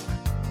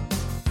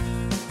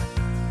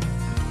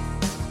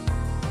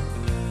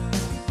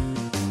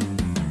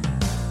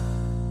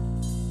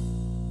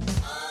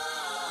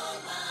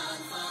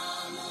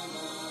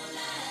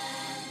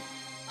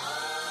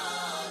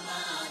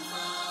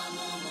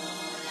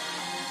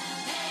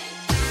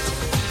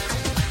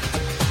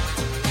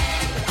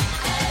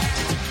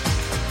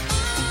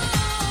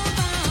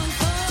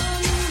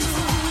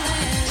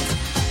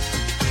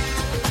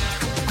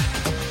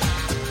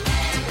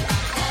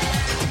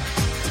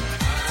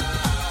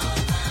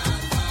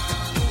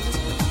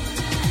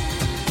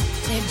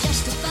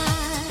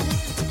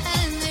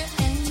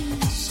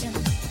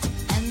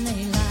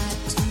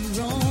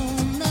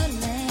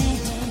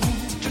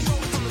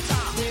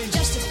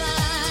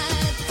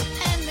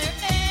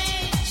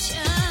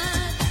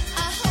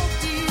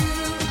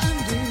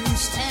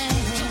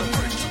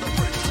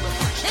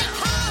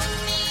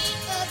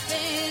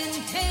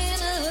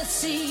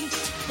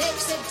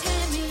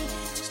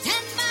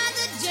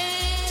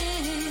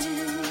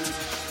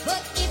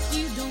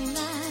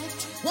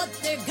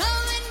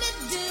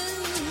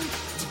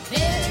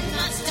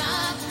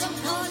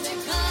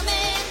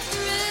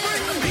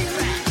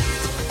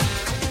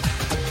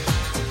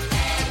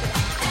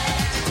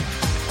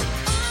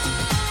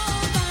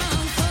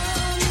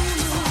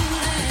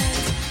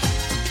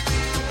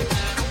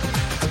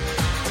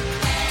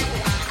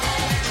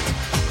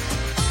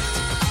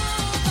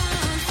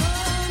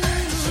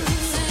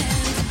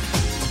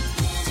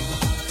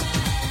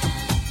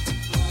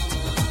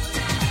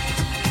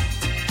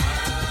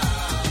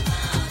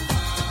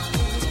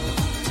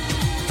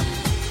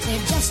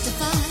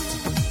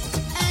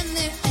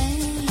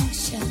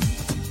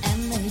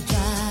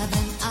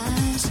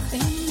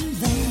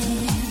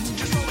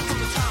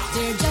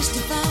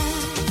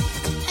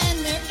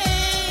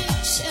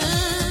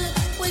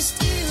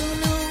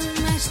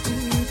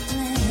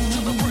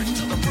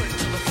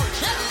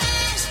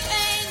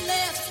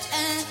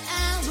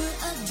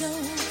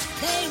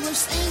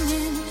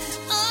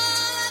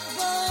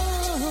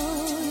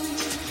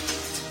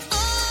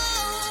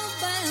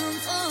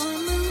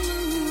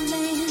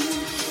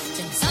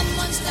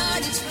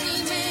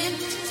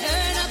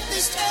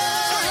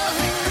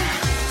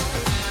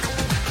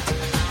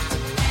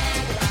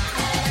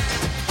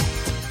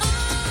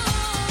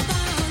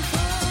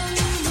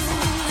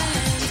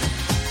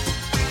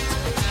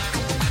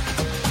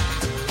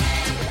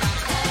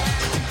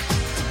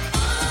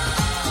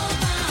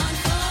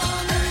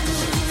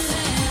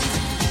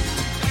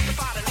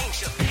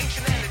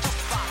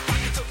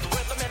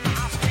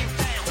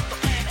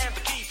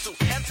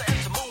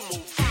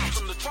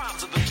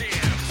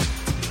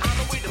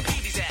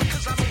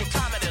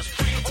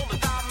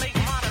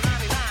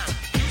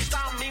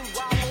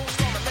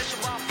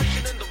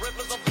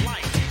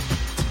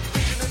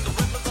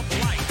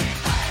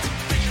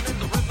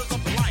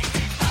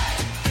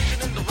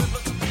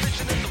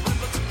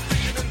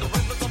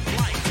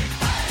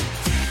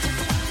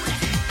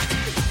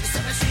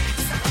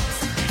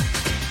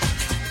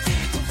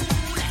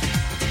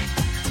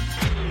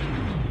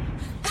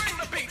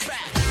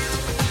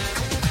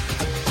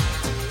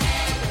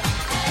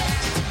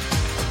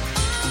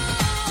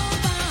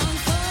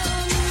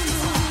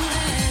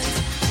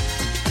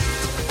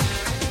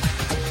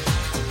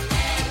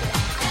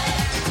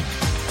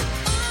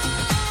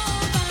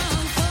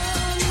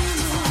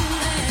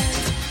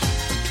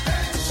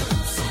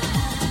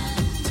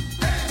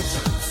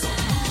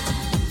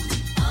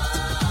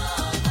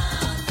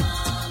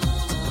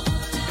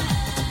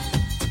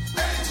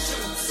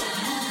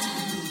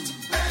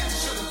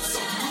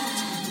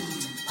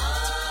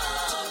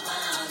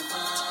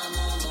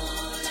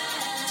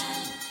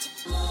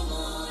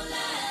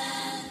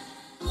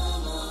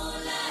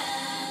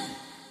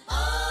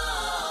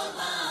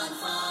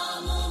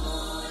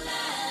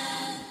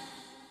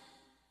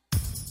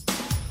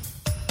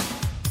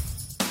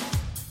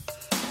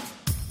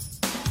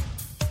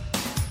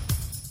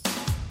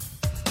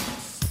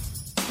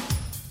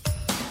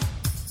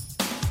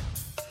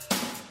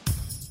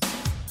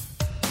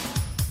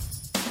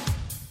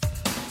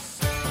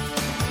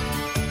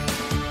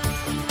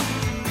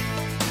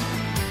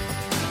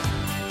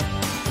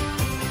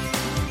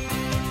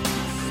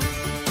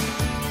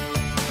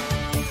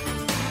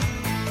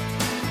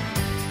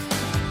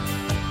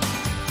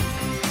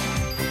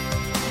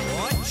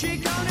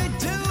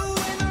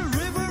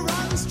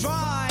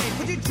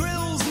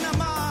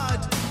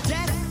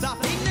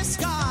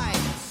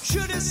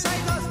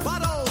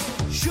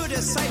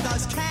 with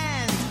those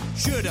cans.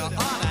 Shoulda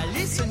oughta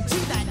listened to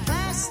that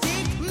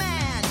plastic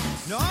man.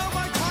 No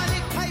more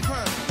toilet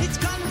paper, it's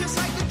gone just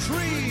like the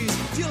trees.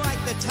 Do you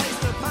like the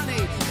taste of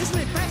honey? Isn't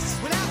it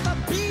best without the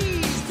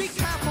bees? Be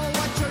careful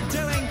what you're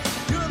doing,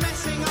 you're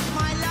messing up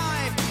my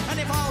life. And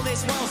if all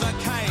this was a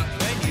cake,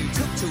 then you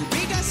took too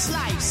big a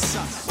slice.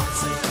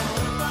 What's it all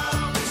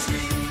about? They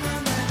scream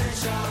and then they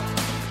shout.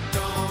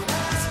 Don't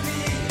ask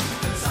me,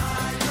 'cause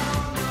I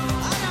don't know.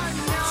 I don't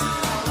know. What's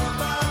it all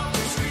about?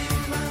 They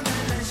scream and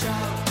then they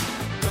shout.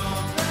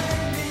 Don't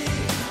blame me,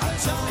 I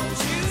told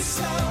you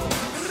so.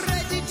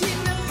 Read it in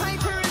the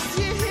papers,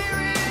 you hear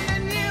it in the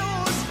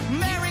news.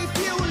 Very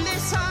few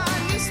listen,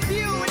 you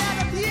spewed out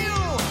of you.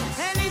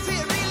 And is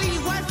it really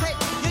worth it?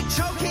 You're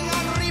choking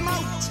on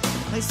remote.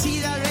 I see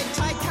the red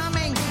tide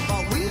coming,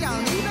 but we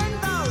don't even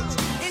vote.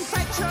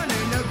 Infection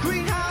in the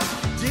greenhouse,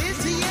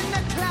 dizzy in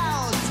the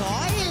clouds,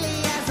 oily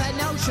as an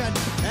ocean,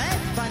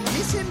 and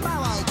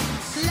disemboweled.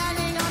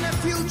 Planning on a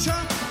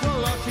future, well,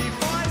 lucky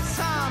for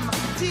some.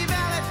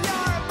 Develop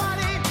your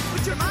body,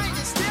 but your mind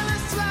is still a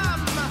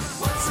slum.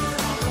 What's it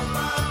all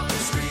about?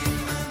 They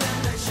scream and then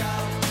they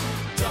shout.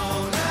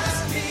 Don't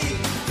ask me,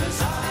 'cause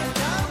I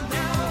don't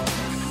know.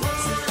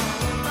 What's it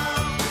all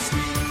about? They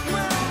scream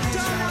and then they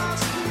shout.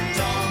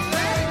 Don't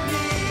blame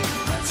me,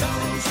 I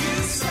told you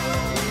so.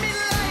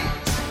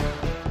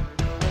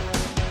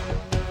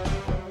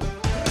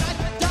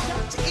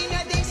 Dumped in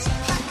this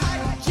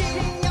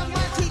packaging of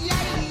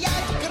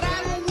multi-layered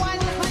gram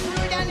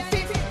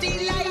 150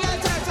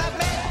 layers of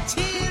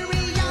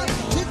material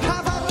to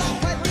cover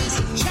up this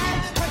shell,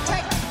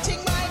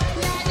 protecting my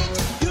planet.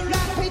 You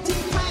wrap it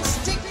in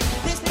plastic.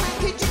 This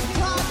package is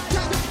clogged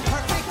up,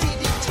 perfected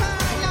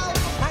eternal.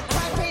 A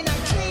crap in a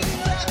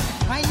cleaner.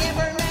 I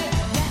never met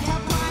yet a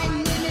prime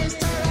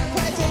minister or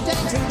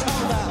president who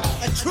told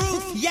the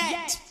truth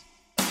yet.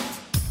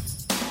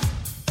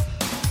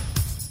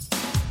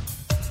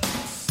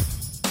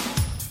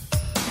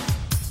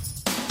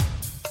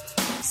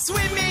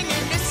 Swimming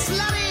in this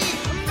slurry,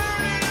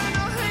 burning in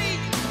the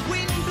heat.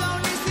 Wind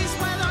blown is this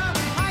weather.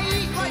 I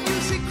eat what you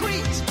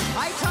secrete.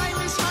 I climb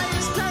this high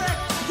hysteric.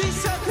 This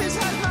circus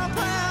has no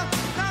prayer.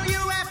 No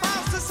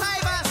UFOs to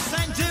save us,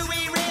 and do we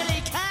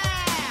really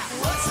care?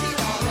 What's it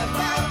all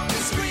about?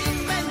 They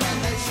scream and then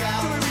they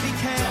shout. Do we really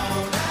care?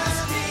 Don't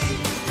ask me,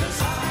 'cause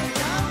I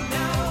don't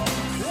know.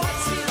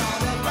 What's it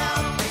all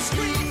about? They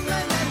scream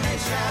and then they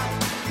shout.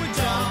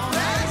 Don't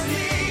ask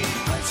me,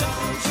 I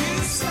told you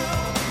so.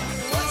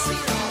 What's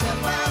it all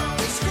about?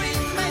 They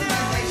scream and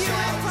then they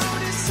shout.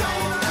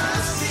 Don't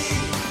ask me,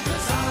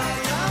 'cause I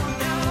don't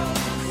know.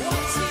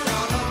 What's it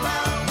all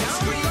about? They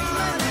scream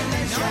and then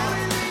they shout.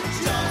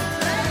 Don't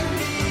blame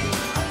me,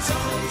 I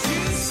told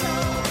you so.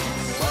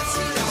 What's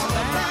it all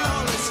about?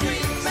 They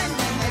scream and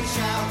then they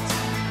shout.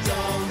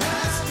 Don't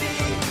ask me,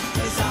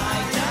 'cause I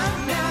don't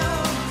know.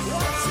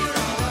 What's it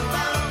all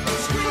about? They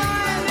scream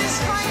and then they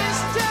shout.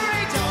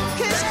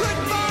 Kiss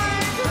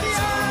goodbye to the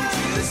earth,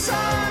 the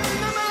sun,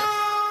 the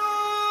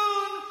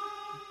moon.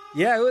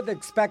 Yeah, who would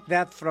expect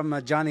that from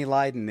Johnny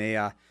Lydon?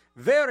 A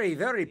very,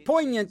 very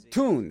poignant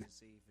tune.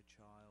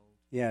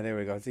 Yeah, there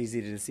we go. It's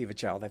easy to deceive a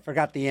child. I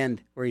forgot the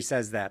end where he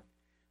says that.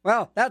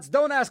 Well, that's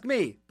Don't Ask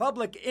Me.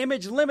 Public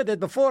Image Limited.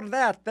 Before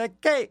that, the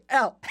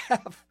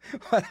KLF.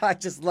 What I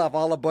just love.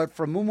 All aboard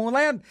from Moo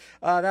Land.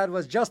 That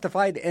was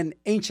Justified and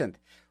Ancient.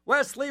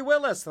 Wesley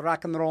Willis,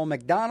 Rock and Roll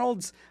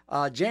McDonald's.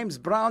 James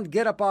Brown,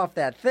 Get Up Off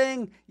That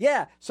Thing.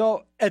 Yeah,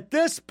 so at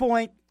this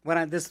point,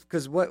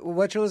 because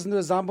what you listen to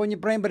is Zombo In Your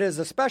Brain, but it's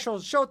a special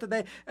show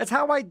today. It's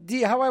how I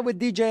would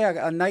DJ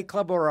a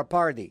nightclub or a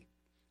party.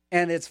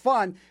 And it's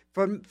fun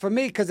for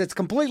me because it's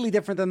completely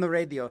different than the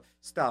radio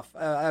stuff.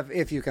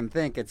 If you can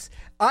think,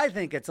 I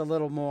think it's a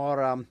little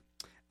more. I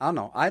don't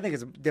know. I think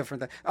it's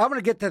different. I'm going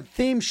to get to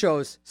theme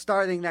shows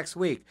starting next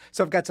week.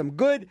 So I've got some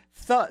good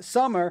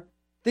summer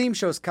theme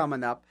shows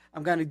coming up.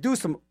 I'm going to do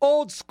some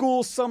old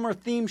school summer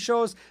theme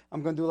shows.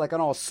 I'm going to do like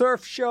an all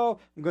surf show.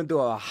 I'm going to do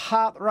a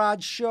hot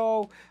rod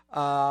show.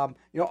 All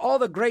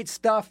the great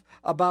stuff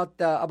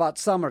about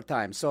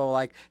summertime. So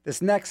like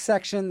this next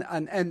section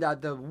and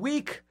the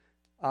week.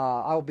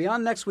 I'll be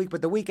on next week,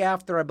 but the week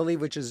after, I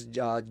believe, which is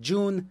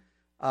June,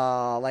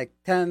 like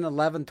 10,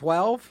 11,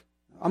 12,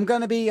 I'm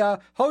going to be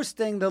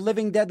hosting the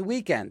Living Dead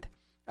weekend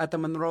at the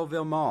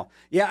Monroeville Mall.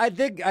 Yeah, I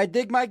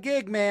dig my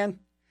gig, man.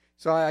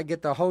 So I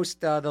get to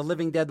host the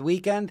Living Dead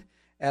weekend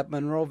at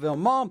Monroeville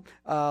Mall.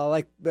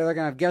 Like they're going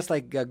to have guests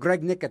like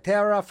Greg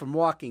Nicotera from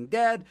Walking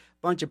Dead, a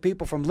bunch of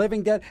people from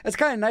Living Dead. It's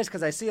kind of nice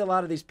because I see a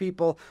lot of these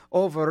people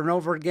over and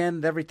over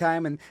again every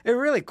time, and it's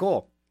really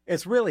cool.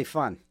 It's really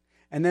fun.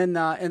 And then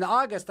in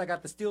August, I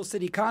got the Steel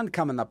City Con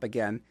coming up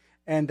again.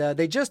 And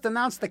they just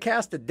announced the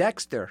cast of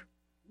Dexter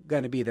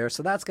going to be there.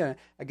 So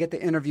I get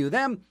to interview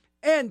them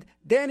and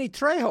Danny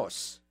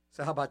Trejos.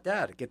 So how about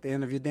that? I get to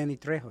interview Danny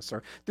Trejos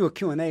or do a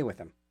Q&A with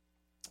him.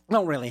 I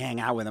don't really hang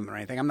out with him or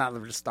anything. I'm not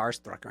just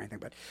starstruck or anything,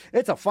 but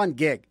it's a fun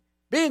gig.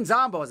 Being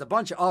Zombo is a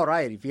bunch of all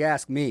right, if you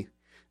ask me.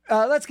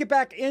 Let's get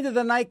back into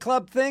the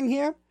nightclub thing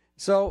here.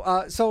 So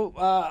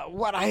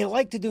what I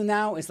like to do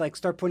now is like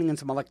start putting in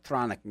some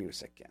electronic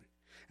music in.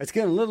 It's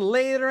getting a little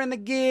later in the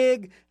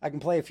gig. I can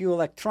play a few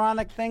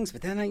electronic things,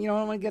 but then I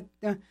don't want to get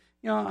I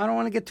don't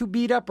want to get too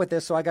beat up with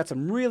this. So I got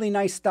some really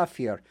nice stuff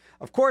here.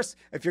 Of course,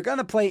 if you're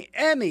gonna play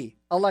any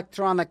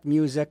electronic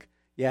music,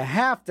 you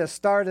have to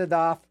start it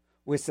off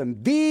with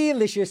some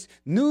delicious,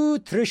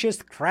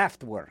 nutritious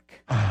craft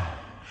work.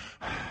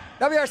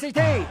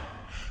 WRCT,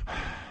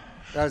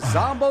 the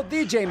Zombo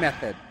DJ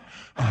method.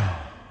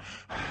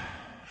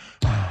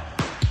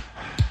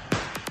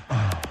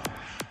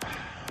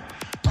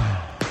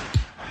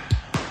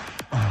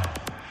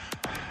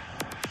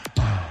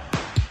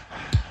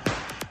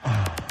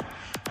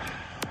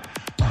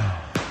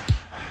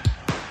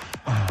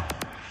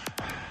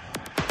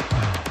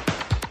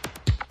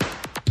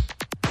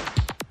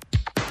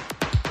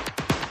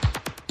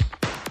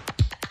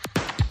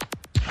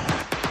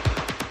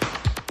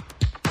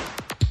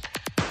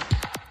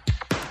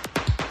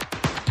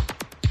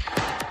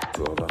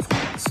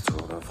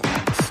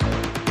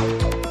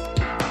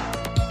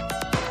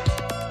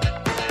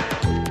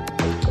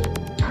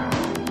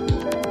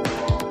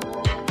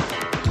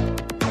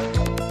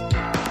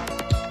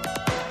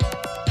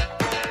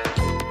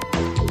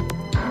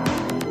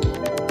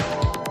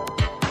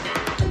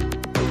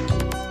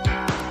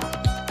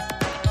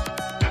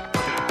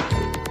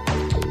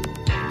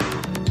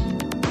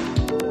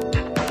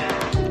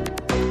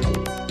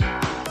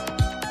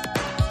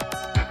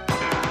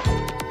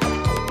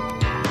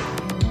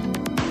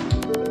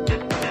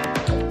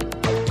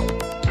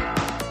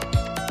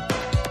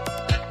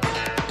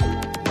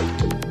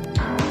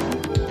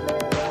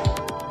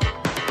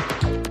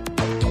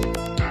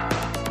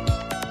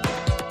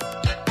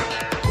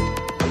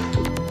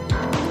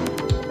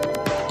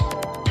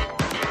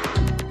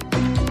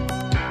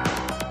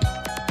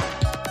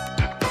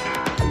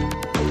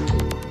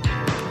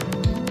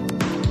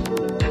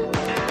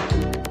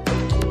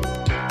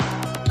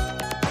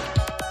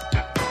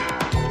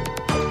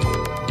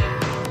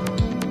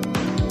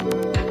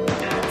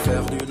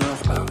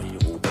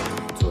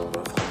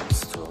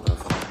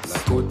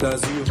 Côte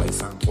d'Azur et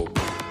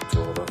Saint-Tropez,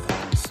 Tour de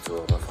France,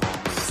 Tour de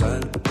France, les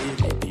Alpes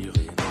et les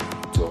Pyrénées,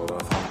 Tour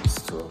de France,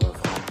 Tour de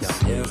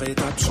France, dernière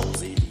étape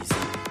Champs-Élysées,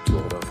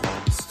 Tour de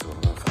France, Tour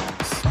de France.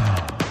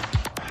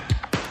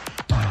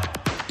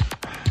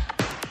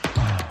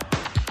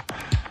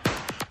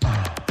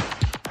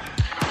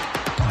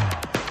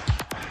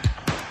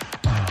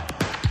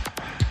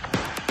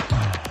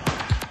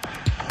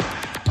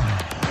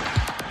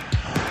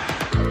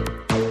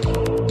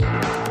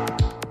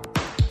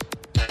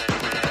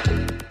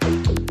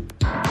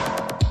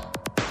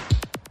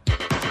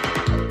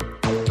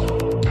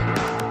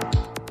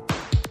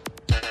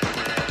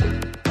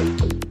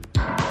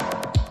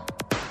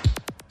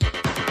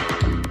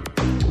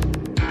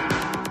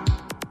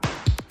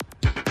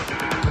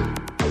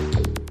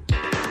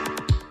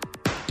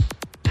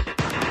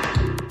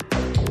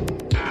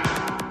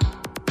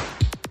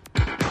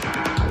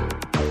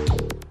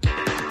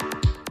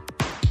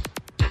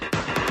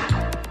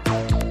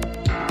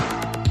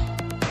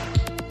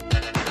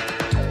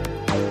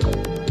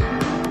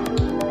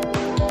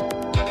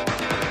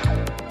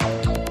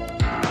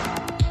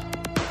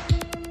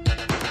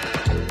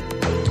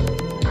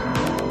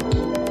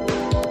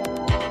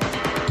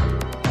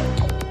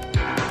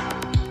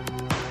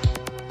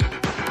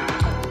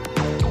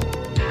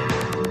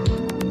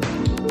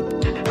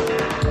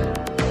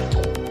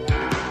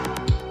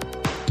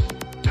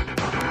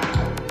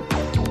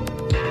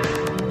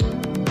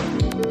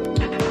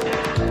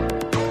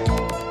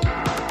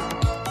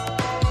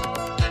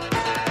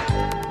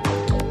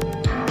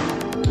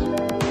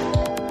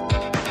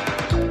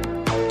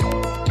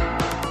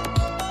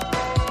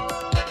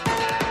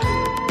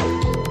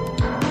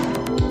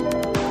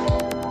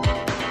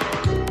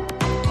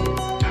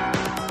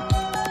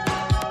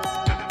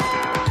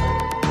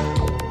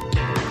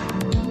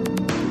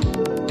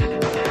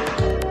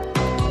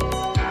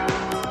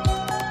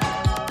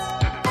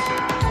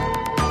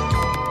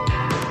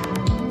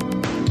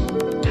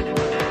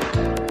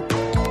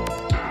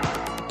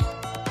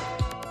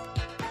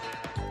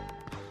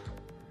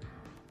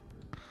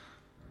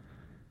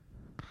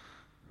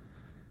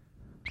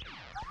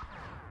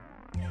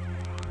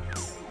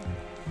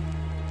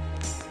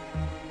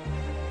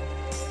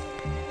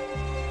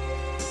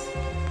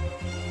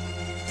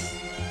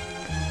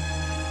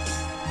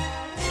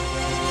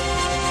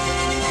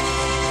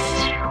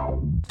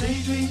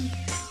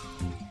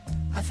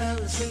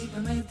 Sleep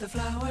amid the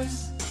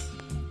flowers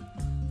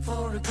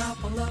for a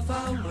couple of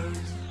hours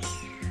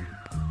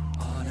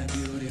on a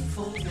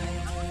beautiful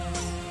day.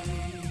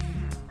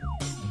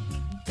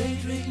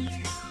 Daydream,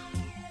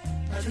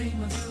 I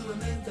dream of you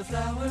amid the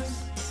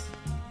flowers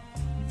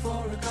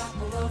for a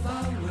couple of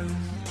hours.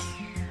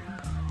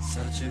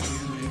 Such a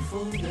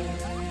beautiful day.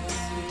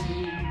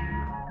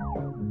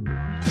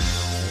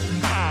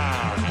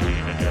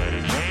 Dreaming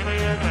dirty,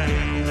 dreaming of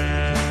baby,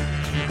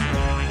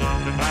 rolling on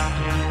the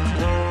bathroom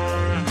floor.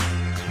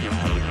 You're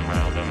floating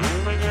around the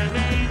room and you're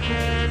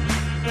naked,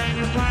 then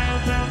you fly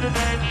down the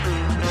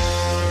bedroom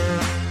door.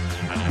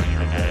 I'm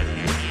dreaming that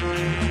you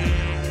dream.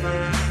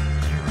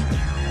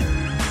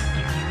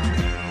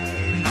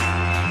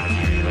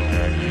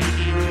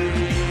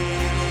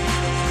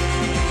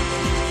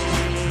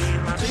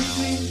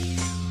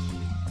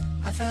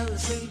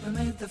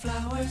 the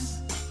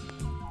flowers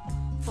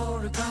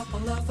for a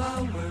couple of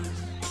hours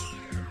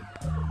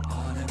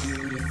on a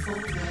beautiful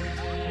day.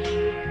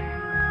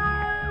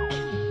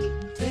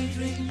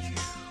 Daydream,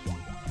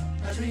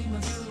 I dream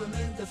of you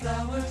amid the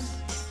flowers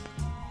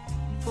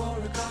for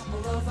a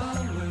couple of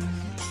hours.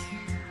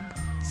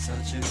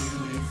 Such a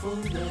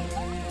beautiful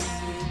day.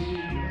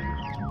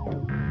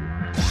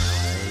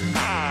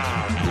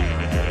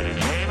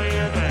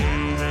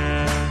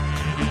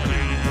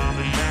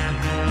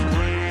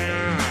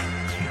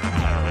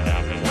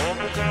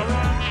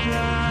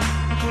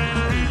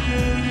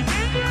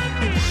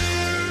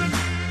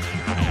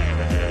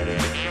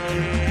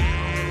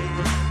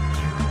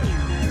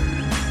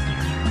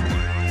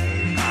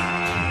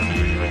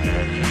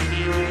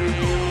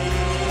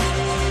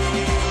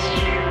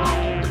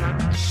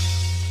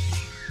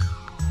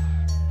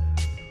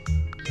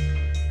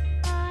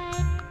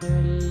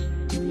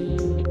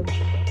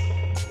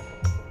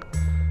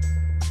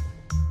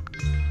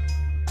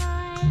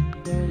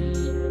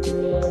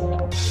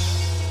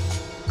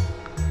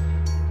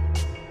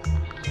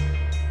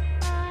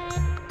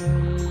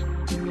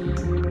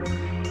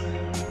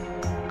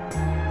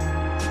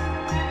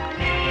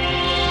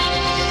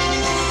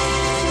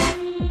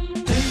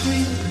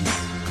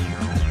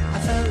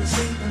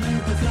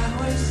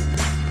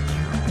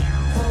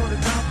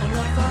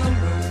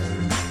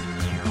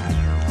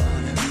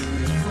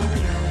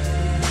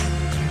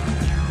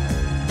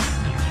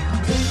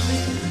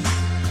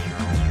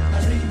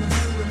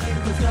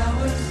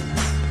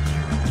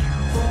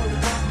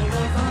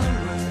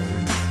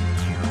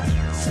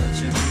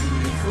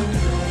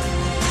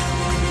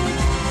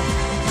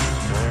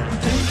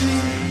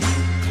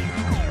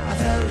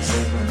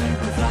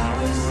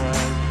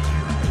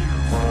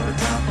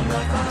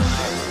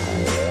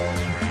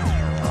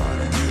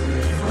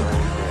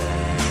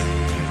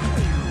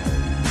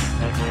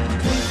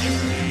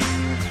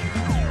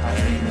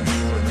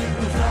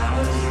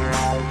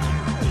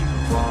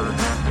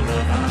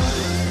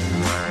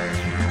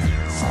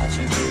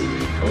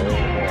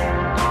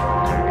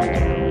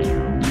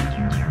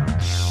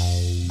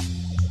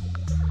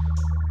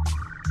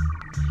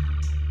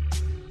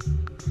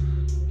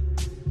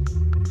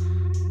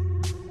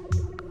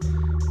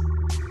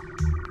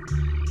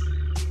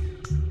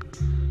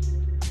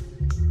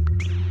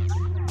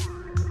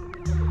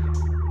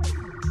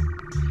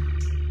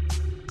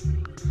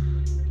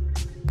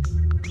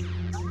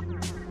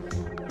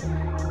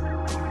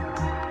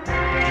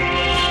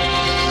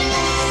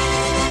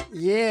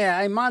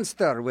 Yeah,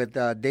 Monster with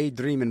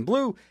Daydreamin'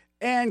 Blue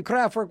and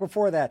Kraftwerk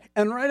before that.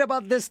 And right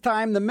about this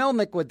time, the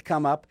Melnick would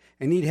come up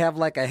and he'd have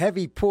like a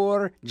heavy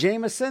pour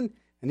Jameson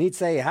and he'd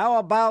say, how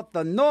about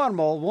the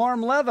normal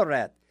warm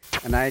leatherette?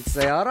 And I'd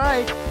say, all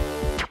right.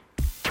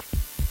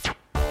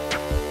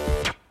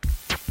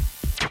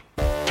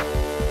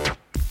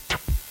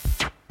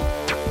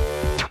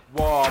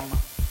 Warm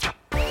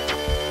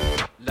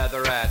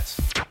leatherette.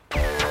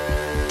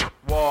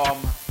 Warm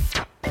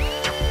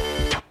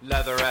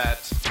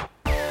leatherette.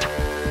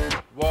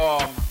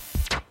 Warm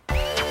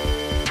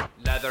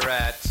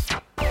leatherette.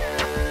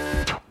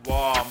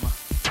 Warm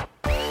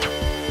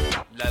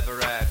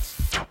leatherette.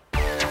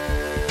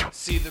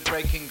 See the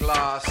breaking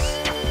glass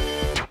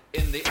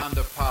in the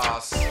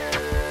underpass.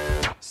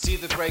 See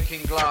the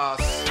breaking glass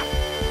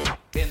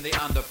in the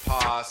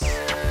underpass.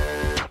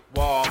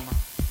 Warm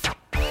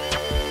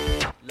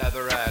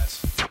leatherette.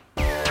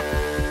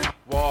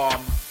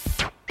 Warm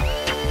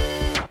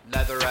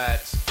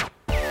leatherette.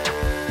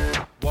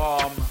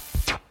 Warm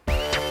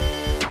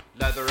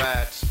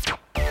leatherette.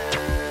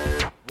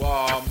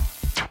 Warm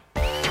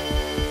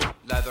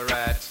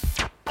leatherette.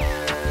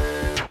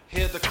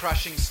 Hear the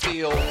crushing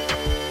steel.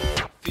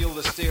 Feel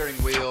the steering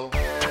wheel.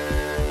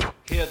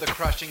 Hear the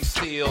crushing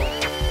steel.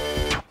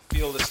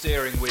 Feel the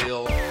steering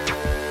wheel.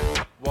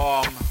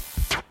 Warm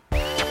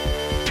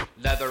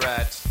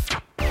leatherette.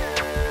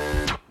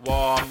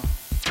 Warm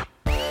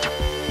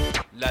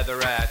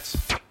leatherette.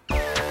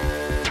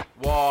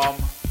 Warm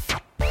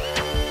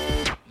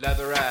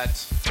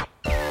leatherette.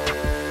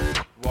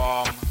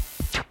 Warm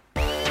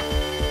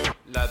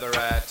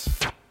leatherette.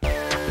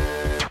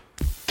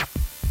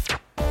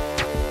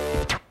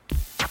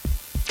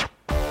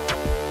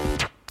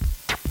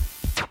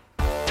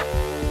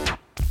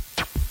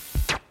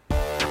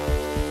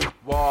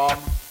 Warm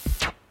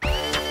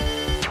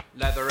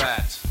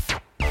leatherette.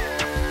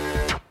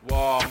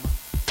 Warm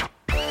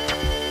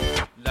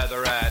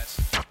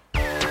leatherette.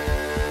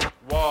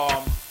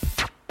 Warm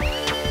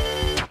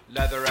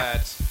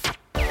leatherette.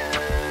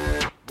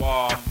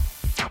 Warm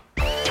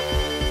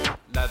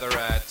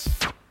leatherette.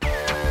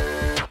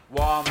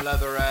 Warm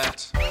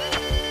leatherette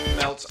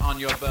melts on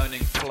your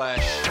burning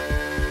flesh.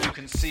 You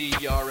can see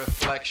your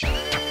reflection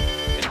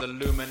in the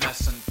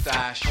luminescent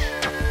dash.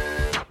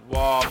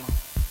 Warm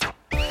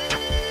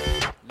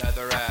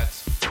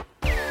leatherette.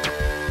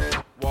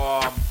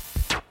 Warm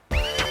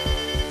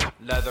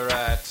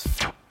leatherette.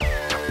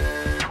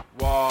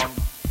 Warm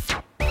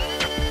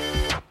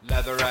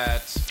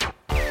leatherette.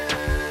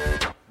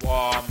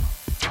 Warm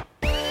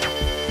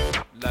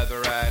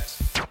leatherette.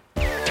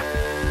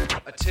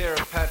 A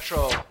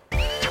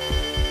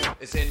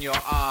in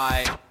your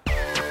eye.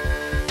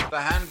 The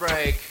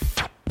handbrake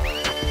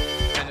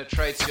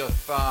penetrates your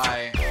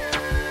thigh.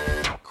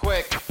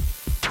 Quick,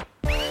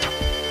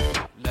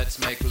 let's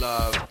make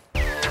love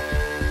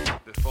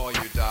before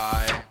you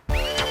die.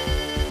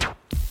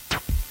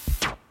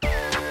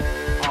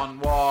 On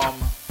warm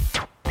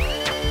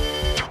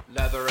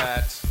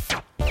leatherette.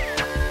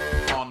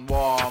 On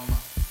warm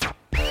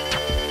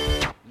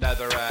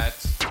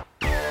leatherette.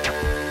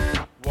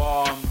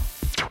 Warm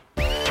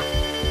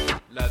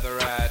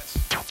leatherette.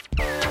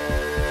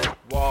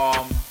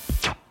 Warm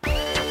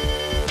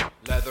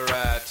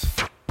leatherette.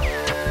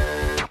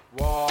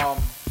 Warm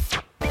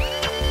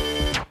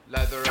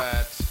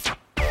leatherette.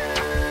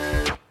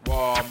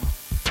 Warm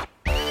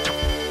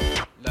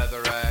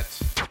leatherette.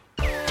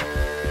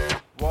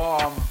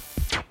 Warm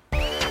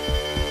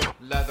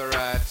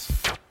leatherette.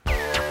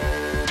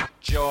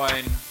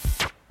 Join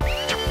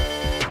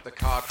the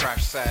car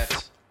crash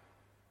set.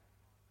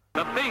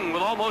 The thing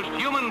with almost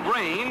human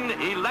brain,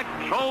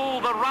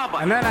 Electro the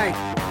Robot. And then I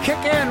kick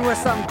in with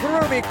some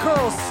groovy,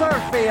 cool,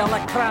 surfy,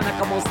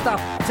 electronical stuff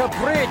to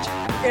bridge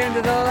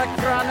into the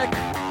electronic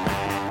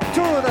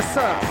to the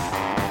surf.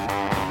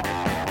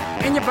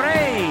 In your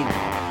brain,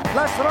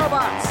 less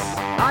robots.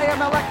 I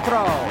am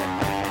Electro.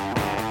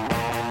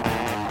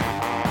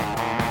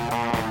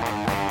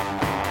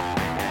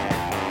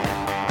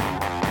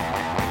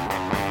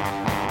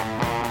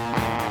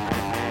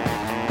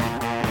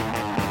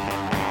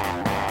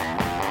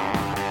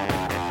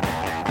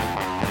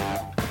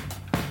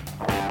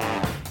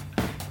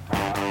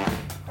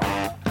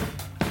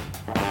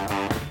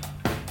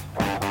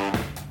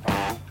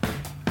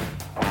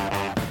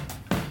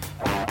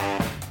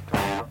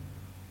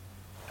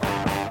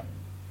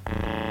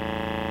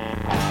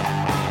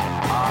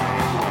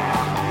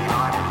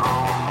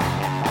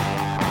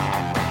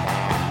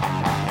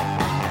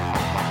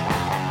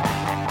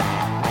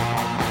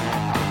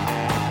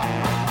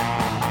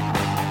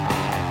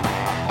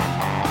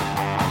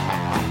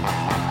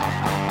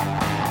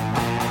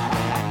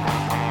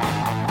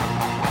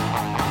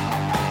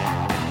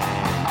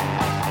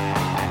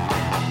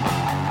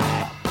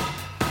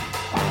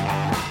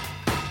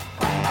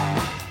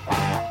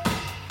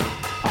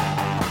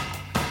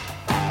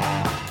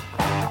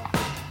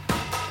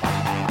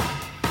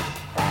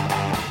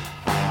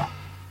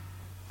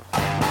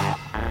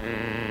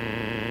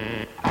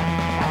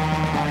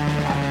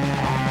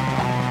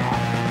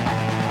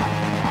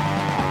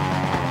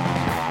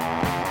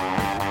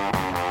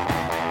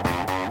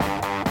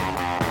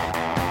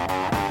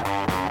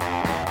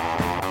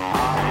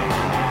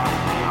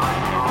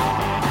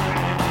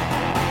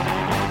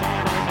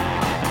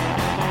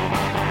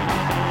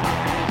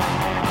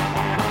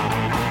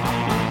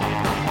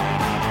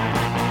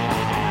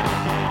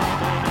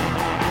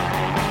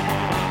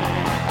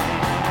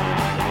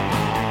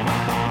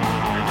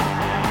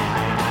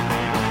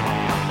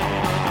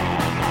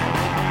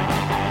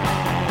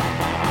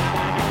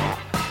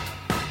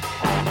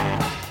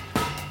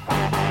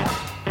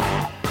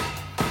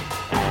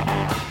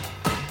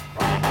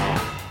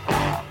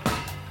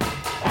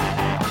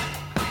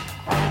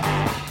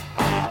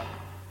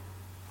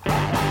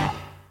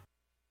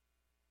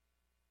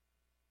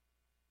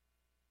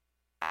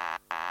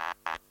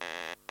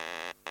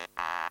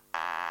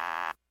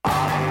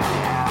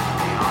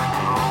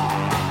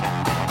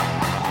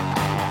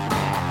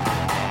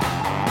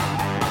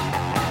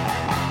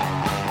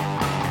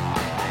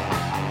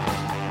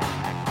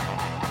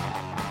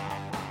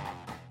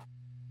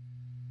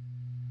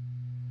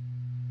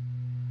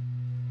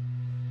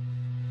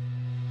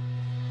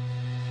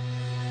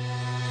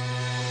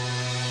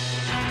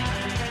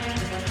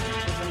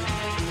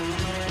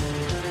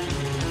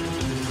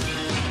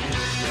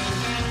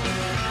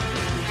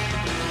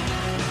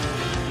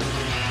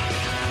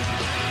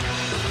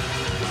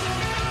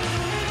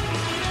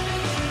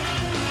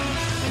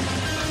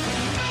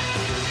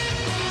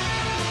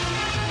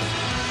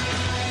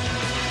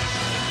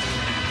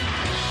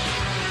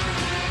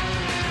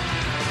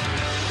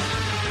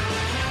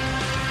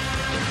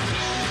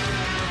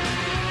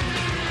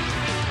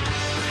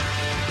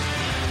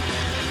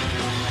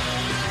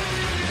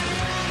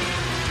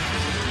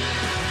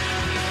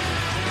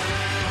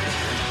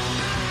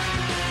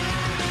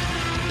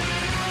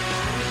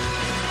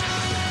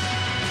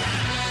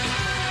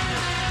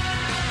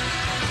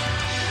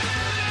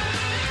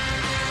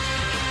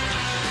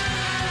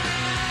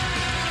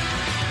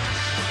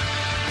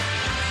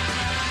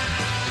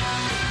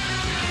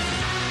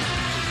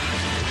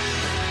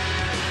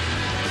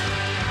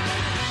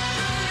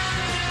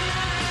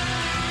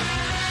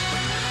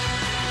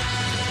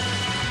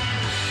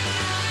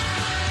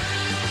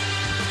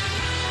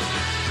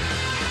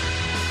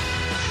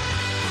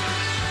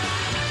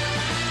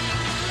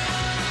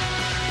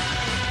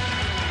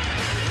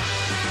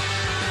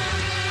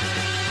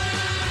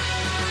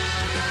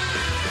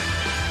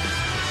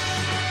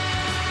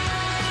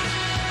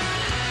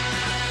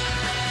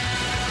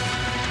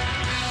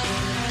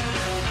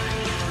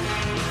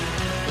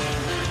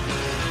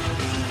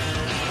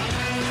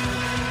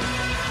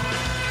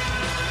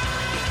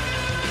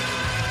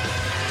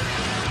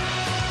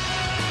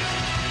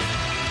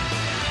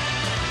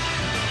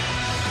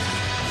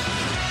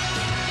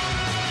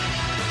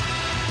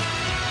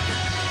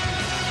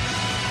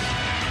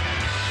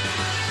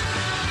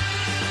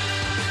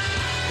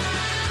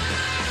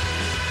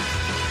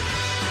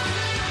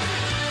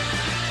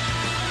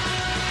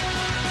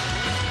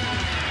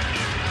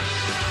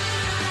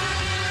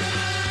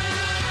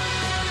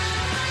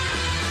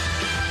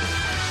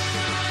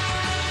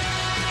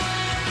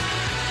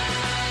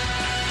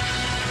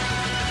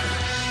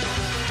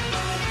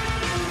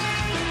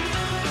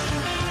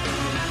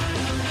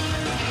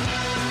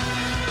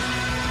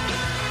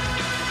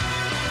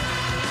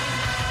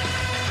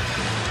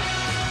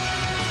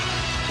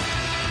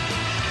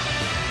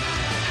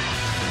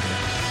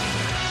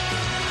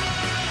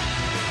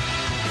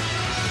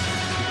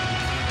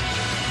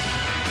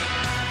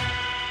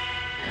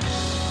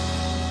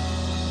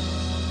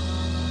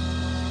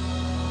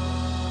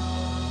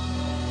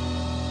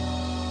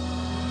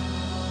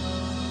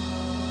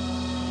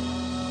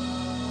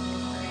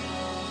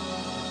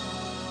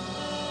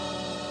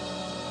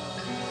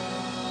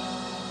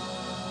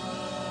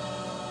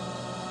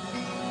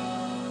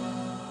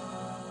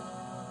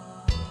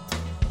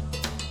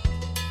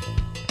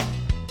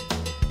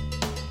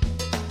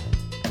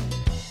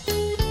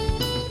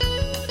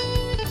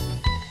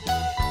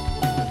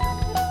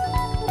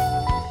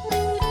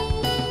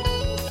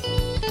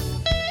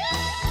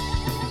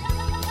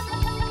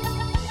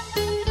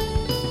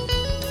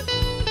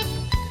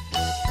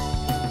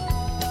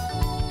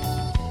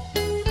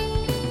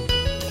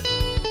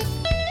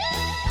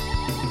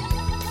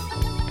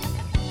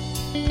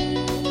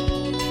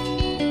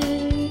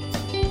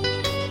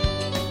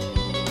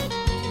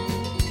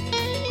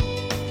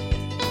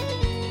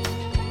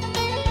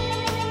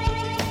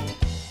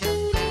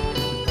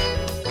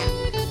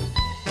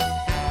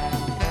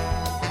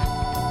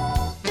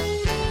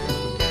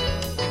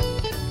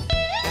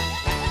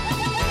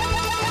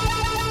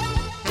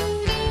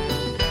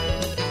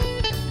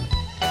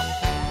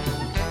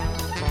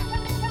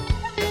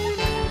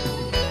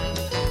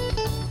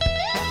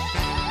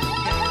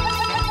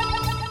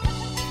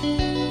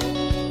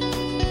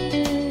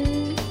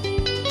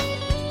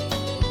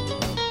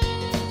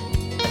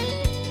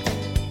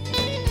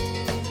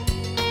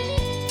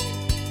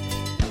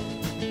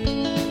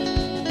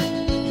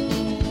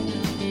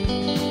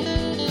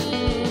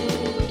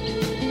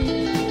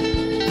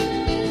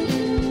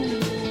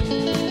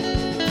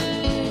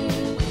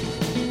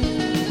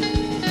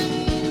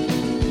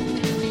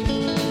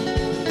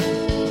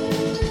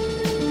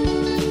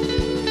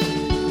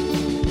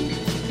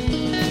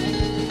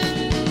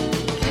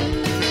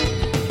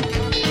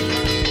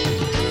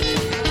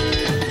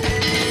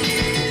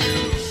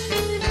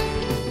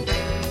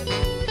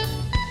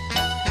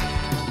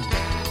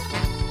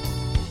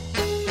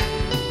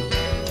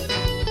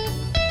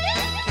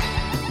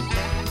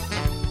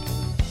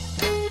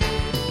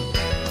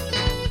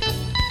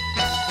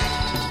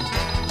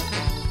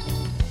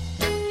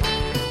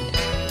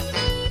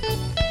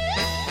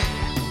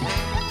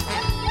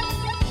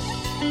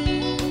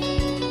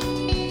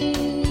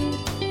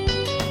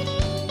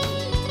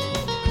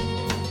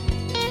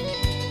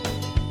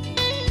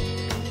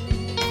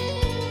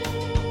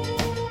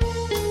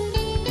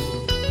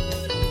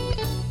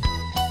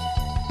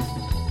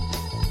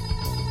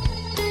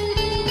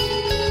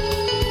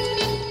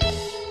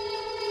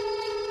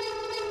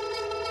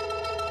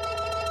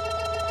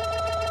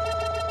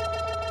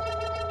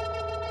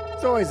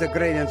 It's always a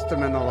great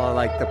instrumental I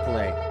like to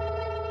play.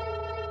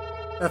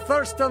 The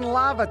Thurston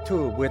Lava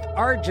Tube with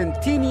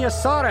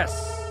Argentinosaurus.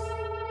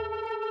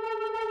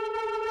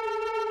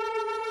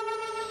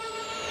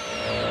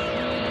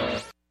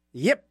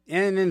 Yep,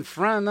 and in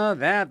front of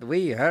that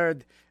we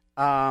heard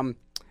Arno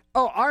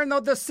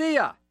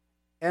Dacia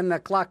and the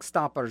Clock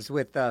Stoppers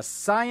with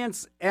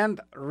Science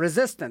and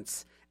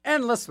Resistance.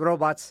 Endless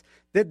Robots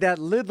did that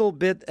little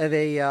bit of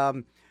a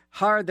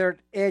harder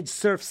edge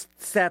surf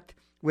set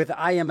with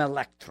I Am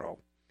Electro.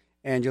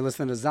 And you're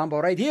listening to Zombo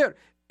right here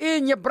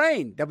in your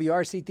brain,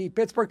 WRCT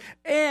Pittsburgh.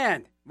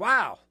 And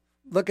wow,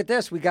 look at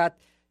this. We got,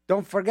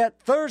 don't forget,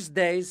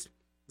 Thursdays,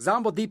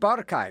 Zombo Deep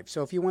Archive.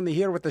 So if you want to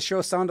hear what the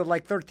show sounded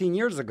like 13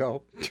 years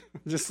ago,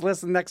 just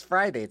listen next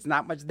Friday. It's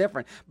not much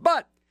different.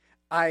 But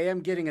I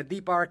am getting a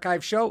Deep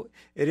Archive show.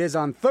 It is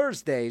on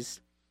Thursdays,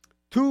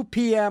 2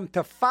 p.m.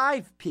 to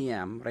 5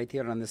 p.m. right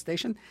here on the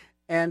station,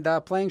 and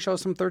playing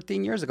shows from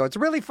 13 years ago. It's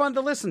really fun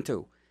to listen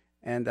to,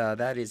 and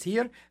that is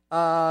here.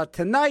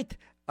 Tonight,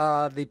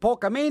 the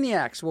Polka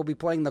Maniacs will be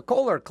playing the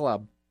Kohler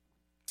Club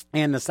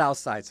in the South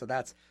Side, so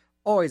that's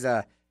always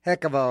a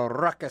heck of a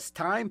ruckus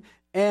time.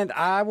 And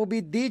I will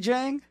be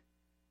DJing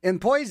in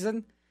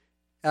Poison,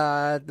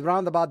 the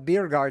Roundabout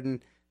Beer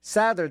Garden,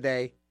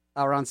 Saturday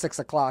around 6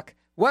 o'clock.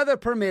 Weather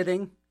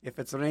permitting. If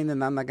it's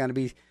raining, I'm not going to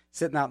be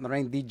sitting out in the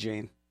rain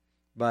DJing.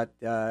 But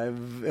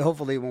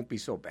hopefully it won't be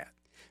so bad.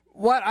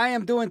 What I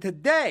am doing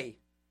today,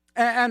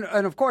 and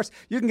of course,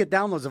 you can get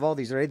downloads of all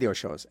these radio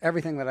shows.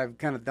 Everything that I've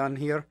kind of done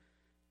here,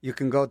 you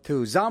can go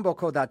to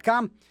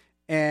zomboco.com,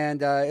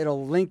 and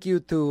it'll link you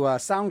to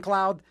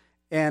SoundCloud.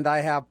 And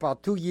I have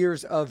about 2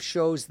 years of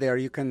shows there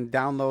you can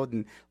download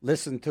and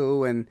listen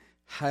to, and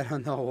I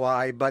don't know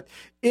why, but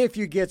if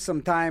you get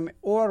some time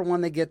or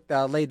want to get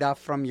laid off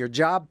from your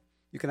job,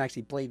 you can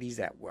actually play these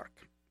at work.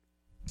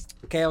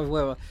 Okay, I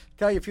will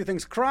tell you a few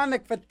things.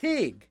 Chronic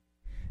fatigue.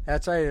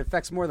 That's right, it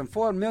affects more than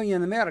 4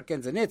 million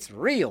Americans, and it's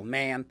real,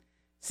 man.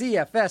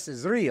 CFS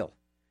is real.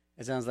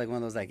 It sounds like one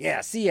of those like, yeah,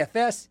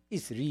 CFS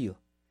is real.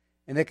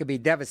 And it could be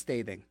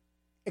devastating.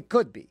 It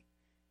could be.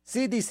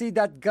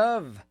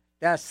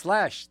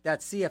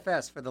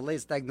 cdc.gov/CFS for the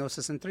latest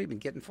diagnosis and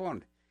treatment. Get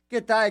informed.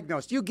 Get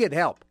diagnosed. You get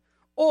help.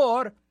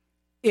 Or,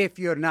 if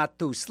you're not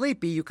too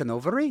sleepy, you can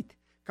overeat.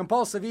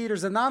 Compulsive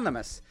Eaters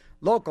Anonymous,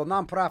 local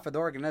nonprofit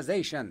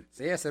organization.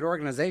 See, I said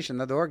organization,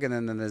 not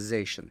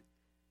organization.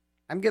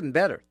 I'm getting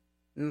better.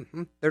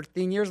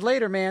 13 years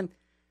later, man.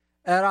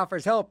 That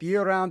offers help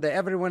year-round to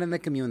everyone in the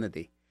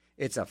community.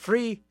 It's a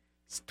free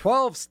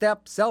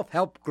 12-step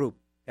self-help group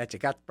that you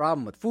got the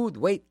problem with food,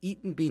 weight,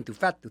 eating, being too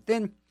fat, too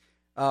thin,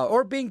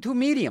 or being too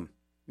medium.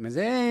 You may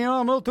say, hey,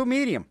 I'm a little too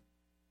medium.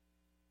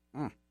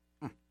 All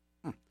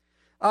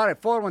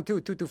right,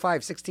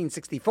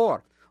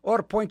 412-225-1664.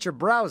 Or point your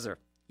browser.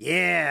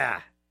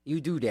 Yeah, you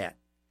do that.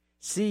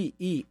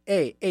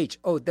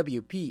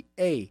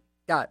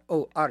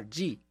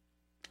 CEAHOWPA.org.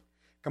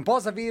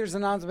 Compulsive Eaters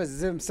Anonymous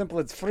is simple,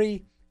 it's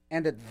free,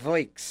 and it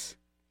works.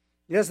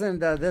 Listen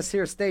to this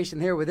here station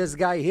here with this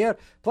guy here,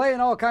 playing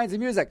all kinds of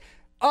music.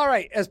 All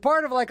right, as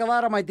part of like a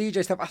lot of my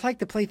DJ stuff, I like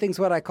to play things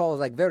what I call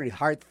like very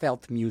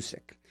heartfelt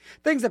music.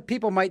 Things that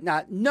people might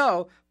not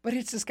know, but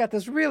it's just got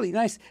this really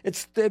nice,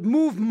 it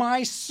moved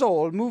my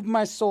soul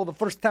the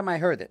first time I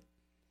heard it.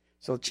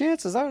 So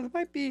chances are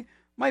it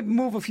might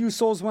move a few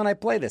souls when I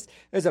play this.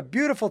 There's a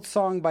beautiful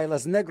song by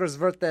Les Negros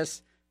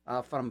Vertes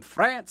from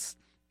France,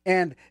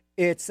 and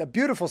it's a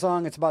beautiful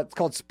song. It's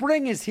called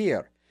Spring is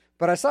Here.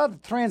 But I saw the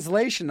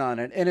translation on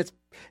it, and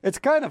it's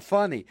kind of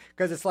funny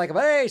because it's like,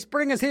 hey,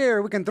 spring is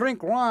here. We can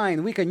drink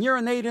wine. We can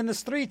urinate in the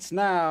streets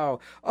now.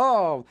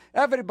 Oh,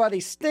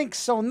 everybody stinks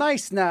so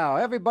nice now.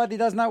 Everybody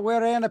does not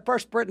wear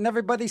antiperspirant, and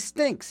everybody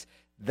stinks.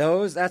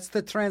 That's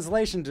the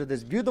translation to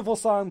this beautiful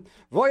song,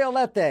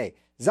 Voyolete,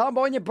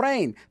 Zombo In Your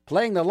Brain,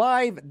 playing the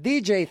live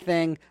DJ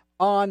thing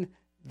on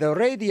the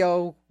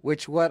radio,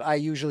 which what I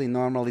usually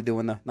normally do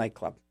in the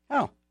nightclub.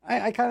 Oh,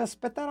 I kind of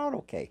spit that out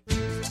okay.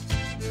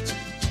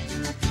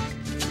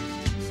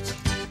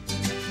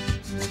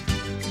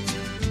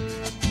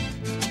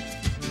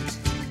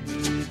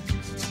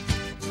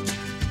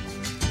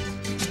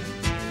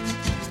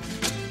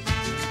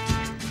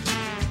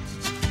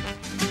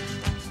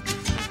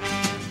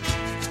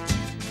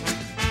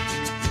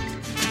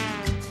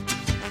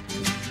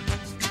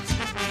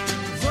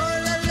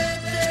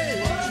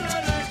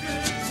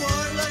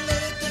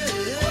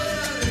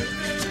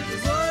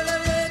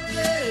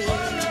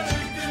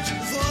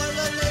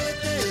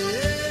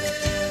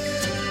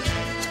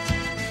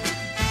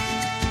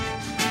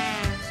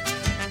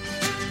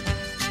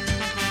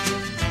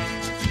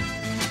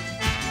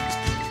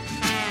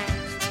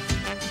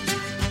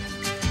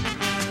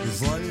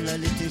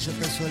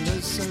 J'aperçois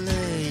le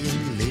soleil,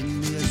 les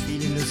nuages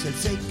filent et le ciel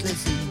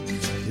s'éclaircit.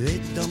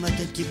 Et dans ma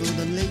tête qui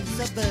bourdonne les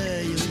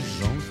abeilles,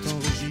 j'entends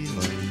rougir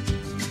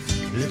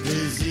le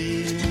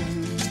plaisir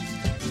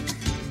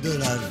de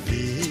la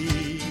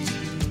vie.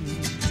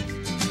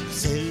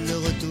 C'est le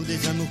retour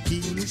des amours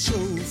qui nous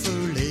chauffent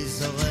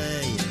les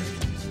oreilles.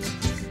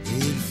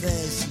 Il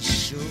fait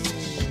si chaud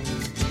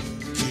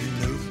qu'il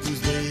nous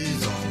pousse des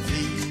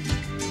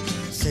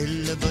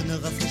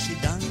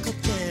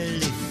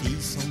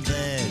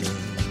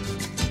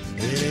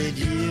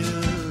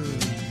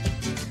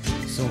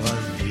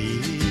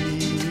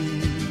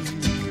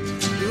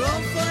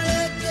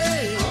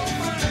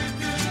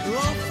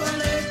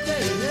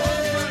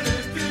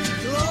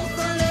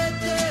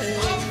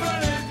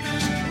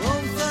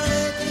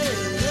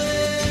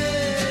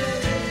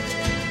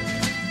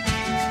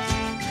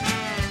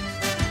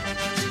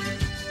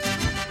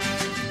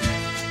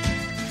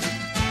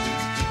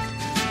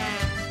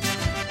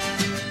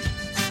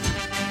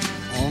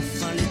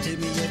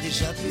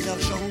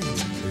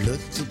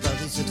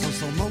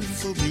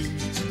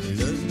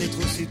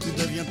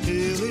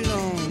purulent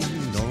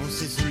dans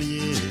ses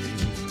souliers.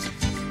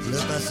 Le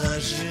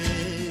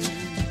passager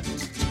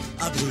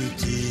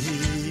abruti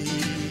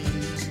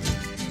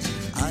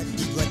a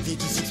des doigtés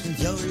qui s'expriment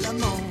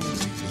violemment.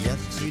 Il y a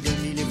plus de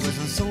 1000, les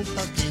voisins sont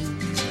partis.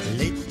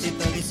 L'été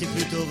Paris c'est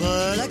plutôt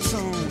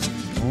relaxant.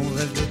 On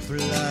rêve de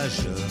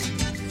plage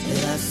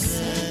et la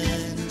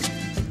Seine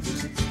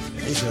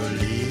est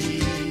jolie.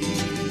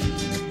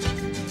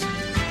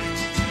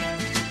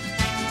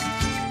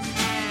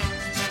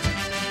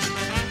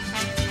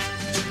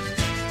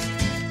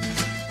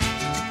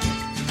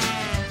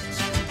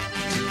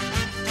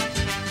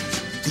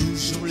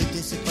 Toujours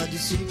l'été, c'est pas du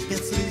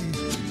superflu.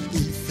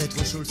 Il fait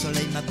trop chaud, le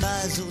soleil m'a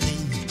basourdi.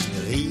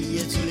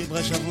 Rillettes sous les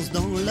bras, j'avance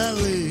dans la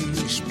rue.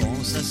 Je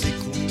pense à ces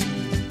cons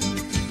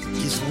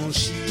qui se font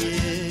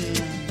chier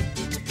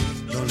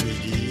dans le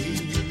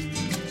lit.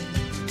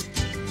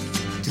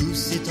 Tous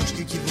ces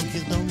torches-culs qui vont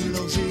cuire dans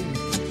leur jus.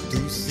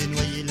 Tous ces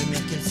noyés, le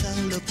mer, quelle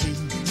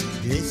saloperie.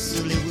 Et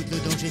sur les routes, le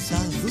danger, ça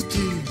vous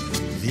tue.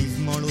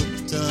 Vivement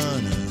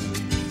l'automne,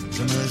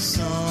 je me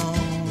sens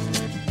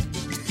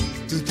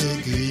tout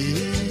aiguille.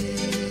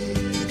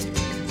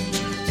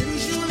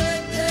 Toujours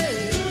l'été,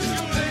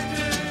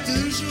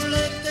 toujours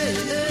l'été,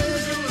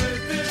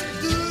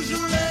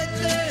 toujours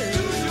l'été,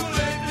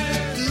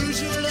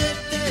 toujours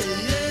l'été.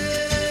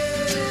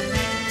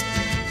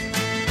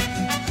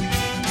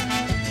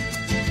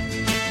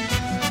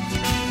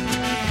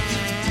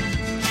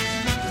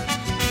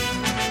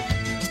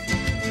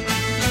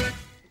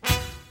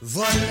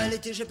 Voilà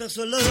l'été,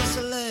 j'aperçois le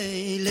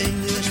soleil, les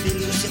nuages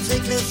filent, le ciel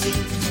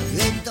s'éclaircit.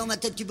 Et dans ma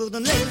tête qui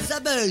bourdonne les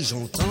abeilles,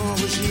 j'entends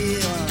rougir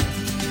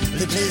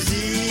le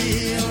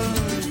plaisir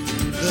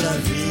de la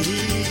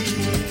vie.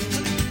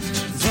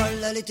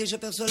 Voilà l'été,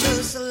 j'aperçois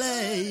le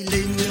soleil,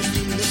 les nuages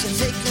filent, le ciel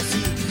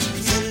s'éclaircit.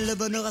 C'est le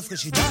bonheur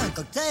rafraîchi d'un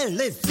cocktail,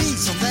 les filles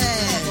sont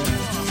belles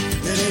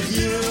et les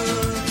vieux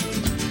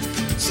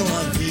sont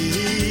ravis.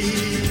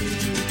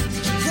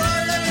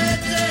 Voilà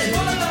l'été,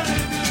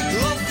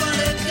 enfin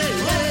l'été,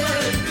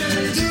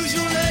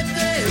 toujours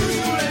l'été,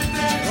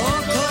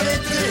 encore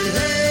l'été.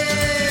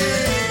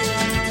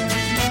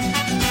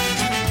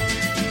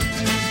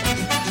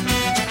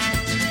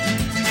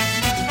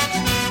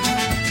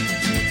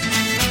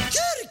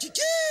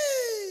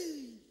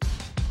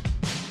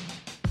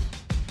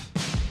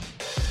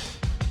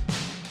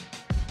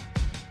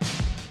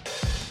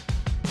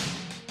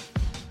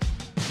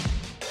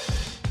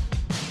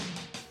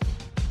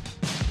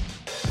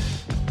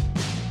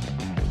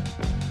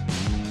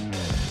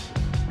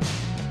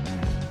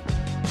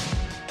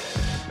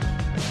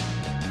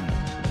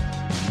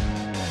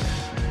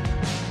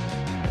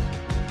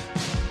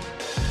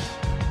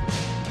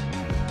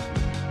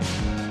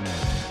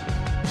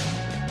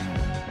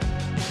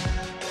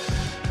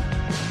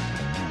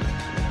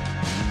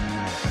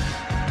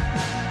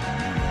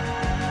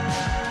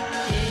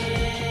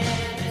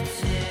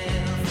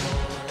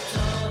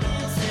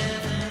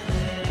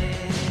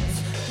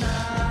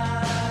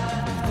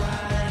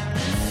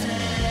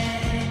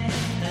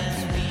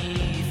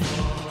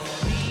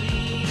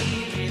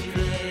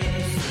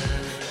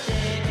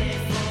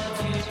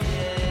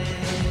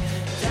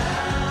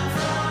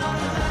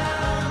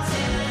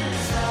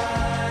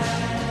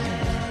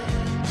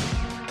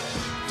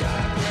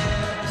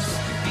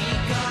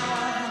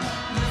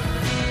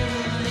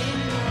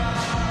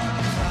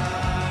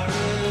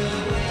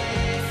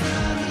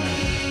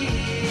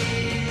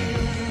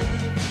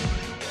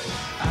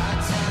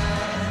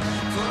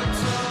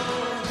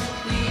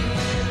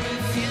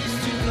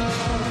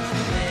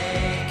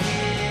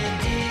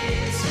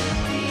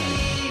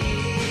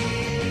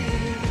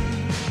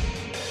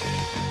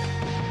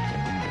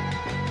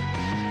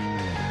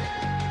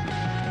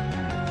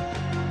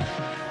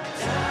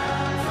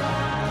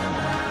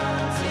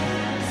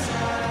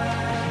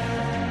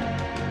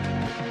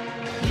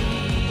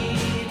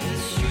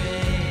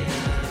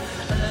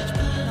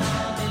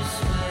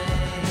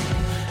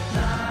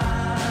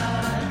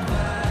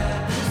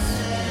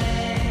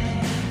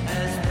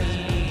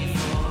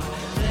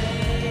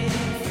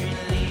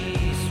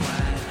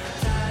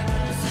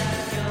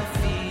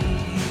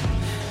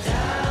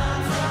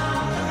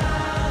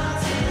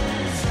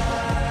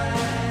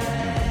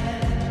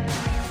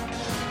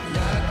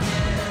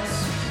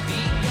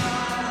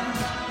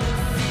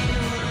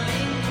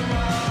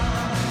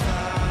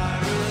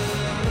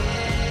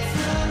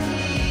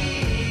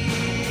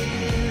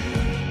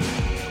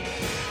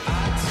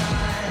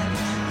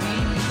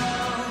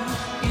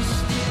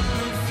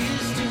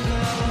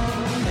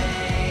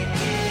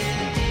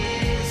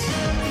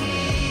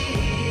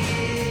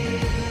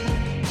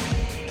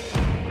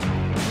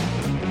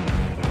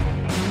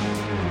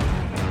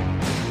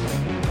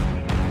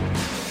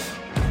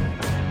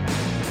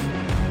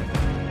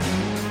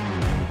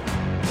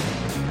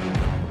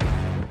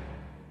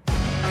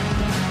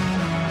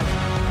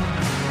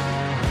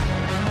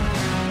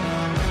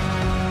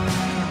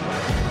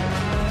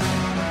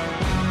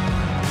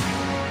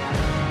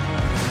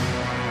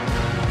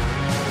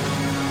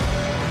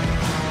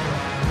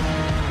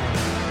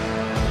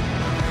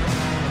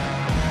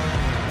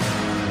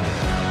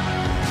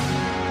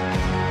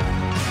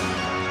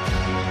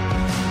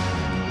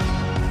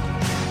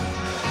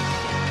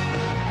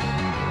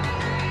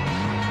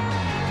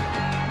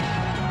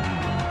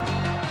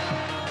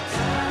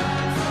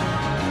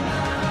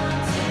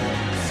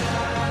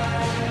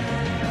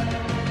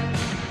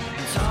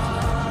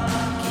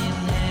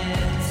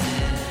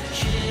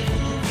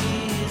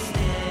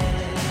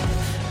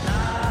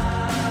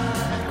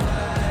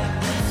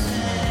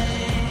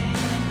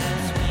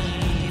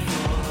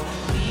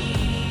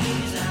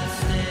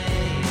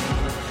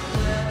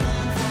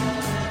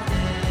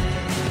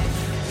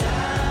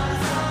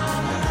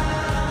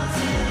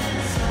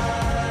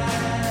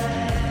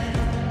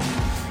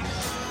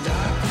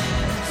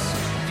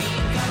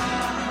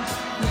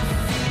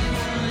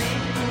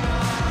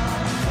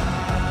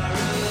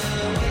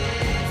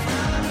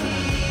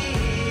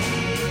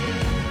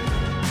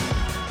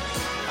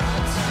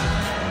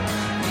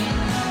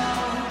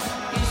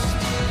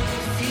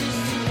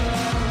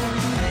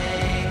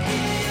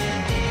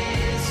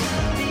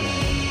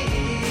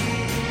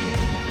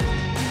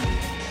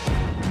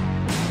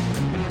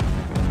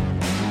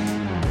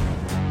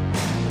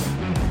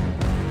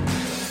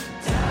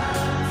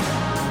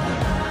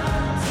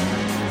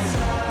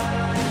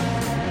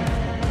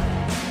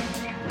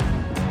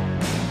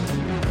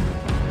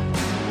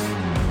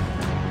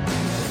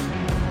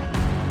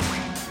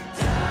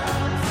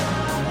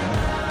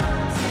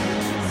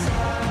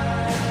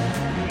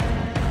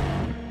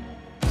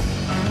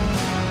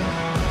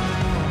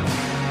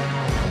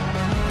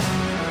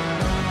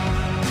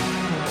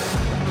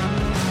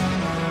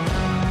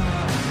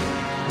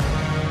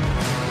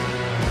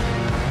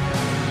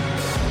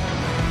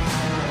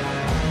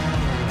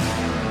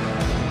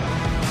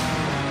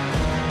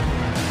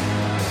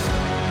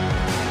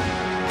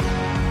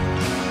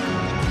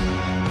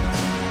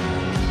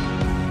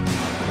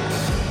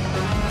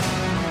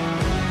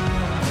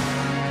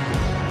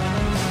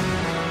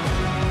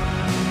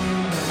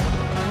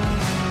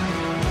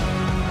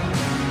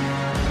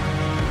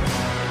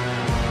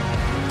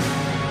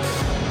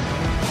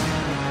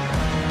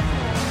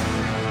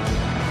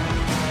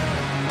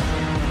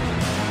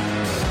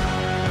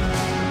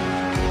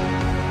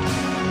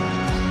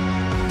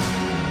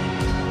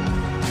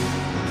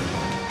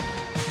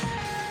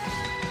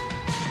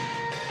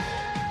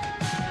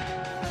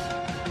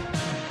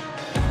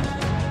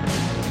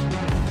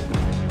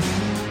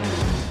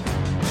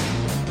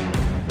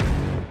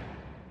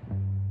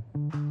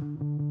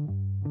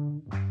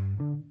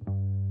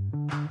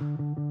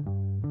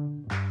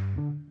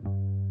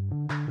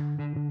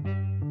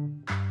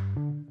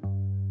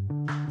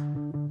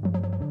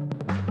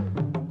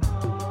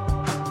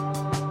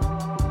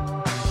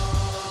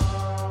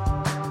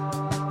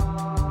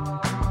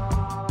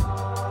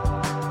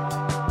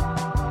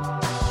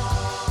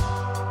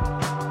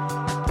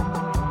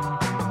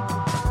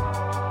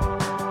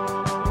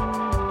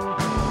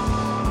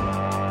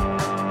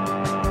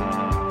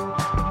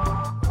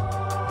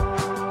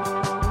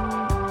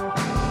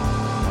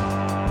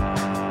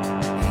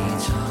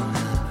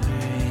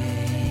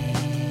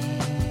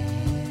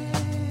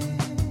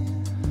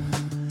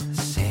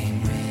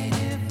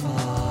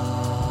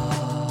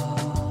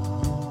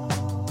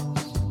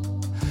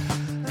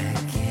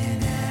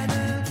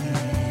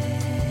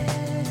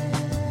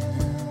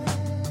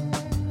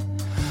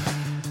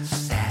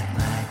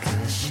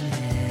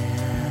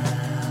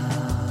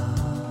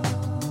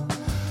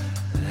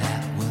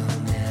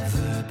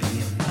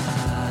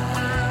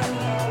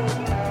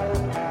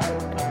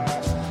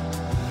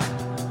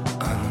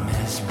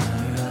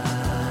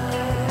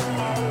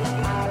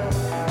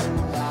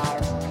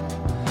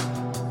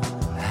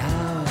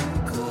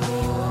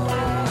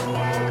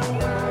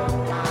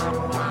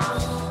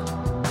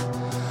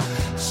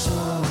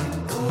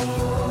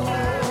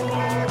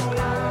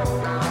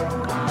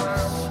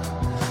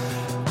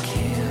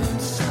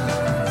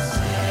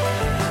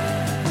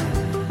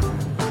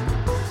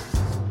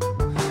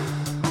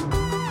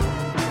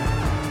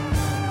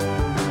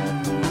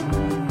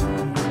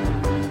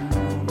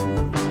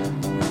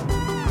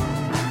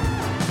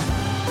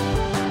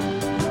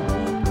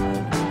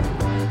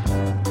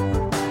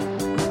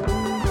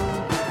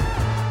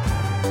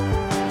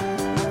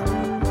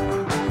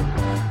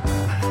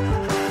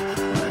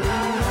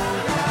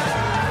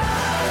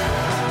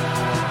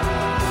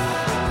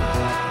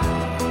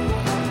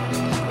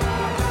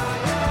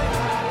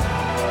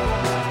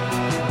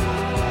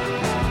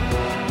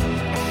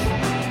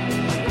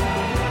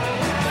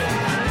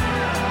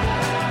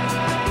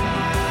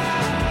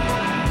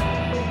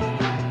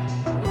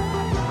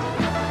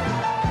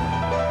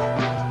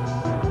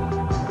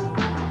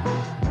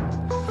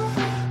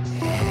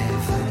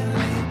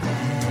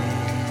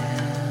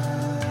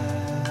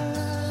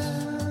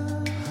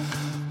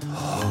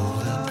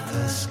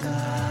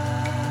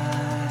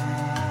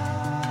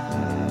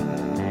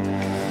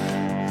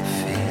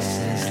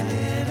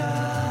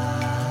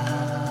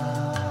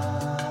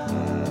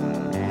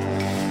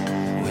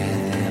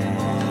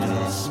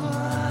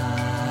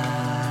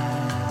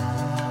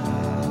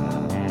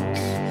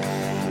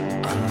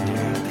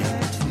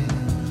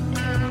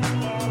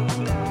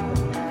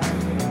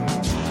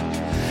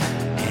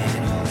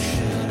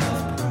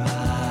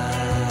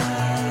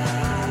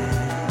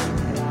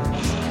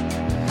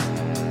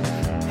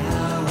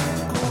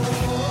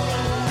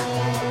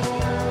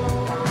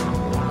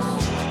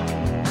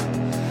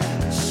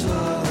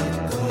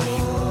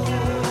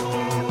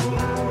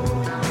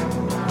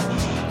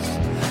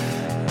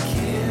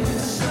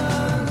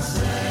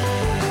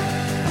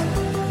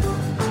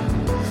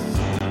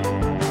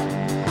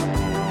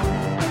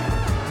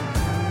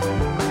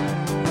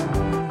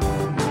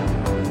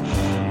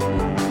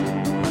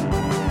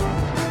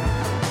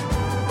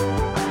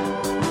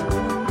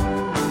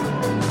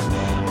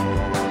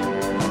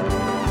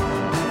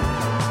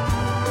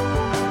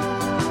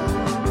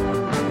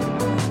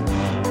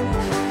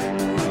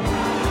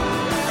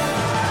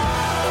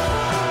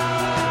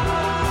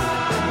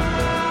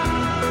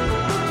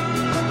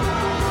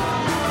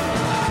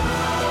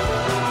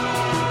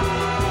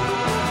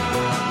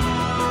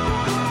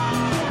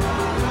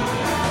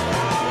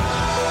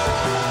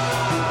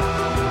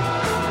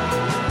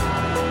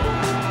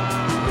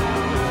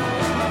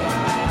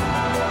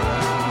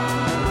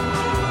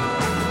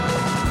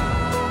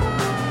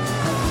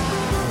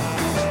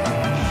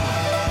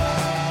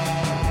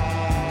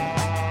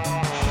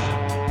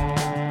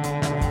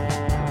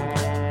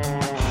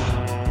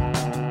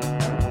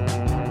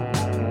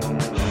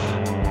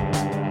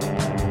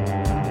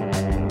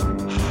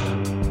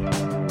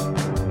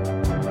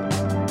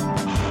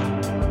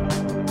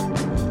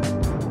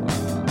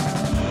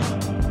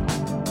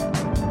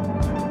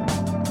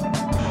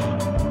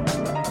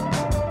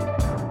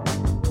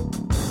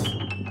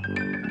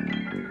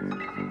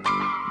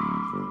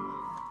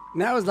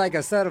 And that was like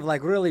a set of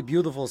like really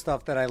beautiful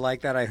stuff that I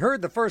liked, that I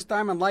heard the first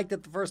time and liked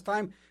it the first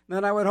time. And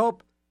then I would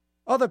hope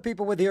other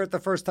people would hear it the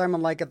first time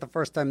and like it the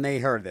first time they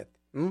heard it.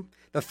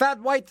 The Fat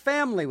White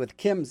Family with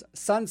Kim's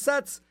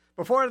Sunsets.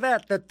 Before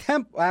that, the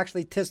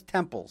Tis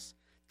Temples.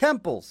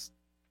 Temples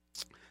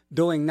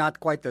doing Not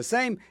Quite the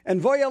Same. And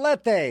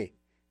Voyolete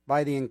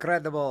by the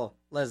incredible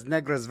Les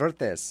Negros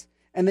Verdes.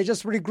 And they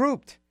just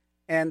regrouped.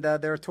 And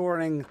they're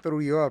touring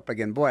through Europe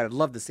again. Boy, I'd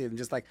love to see them.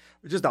 Just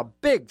a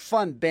big,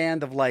 fun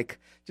band of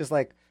just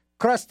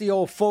crusty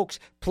old folks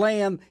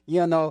playing,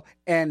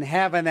 and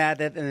having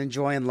at it and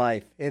enjoying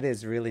life. It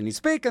is really neat.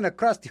 Speaking of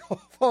crusty old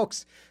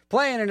folks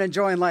playing and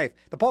enjoying life,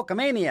 the Polka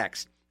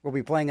Maniacs will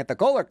be playing at the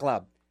Kohler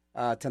Club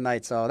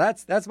tonight. So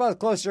that's about as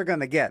close as you're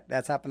going to get.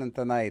 That's happening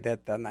tonight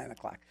at 9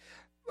 o'clock.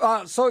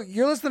 So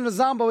you're listening to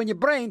Zombo in Your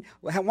Brain.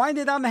 Wind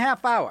it down the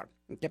half hour.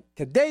 Okay.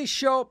 Today's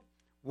show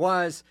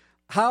was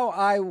how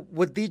I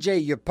would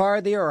DJ your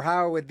party, or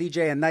how I would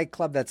DJ a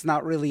nightclub that's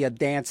not really a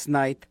dance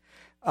night,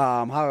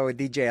 how I would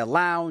DJ a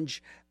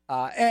lounge,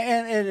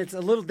 and it's a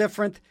little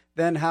different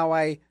than how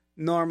I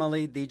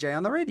normally DJ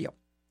on the radio.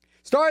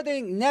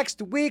 Starting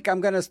next week,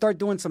 I'm going to start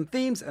doing some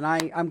themes, and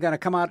I'm going to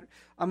come out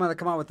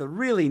with a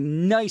really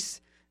nice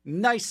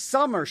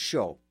summer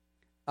show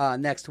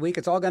next week.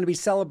 It's all going to be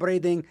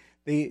celebrating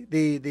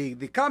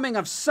the coming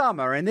of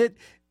summer, and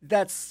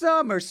that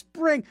summer,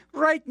 spring,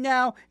 right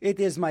now,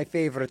 it is my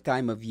favorite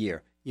time of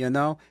year,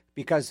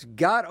 because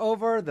got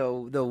over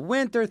the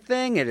winter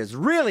thing. It is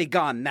really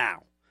gone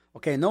now.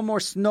 Okay, no more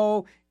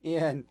snow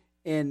in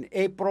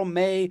April,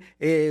 May,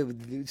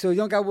 so you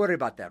don't got to worry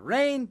about that.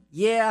 Rain,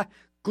 yeah.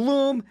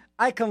 Gloom,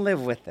 I can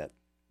live with it.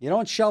 You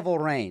don't shovel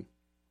rain.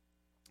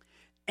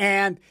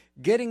 And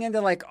getting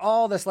into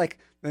all this,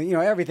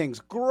 everything's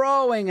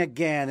growing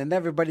again, and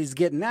everybody's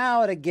getting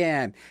out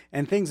again,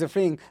 and things are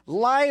feeling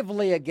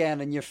lively again,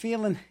 and you're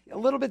feeling a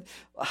little bit,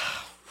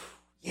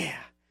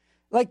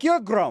 like you're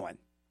growing.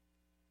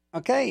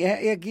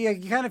 Okay,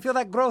 you kind of feel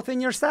that growth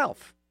in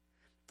yourself,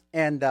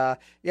 and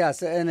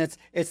yes, and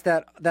it's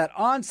that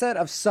onset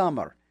of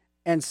summer,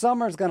 and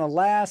summer's going to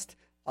last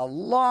a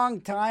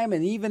long time,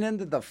 and even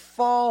into the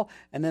fall,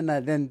 and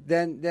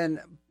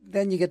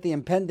then you get the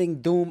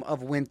impending doom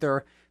of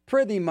winter,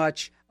 pretty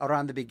much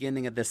around the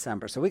beginning of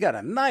December. So we got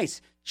a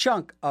nice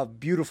chunk of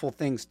beautiful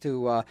things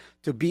to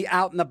be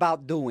out and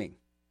about doing.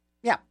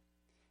 Yeah.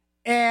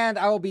 And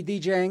I will be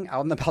DJing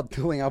out and about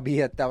doing. I'll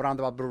be at the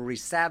Roundabout Brewery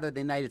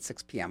Saturday night at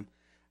 6 p.m.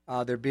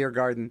 Their beer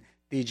garden,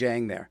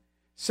 DJing there.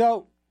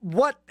 So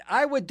what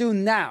I would do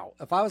now,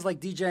 if I was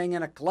DJing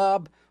in a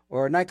club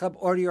or a nightclub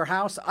or your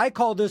house, I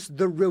call this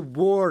the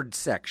reward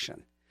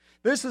section.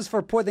 This is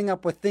for putting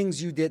up with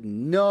things you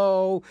didn't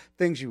know,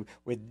 things you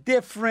were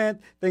different,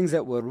 things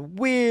that were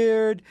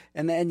weird,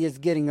 and then you're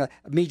getting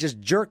me just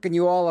jerking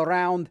you all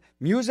around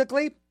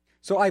musically.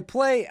 So I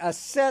play a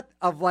set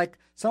of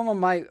some of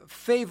my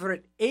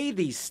favorite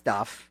 80s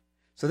stuff.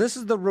 So this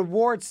is the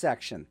reward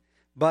section.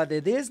 But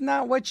it is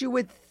not what you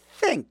would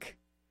think.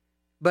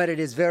 But it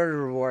is very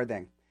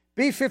rewarding.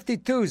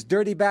 B-52's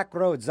Dirty Back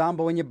Road,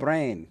 Zombo in Your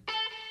Brain.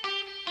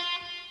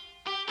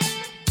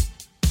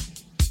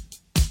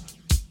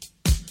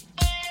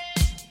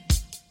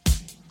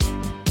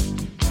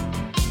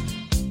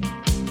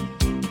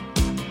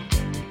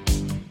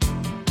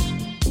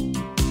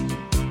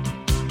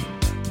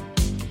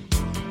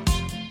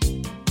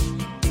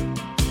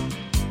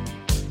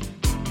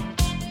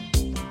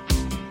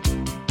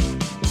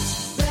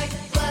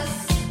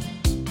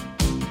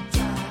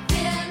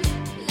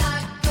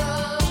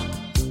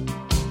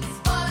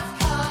 Sports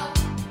car,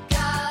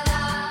 got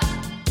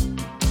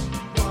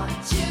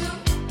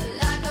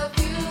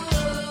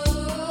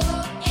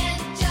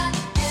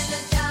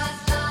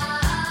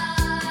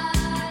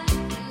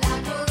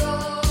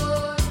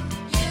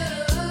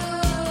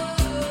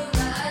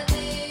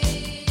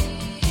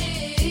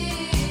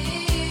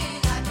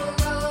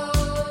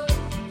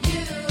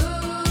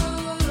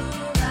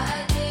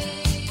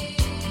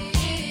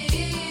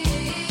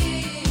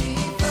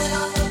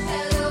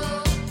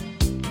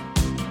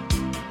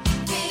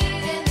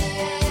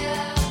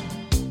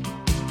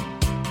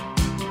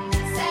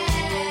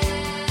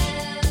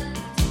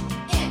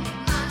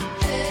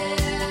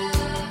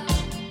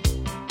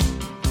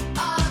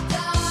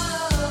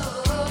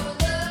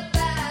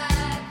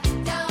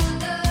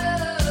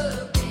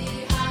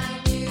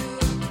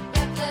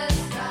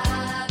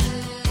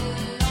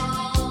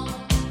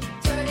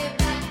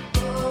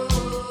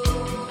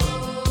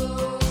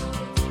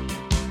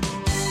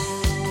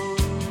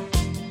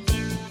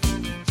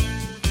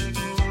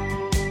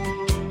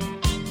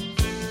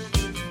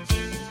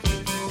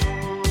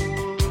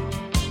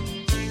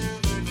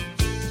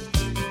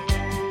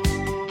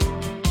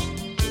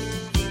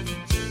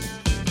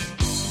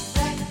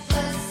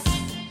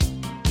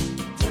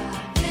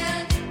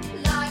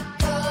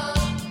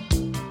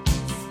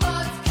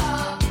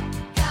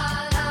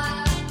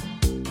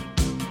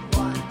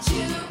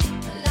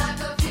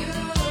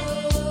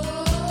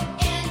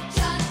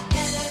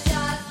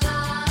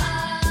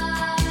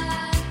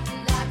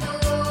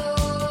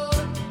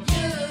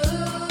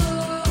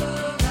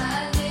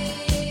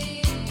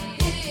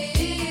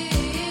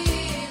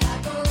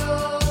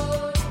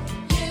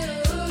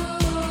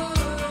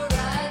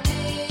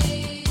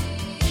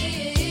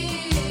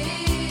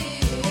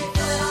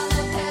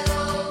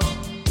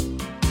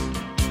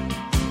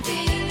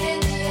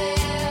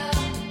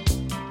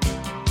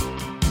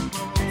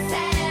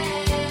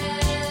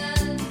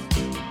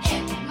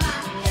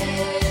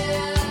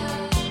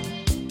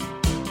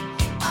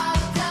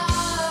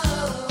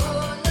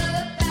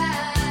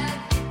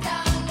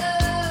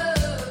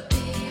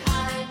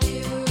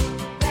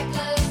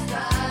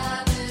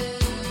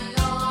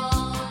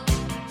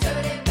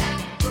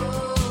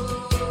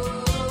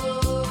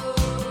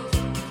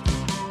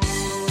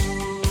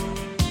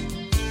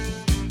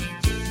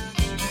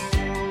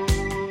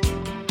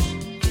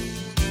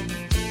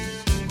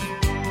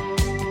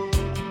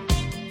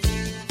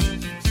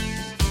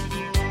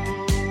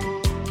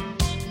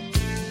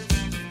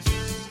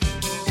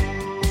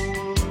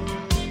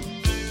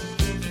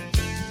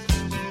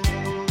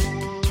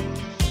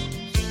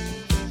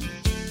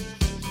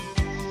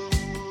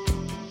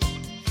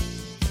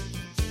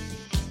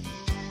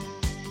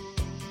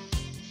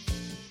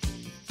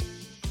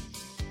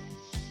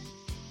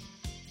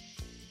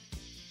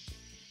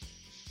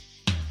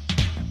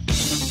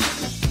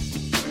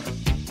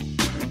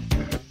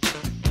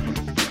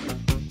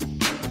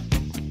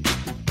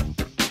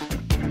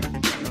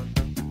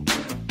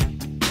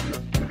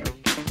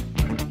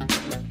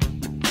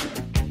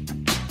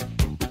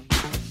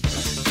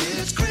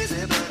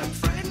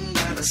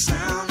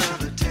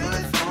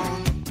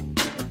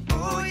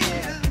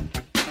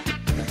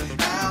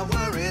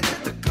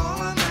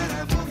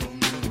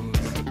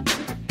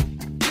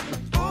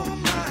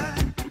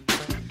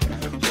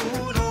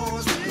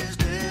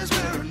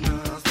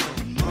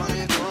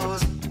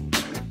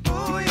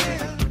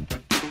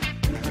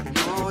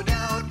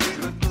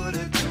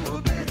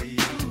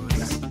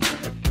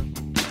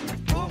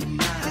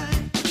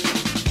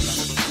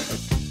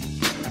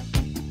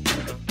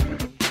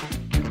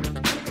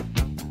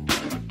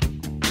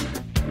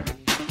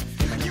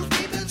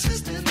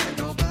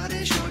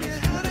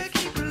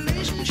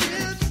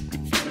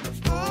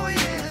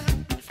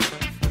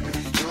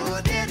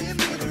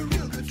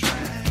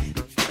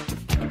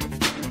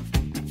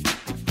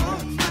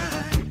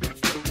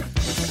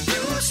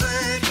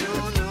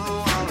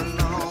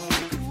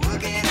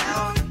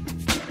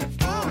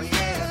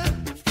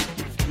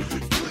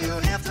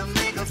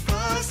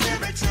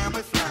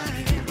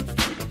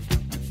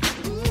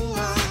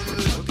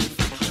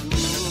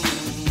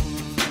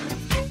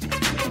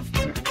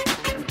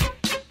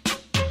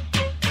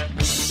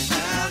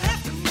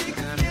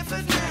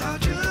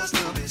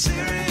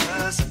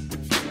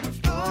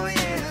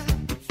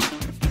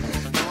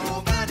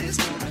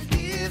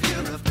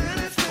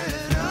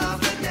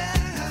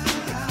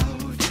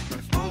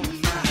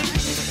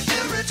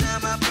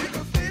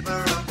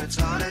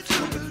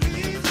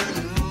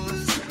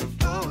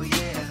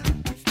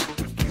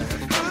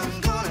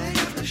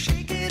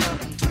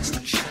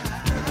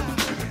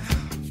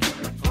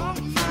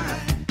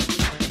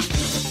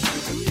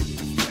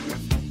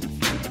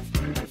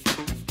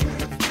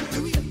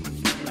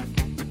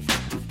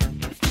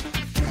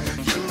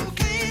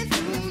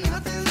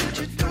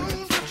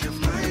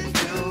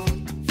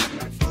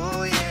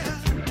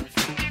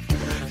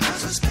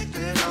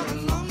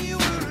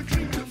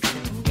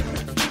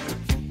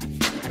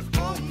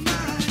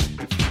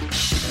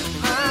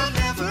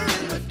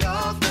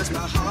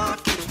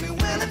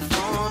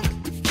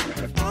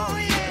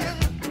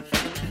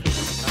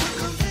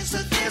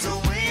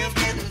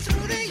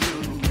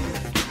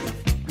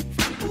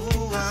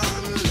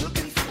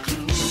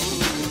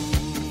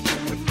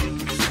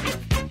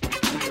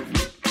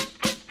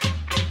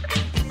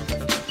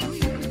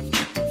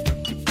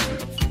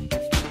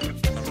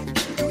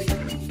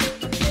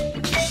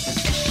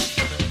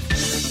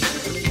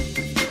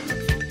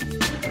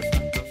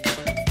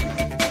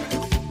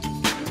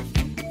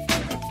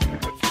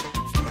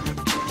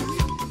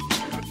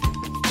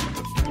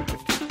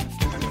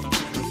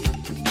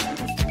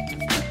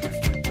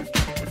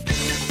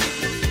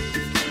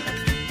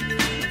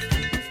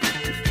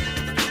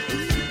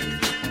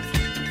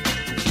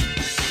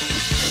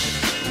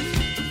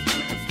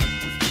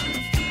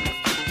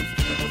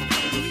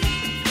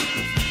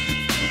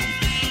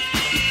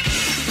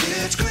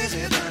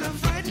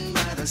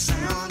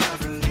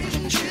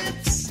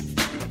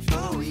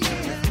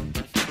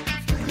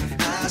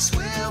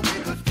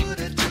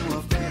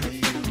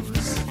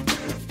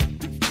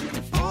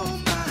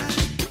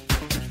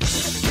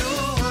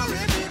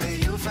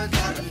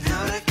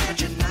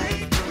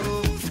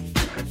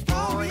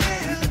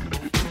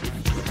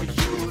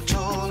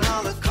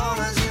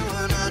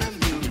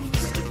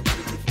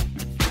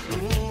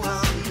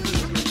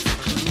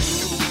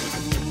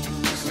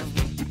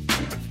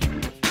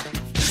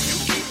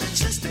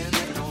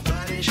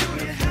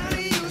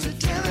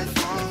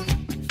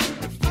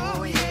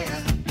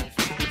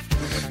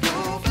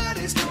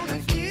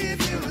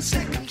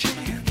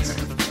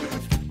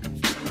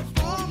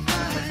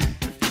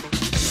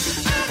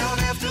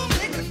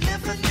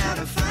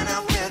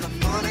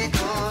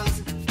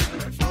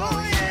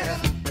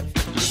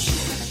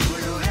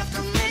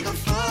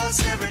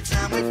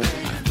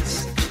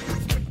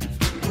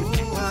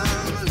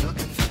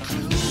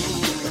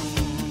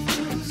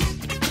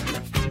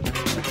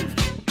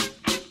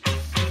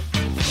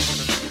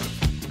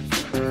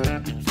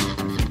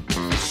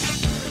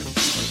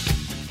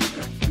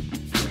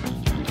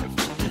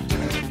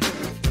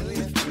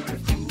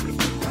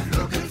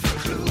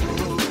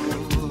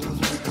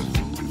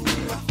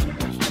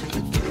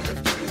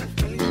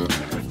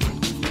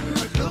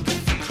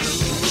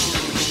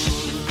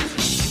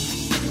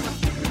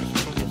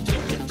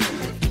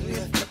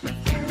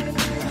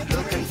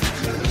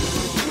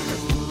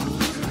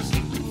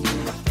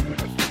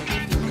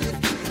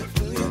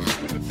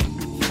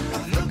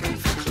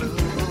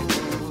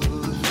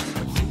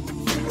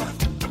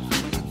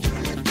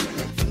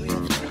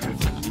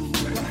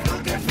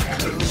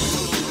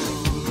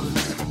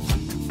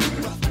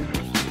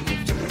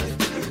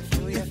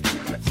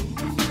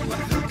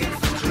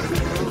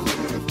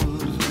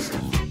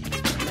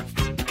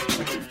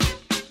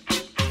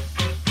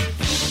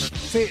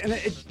See, and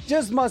it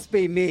just must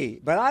be me,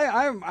 but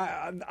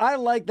I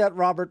like that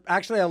Robert.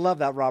 Actually, I love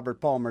that Robert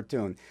Palmer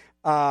tune.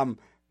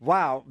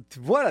 Wow,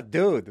 what a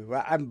dude!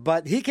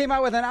 But he came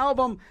out with an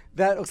album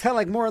that was kind of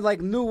like more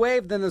like new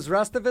wave than his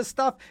rest of his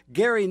stuff.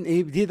 Gary,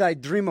 he did "I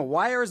Dream of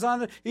Wires"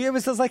 on it. It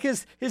was just like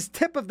his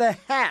tip of the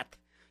hat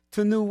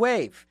to new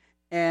wave,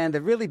 and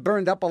it really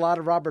burned up a lot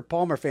of Robert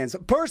Palmer fans.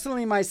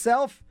 Personally,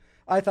 myself,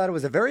 I thought it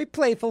was a very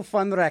playful,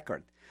 fun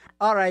record.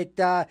 All right,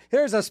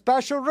 here's a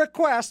special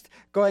request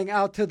going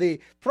out to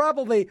the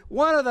probably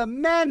one of the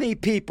many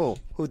people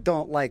who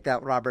don't like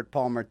that Robert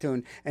Palmer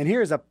tune. And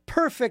here's a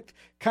perfect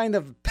kind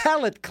of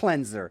palate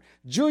cleanser.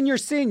 Junior,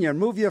 senior,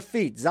 move your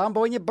feet.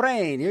 Zombo in your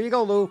brain. Here you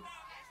go, Lou.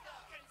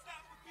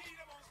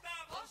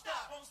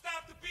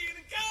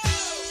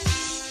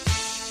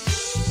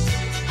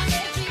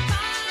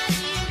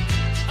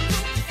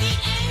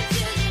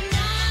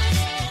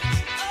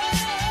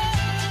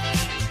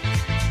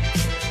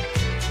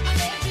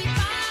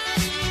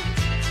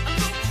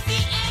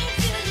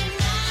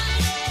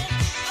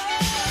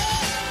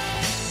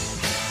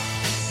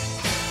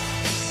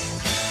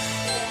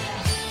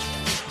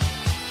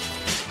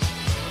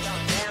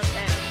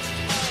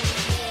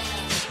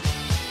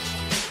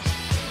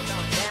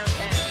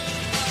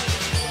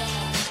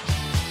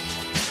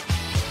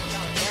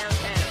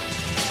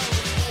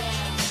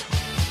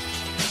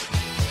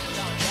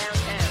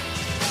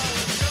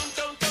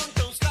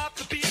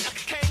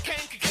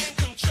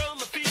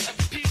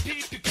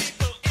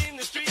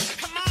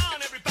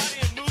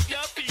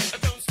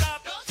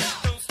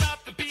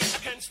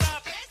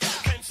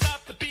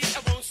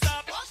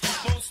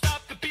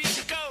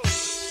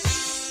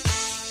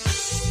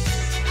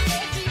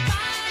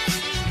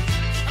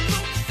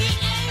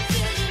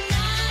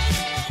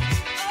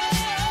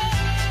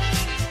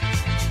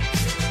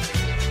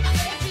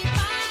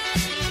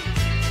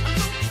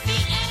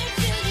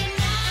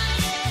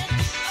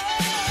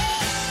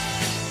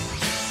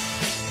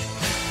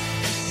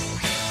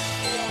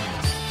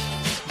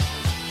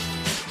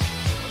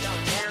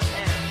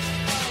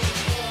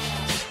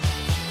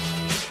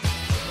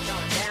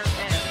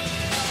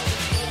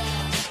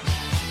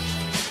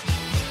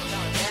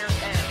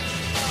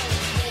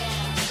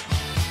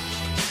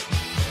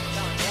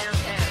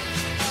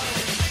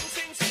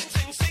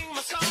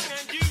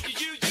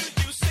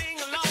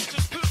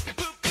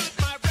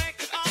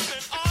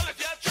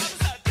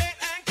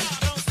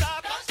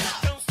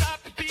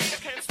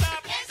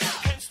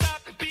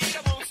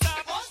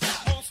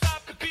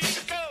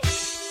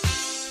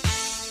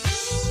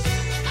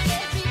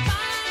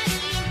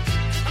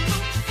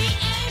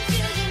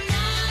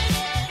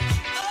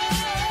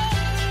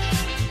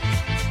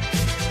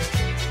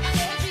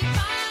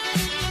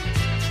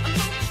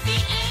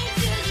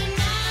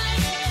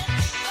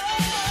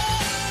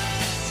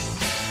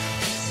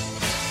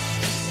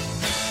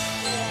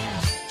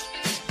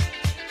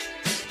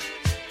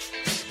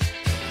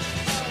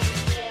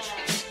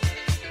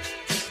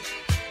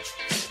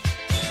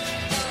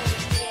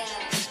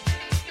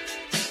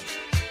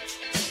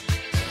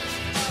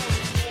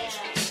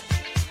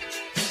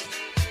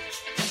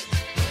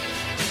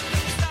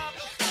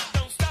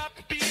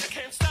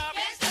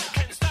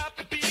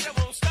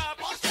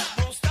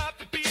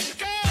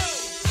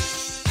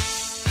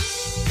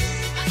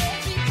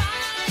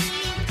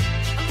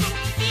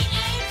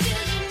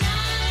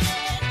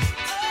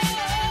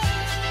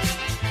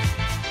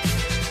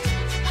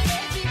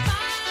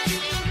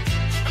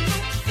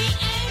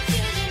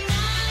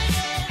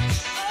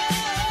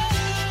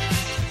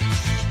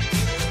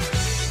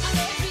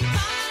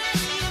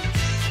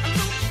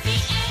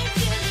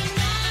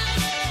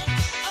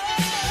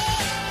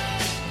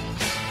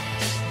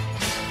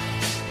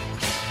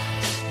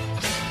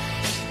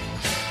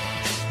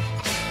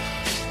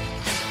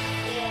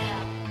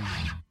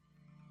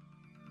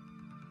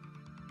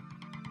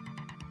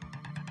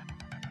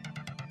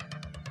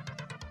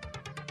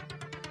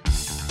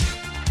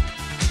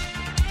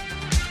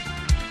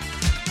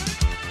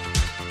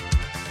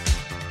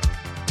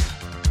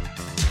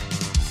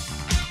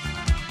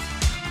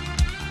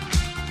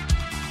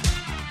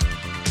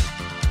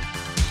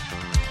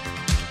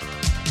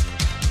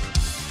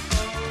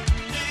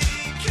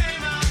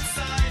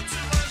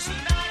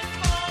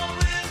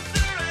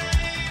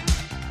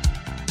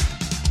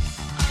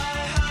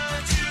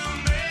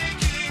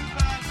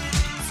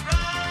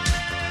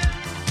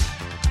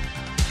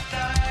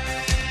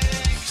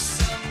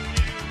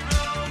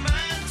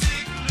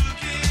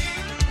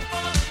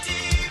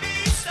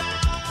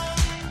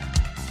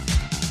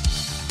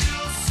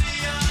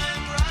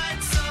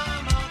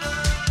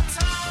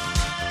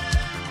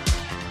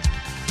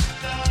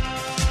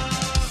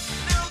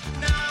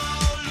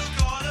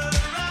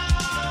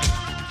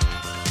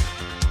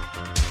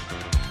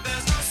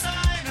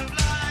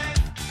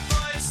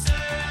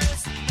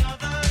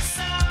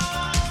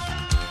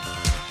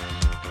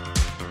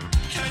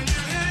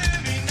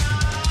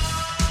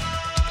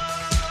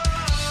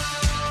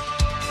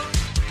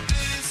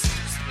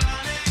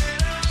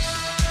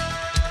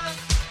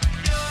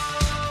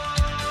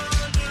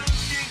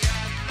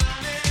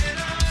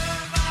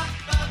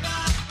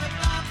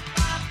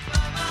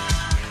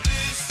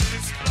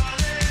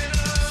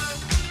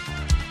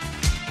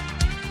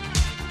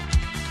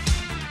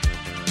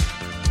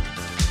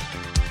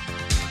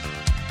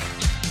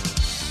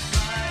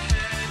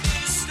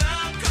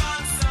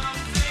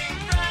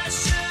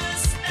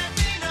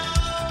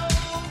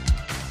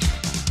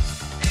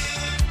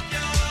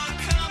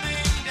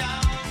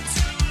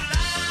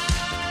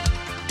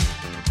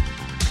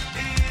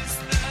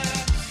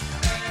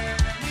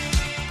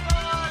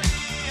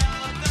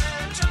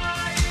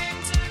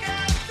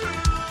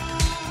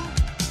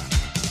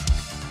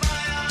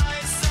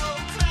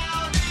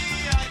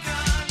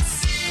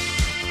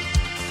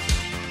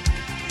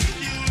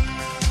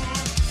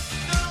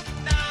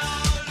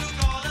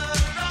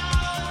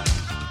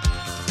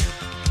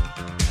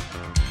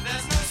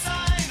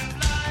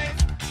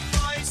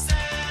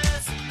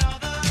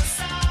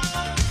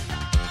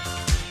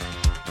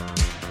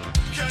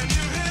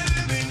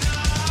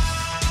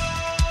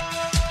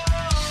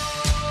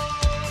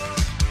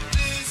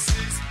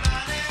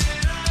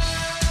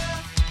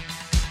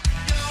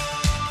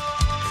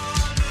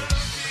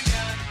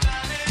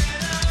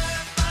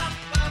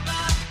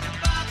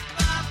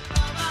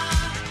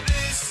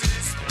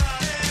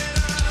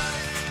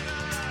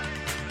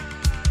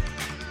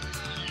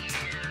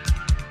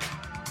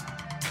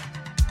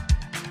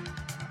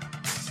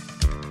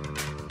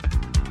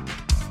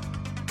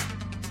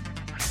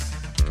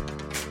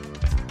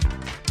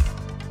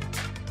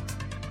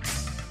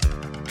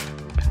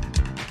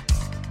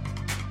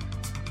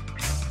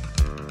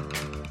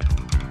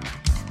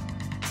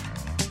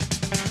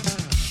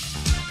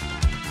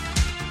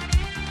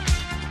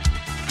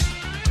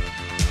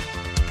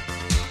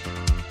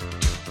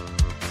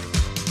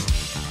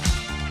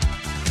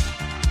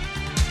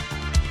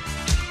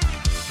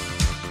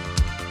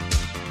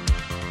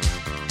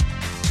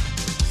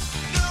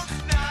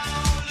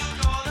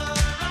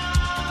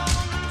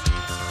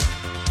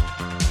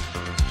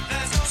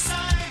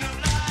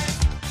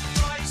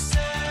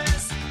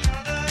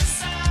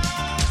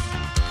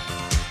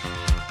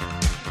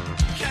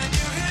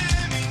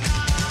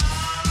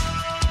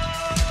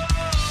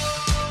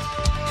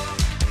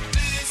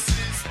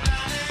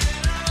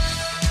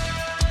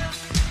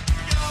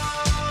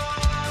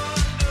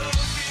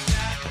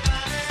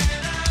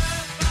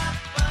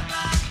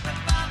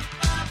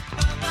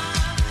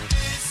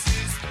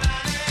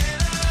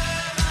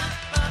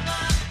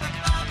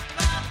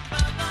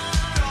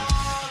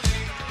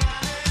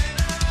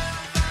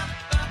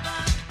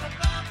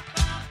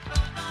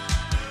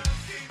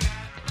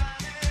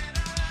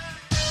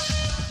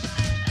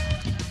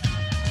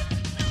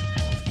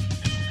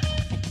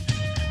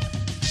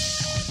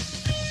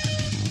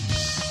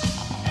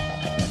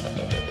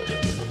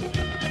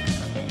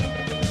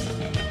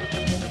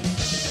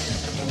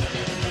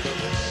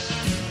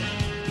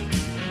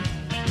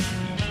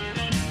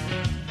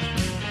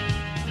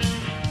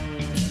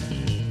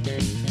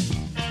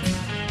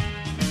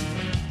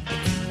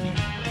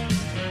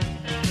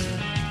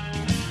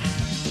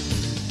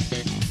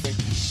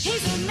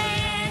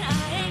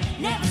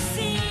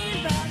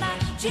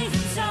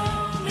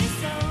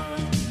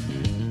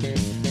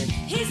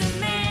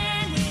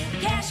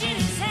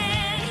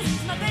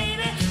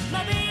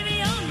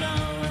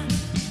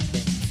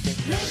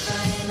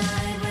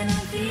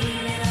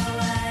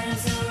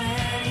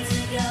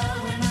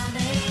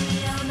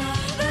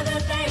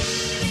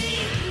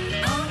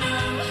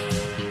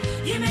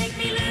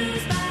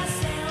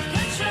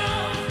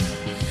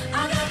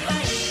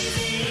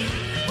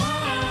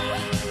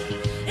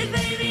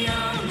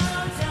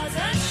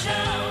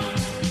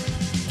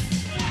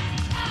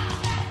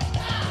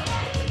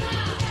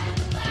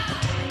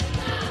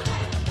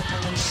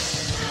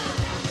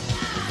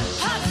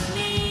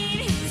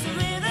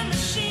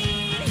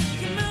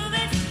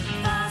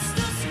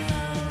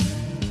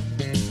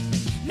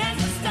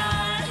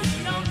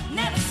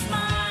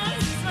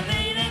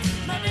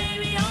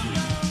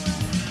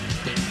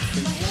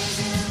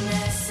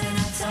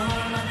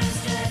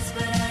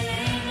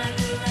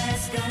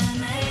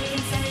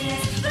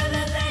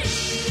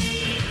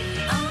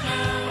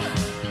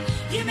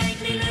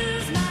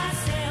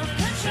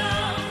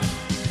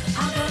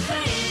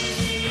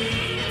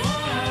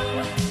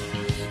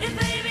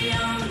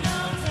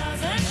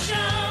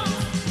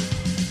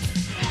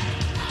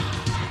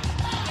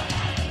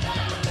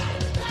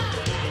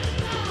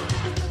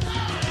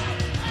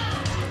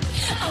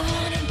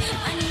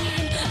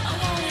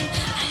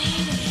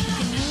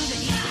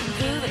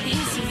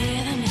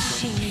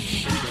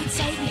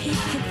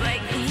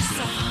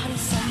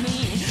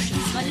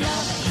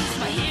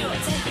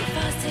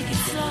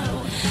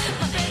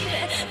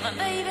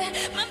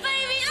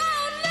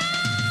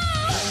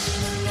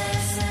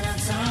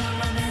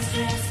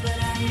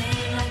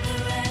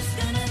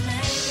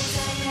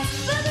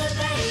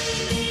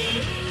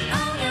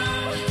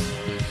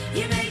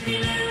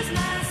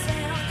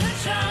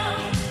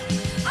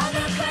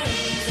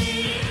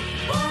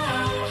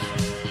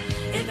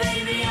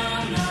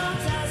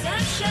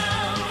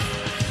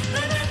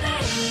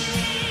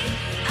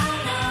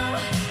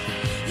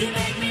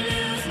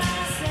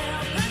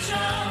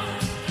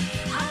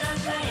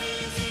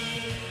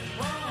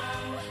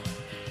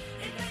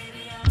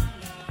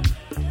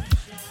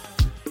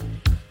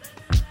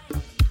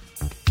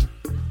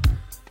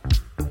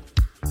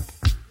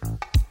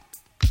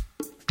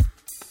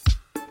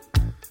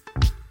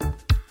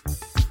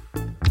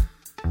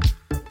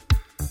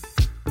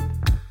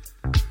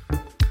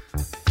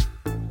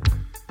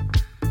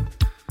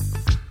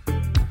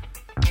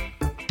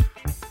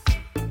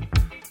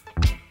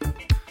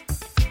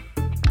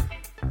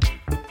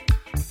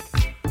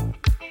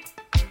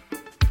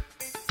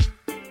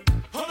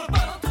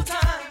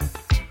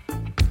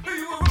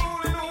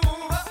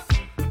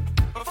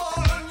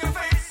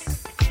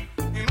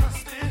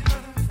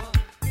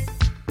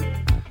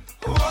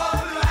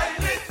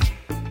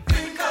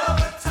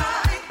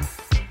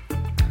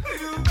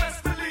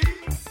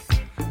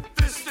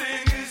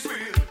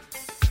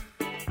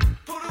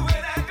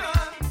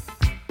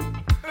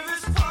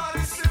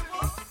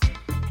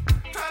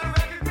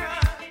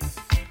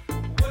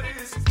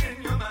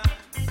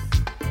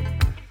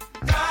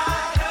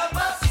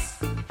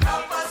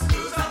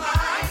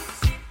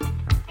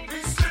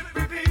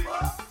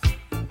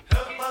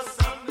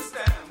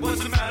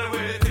 What's the matter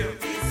with him?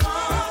 He's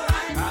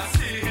alright. I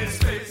see his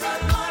face. The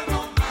Lord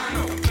won't mind.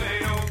 Don't play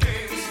no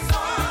games. He's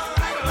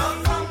alright.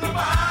 Love from the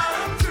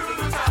bottom to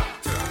the top.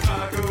 Turn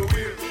like a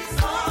wheel. He's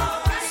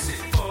alright.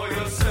 See for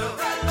yourself.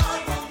 The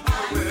Lord won't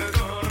mind. We're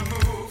gonna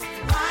move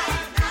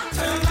right now.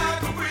 Turn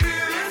like a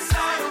wheel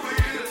inside a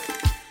wheel.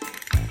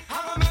 I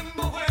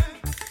remember when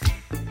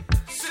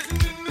sitting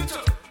in the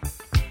tub,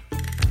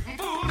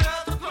 pulled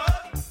out the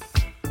plug.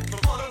 The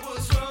water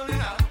was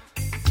running out.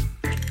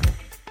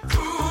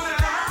 Cool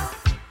it out.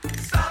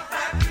 Stop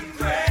acting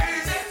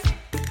crazy.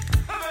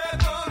 They're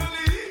gonna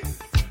leave,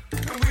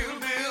 and we'll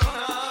be on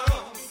our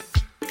own.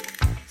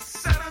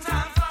 7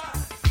 times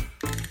 5,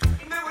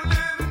 they were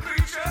living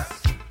creatures.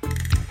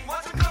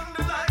 Watch them come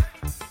to life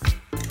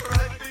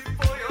right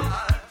before your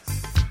eyes.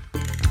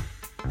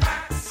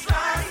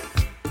 Backsliding,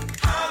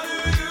 how do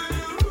you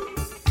do?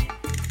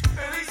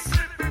 And these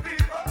slippy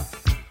people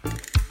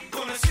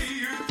gonna see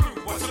you through.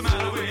 What's the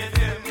matter with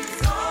him?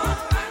 He's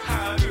alright.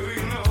 How do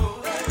you know?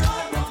 The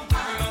Lord won't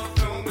mind. Love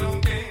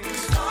don't games.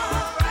 He's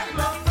alright.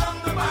 Love from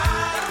the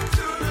bottom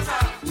to the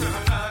top.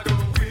 Turn like a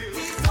wheel.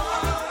 He's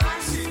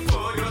alright. See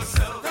for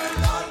yourself. The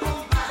Lord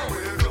won't mind.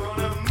 We're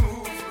gonna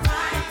move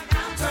right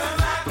now. Turn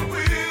like a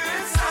wheel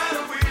inside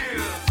a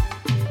wheel.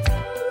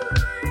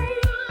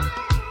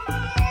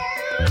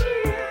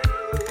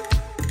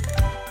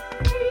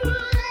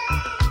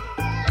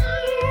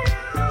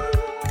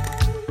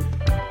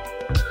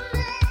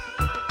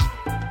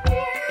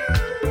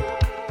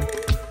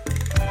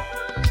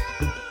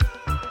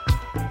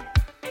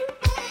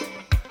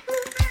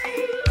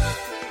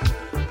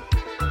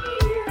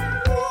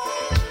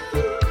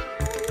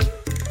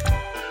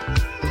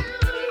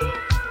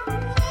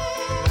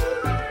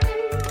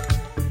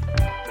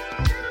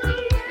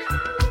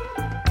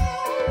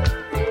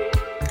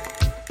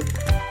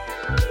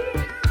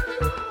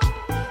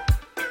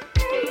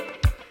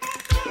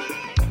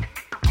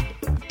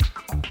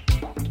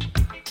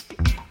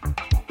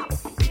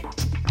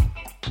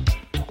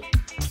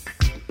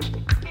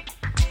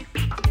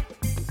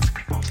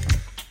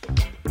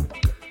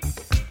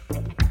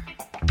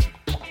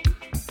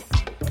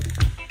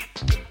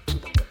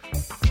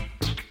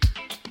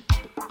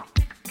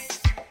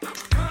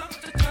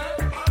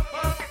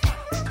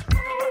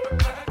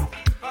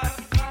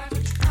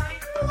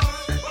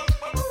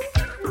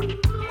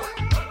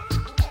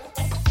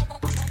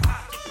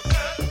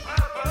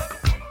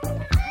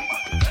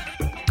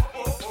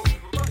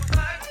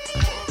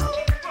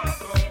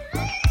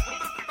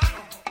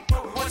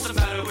 What's the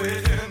matter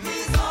with him?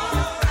 He's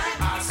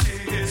alright. I see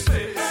his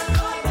face. The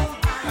Lord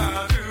won't mind.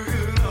 How do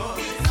you know?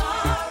 He's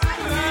alright.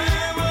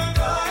 And we're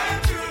going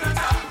to the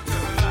top.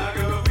 Turn like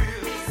a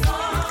wheel. He's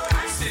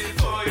alright. See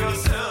for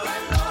yourself.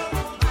 The Lord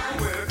won't mind.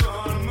 We're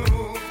gonna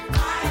move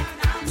right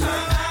now.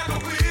 Turn like a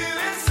wheel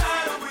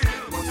inside a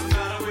wheel. What's the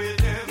matter with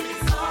him?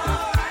 He's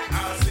alright.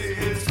 I see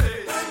his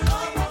face. The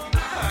Lord won't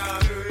mind. How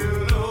do you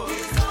know?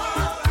 He's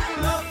alright.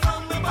 Love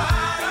from the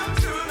bottom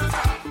to the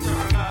top.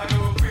 Turn like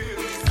a wheel.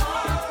 He's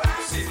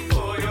alright. See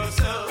for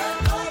yourself. The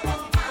Lord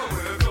won't mind.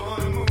 We're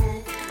gonna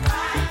move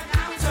right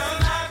now. Turn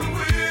like a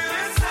wheel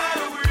inside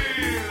a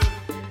wheel.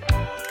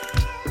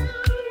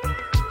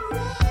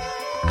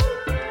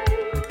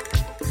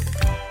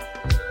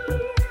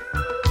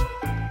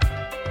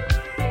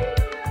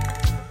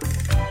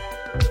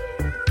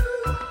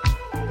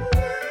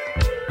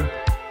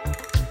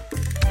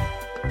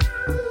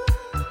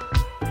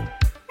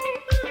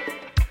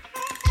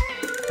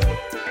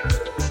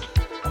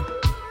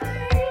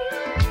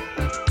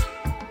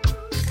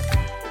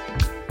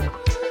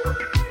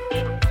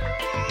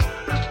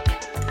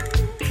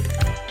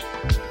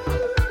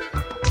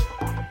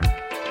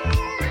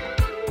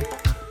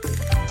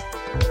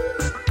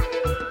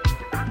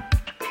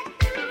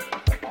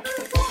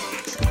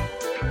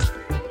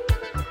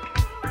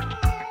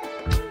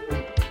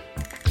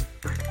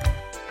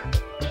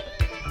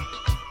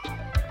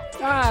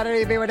 Ah, there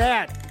you be with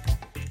that.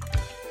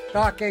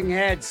 Talking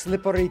head,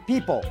 slippery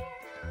people.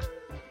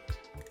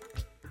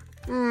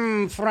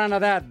 Front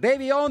of that,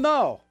 Baby Oh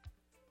No,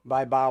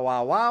 by Bow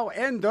Wow Wow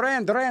and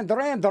Duran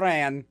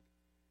Duran,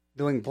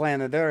 doing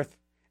Planet Earth.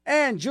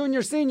 And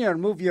Junior Senior,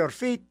 Move Your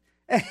Feet.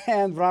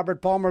 And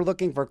Robert Palmer,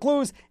 Looking for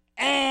Clues.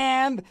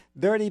 And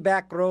Dirty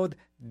Back Road,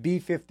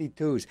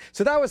 B-52s.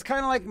 So that was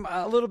kind of like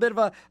a little bit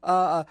of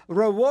a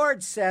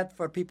reward set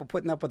for people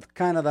putting up with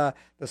kind of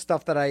the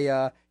stuff that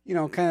I,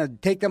 kind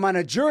of take them on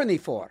a journey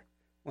for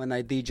when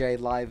I DJ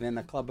live in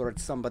a club or at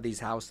somebody's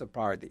house or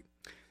party.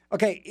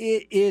 Okay,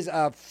 it is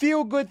a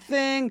feel-good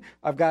thing.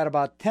 I've got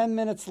about 10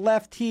 minutes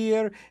left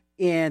here,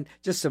 and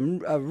just a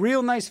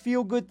real nice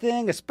feel-good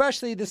thing,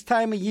 especially this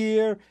time of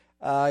year,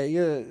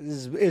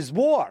 is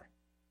war,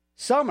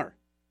 summer.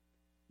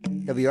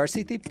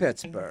 WRCT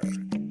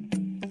Pittsburgh.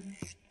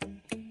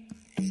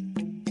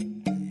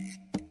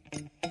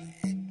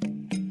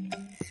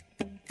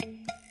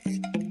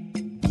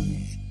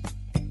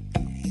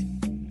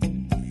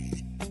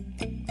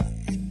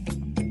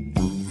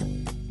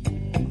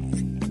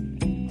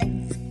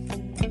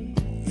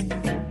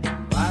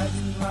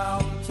 Riding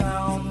round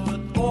town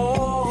with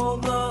all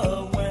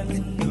the women.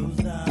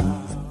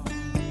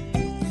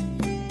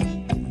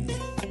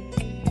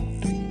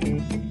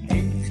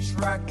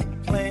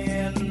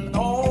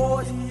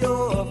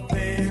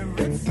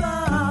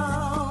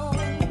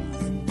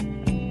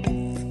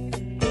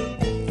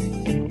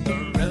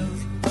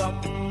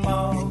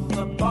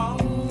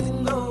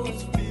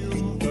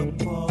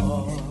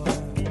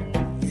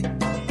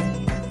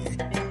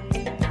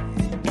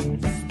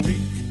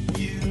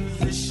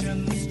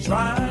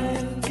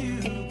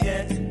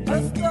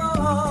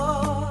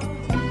 stars.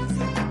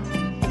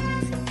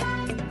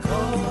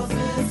 'Cause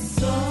it's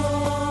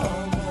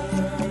summer.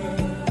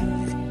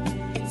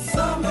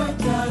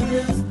 Summertime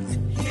is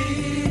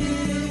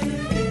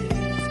here.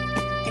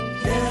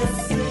 Yes,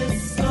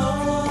 it's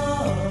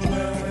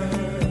summer.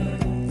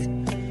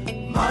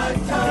 My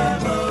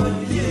time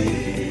of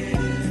year.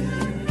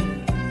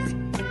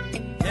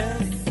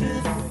 Yes,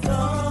 it's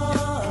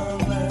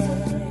summer.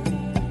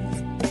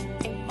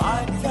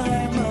 My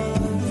time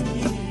of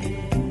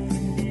year.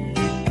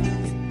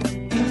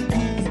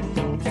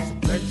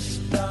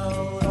 Stretched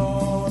out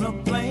on a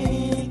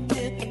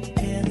blanket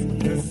in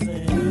the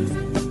sand.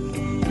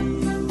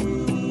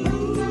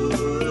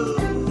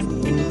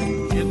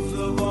 Kids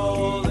of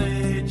all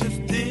ages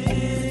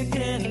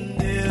digging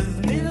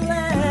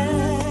Disneyland.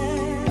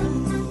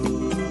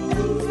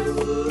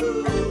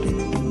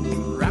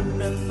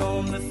 Rapping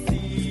on the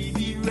CD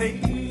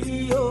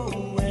radio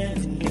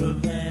and your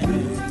van.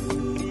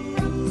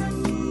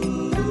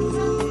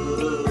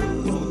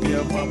 We'll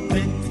give a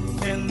big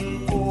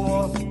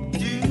 10-4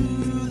 to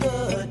the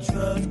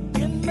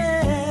trucking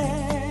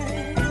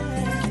man.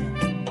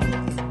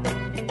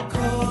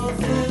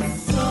 'Cause it's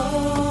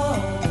summer.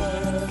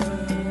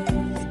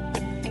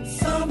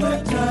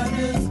 Summertime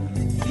is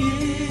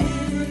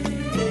here.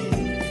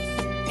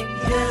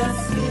 Yes,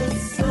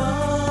 it's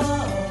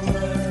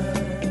summer.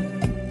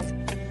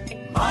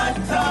 My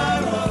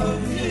time of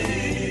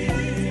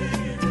year.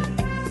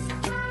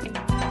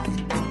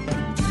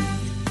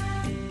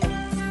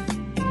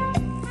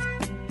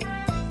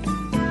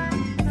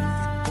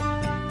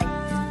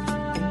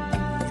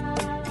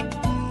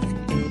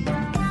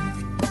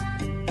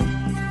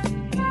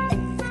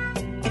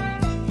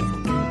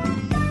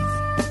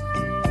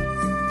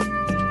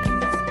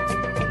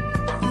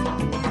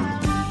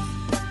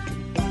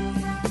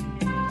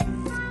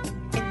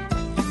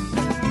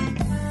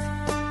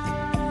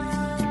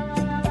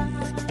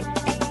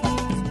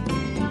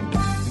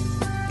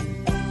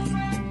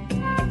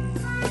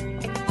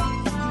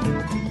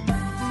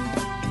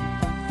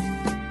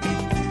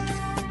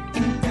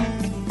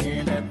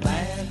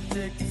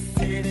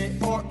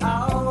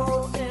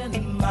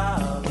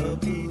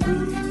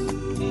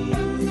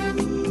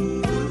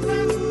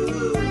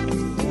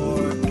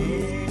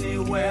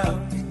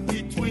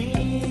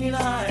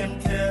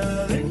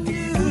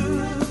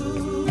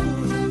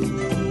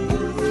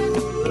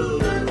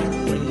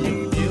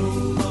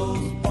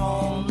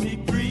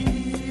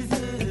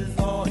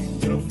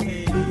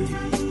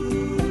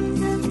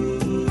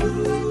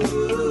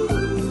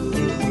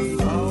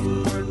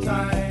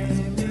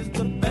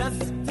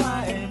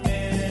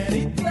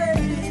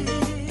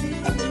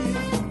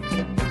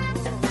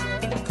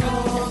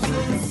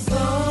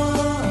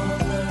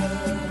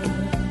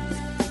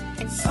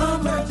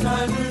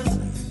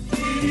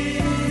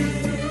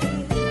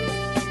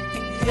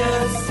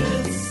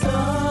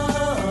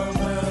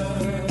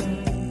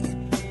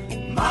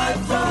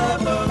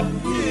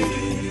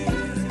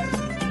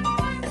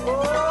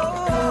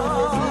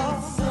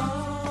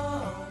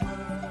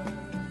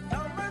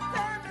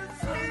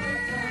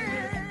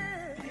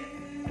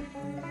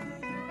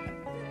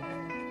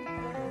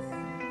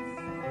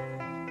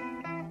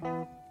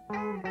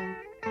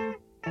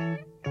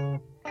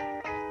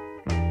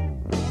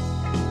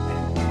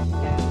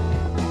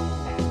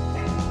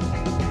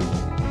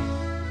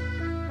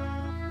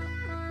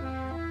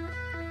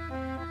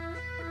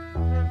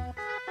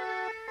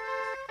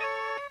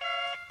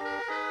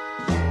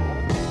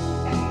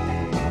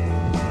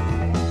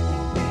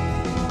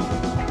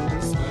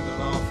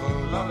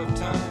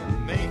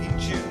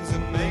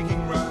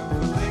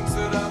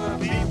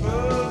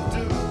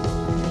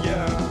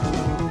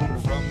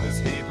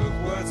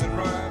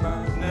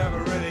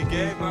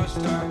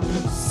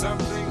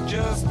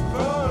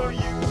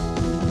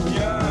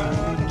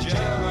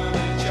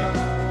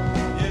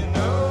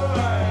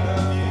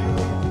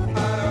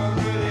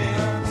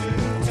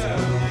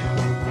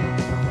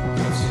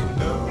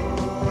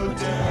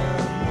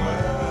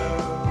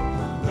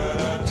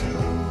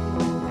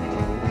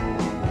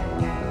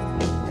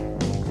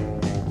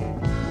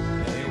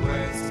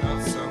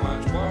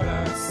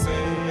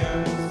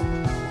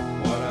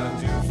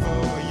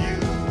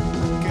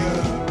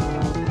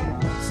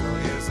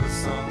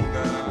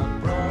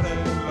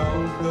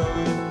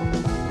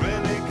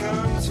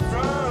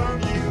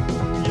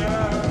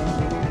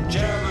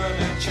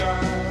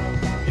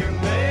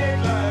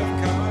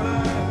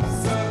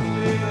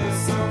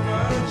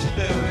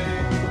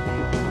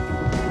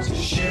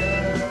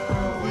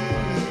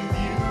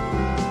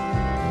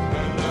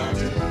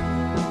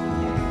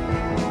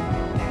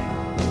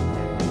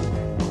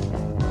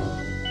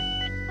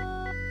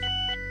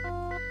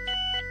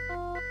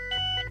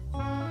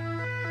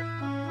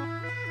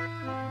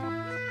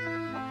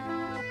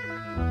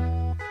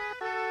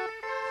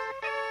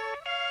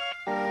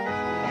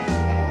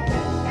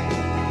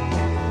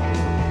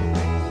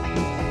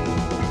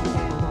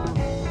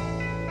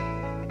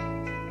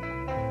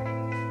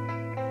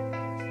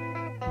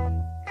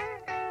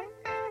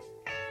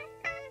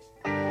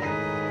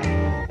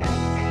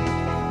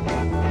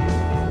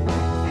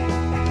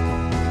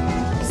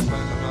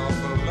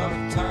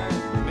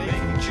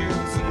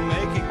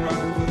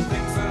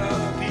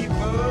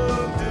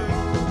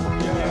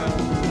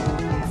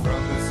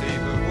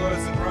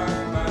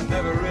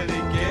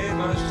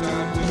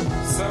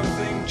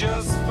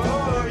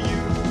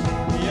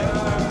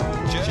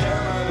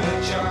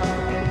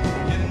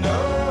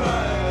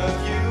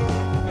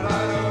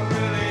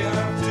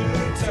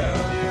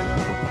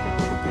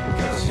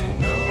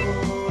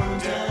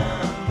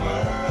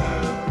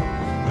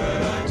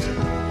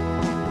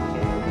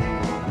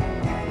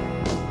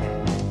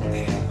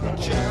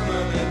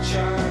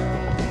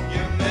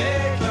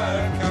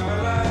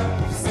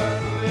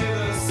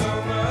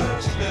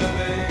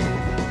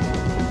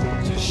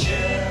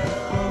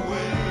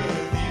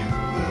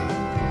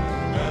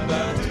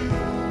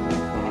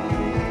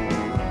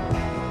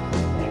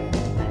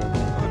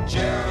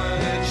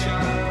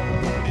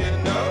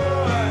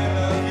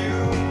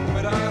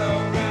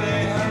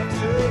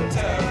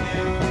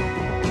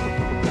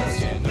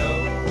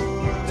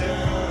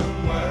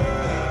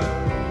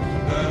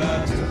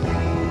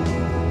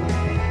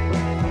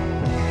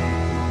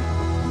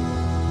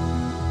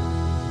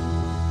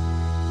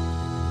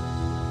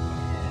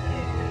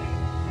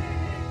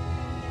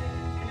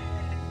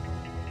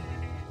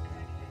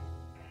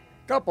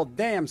 Couple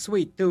damn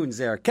sweet tunes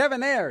there.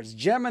 Kevin Ayers,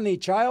 Gemini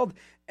Child,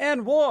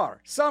 and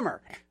War,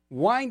 Summer.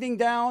 Winding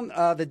down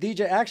the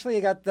DJ. Actually,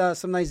 I got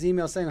some nice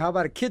emails saying, how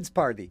about a kids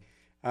party?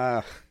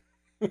 That's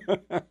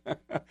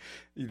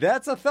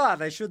a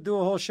thought. I should do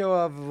a whole show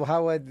of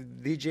how I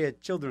DJ a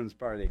children's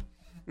party.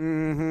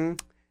 Mm-hmm.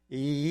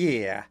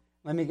 Yeah.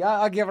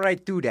 I'll get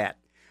right to that.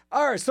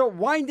 All right, so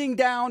winding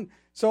down.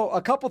 So a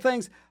couple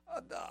things.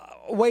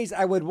 Ways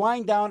I would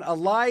wind down a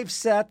live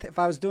set. If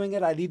I was doing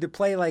it, I'd either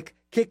play like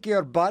Kick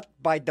Your Butt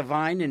by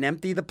Divine and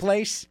empty the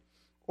place,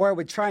 or I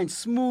would try and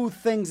smooth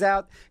things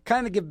out,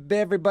 kind of give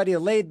everybody a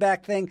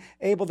laid-back thing,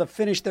 able to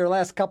finish their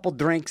last couple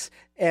drinks.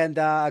 And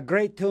a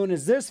great tune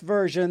is this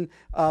version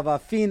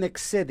of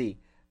Phoenix City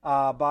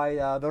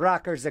by the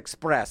Rockers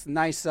Express.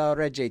 Nice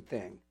reggae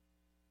thing.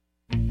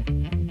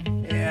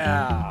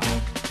 Yeah.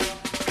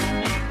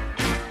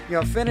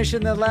 You're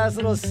finishing the last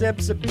little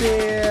sips of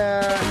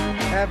beer,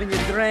 having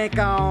your drink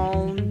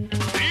on.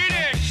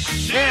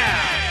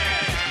 Yeah.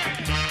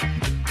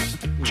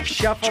 You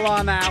shuffle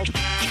on out.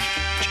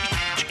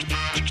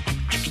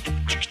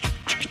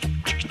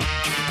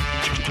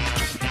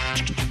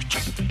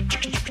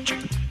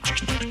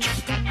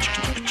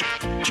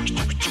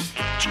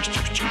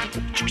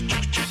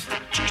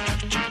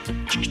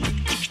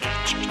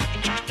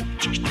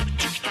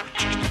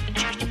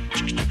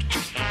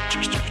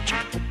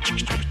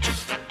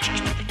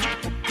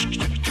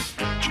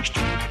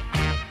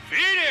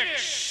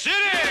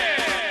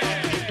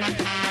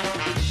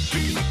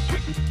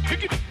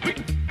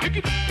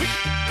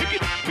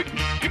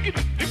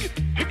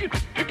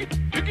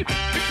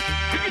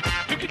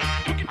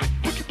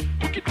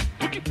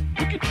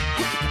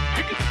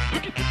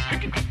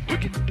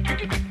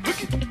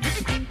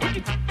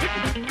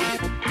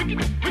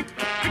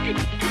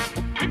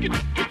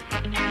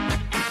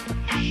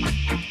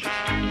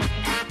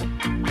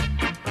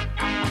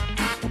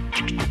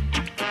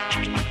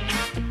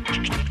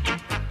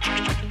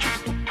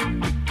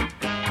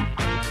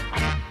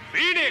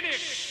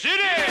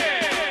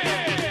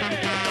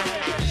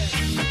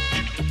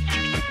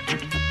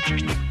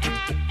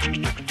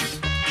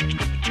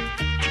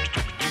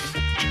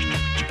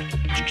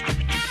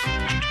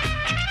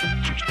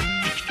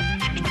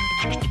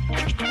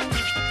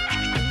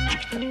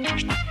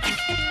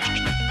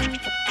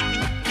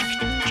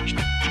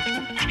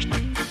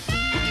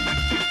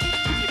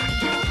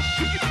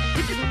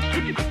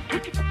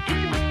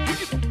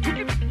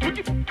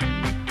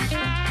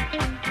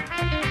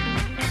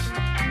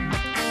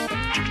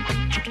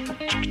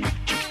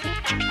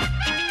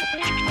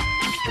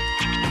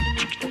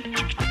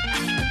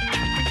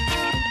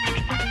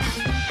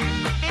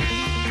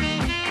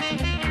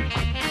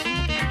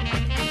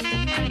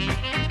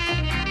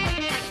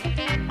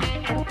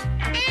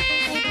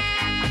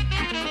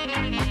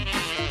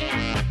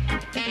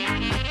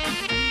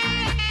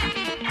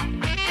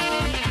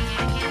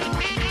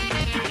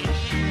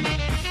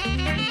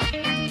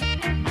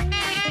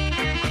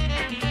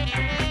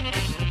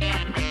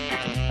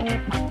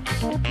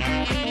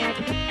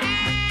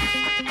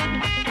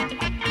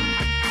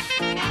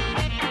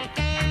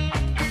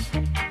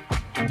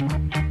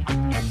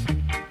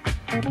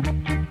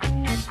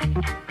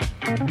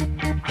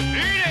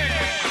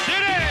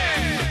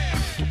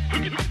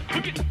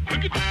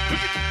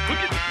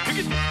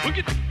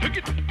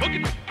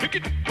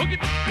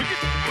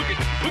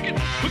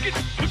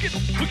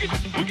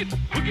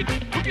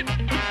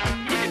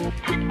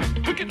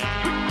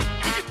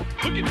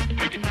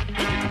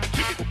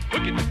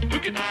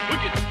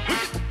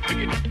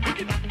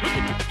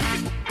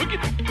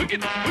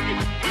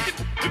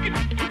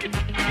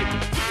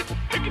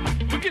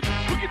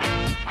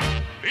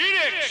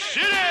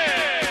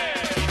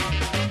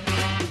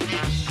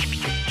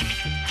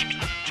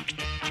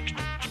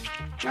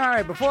 All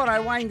right, before I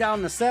wind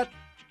down the set,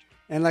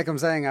 and like I'm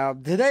saying,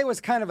 today was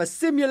kind of a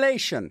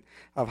simulation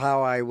of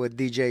how I would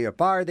DJ a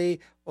party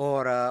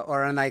or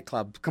a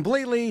nightclub.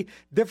 Completely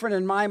different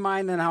in my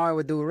mind than how I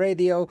would do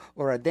radio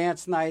or a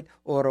dance night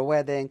or a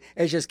wedding.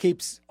 It just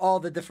keeps all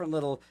the different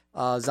little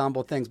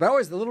Zombo things, but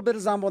always a little bit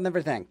of Zombo and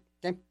everything.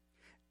 Okay.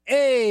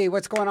 Hey,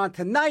 what's going on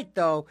tonight,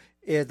 though,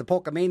 is the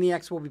Polka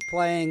Maniacs will be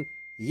playing.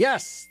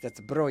 Yes,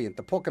 that's brilliant.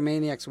 The Polka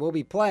Maniacs will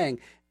be playing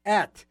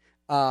at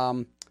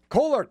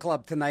Kohler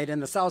Club tonight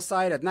in the South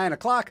Side at 9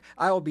 o'clock.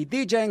 I will be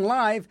DJing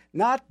live,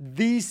 not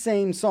these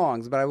same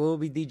songs, but I will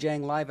be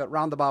DJing live at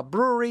Roundabout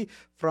Brewery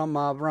from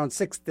around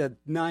 6 to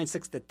 9,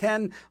 6 to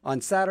 10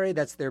 on Saturday.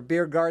 That's their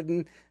beer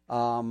garden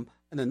on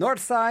the north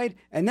side.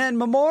 And then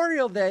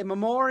Memorial Day,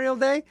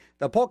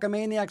 the Polka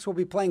Maniacs will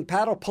be playing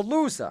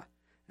Paddlepalooza.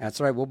 That's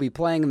right, we'll be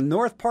playing the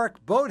North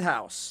Park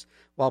Boathouse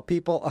while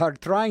people are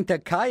trying to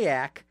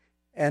kayak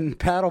and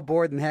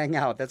paddleboard and hang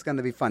out. That's going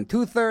to be fun.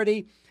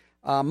 2:30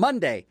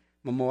 Monday,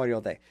 Memorial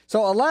Day.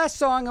 So a last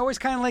song, I always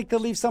kind of like to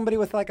leave somebody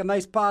with like a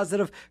nice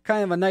positive,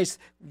 kind of a nice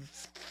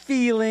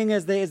feeling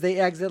as they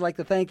exit, like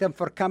to thank them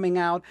for coming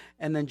out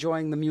and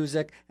enjoying the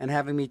music and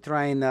having me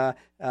try and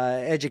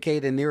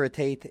educate and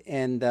irritate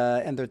and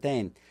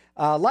entertain.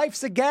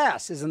 Life's a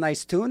Gas is a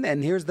nice tune,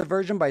 and here's the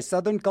version by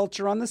Southern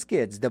Culture on the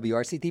Skids.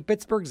 WRCT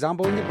Pittsburgh,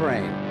 Zombo In Your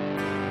Brain.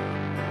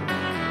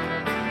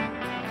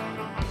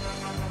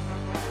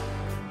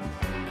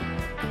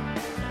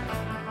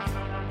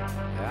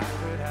 I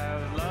could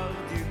have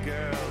loved you,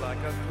 girl, like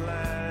a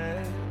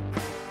plant.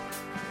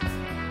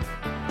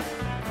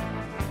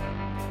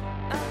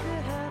 I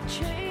could have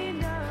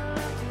chained our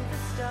love to the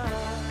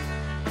stars,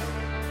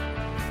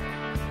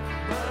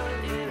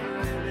 But it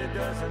really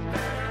doesn't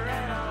matter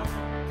at all.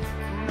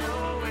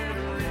 No, it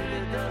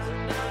really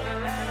doesn't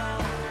matter at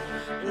all.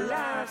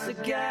 life's a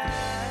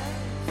gas.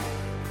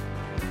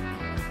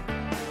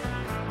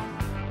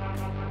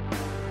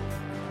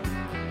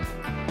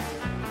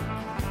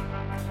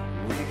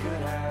 We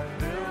could have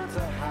built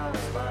a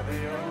house by the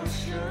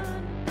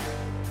ocean.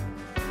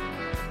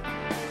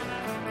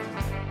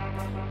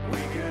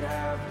 We could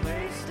have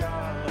placed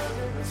our love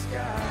in the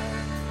sky.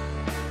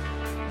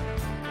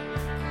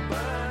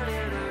 But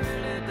it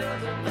really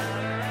doesn't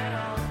matter at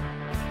all.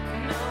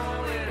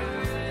 No, it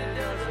really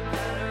doesn't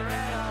matter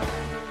at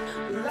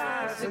all.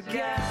 Life's a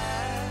gas.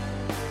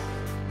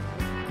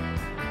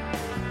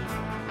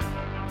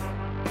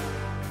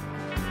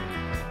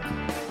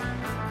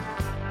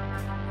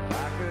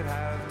 I could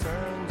have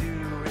turned you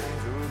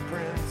into a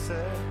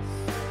princess.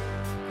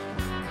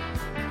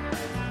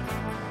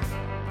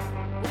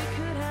 We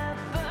could have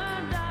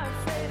burned our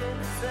fate in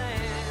the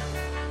sand,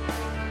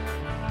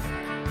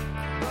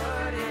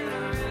 But it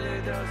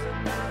really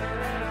doesn't matter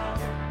at all.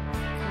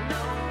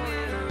 No,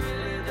 it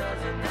really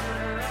doesn't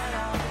matter at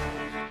all.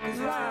 'Cause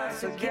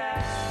life's a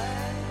gas.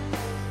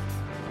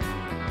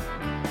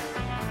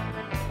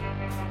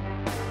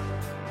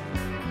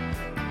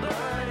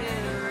 But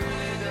it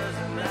really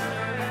doesn't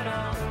matter at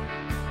all.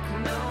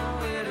 No,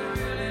 it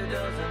really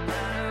doesn't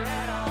matter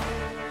at all.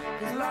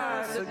 'Cause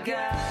life's a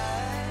gas.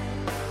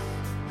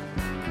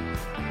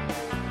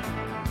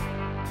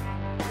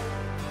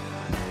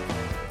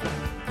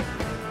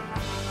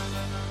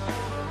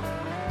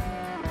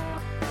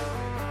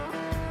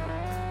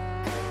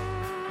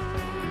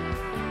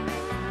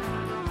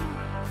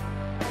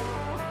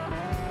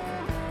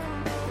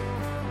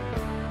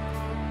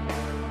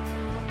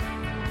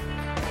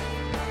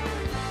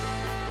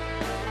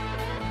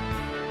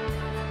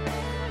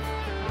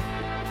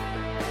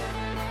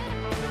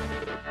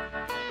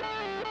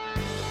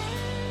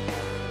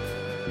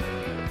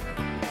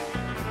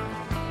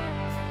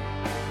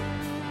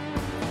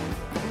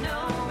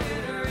 no,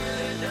 it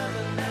really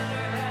doesn't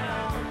matter at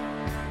all.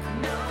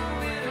 No,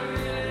 it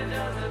really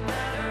doesn't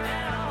matter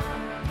at all.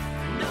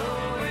 No,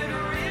 it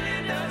really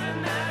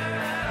doesn't matter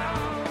at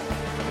all.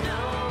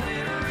 No,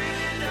 it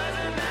really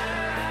doesn't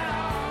matter at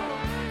all.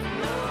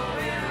 No,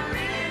 it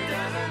really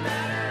doesn't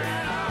matter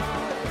at all.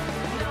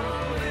 No,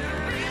 it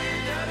really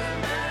doesn't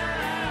matter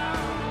at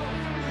all.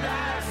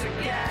 Life's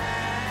a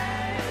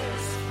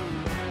gas.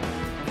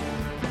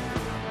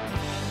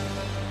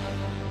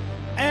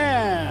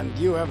 And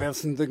you have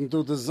listened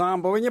to the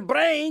Zombo in Your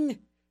Brain.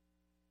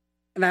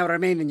 And I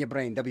remain in your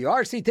brain.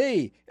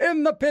 WRCT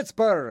in the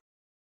Pittsburgh.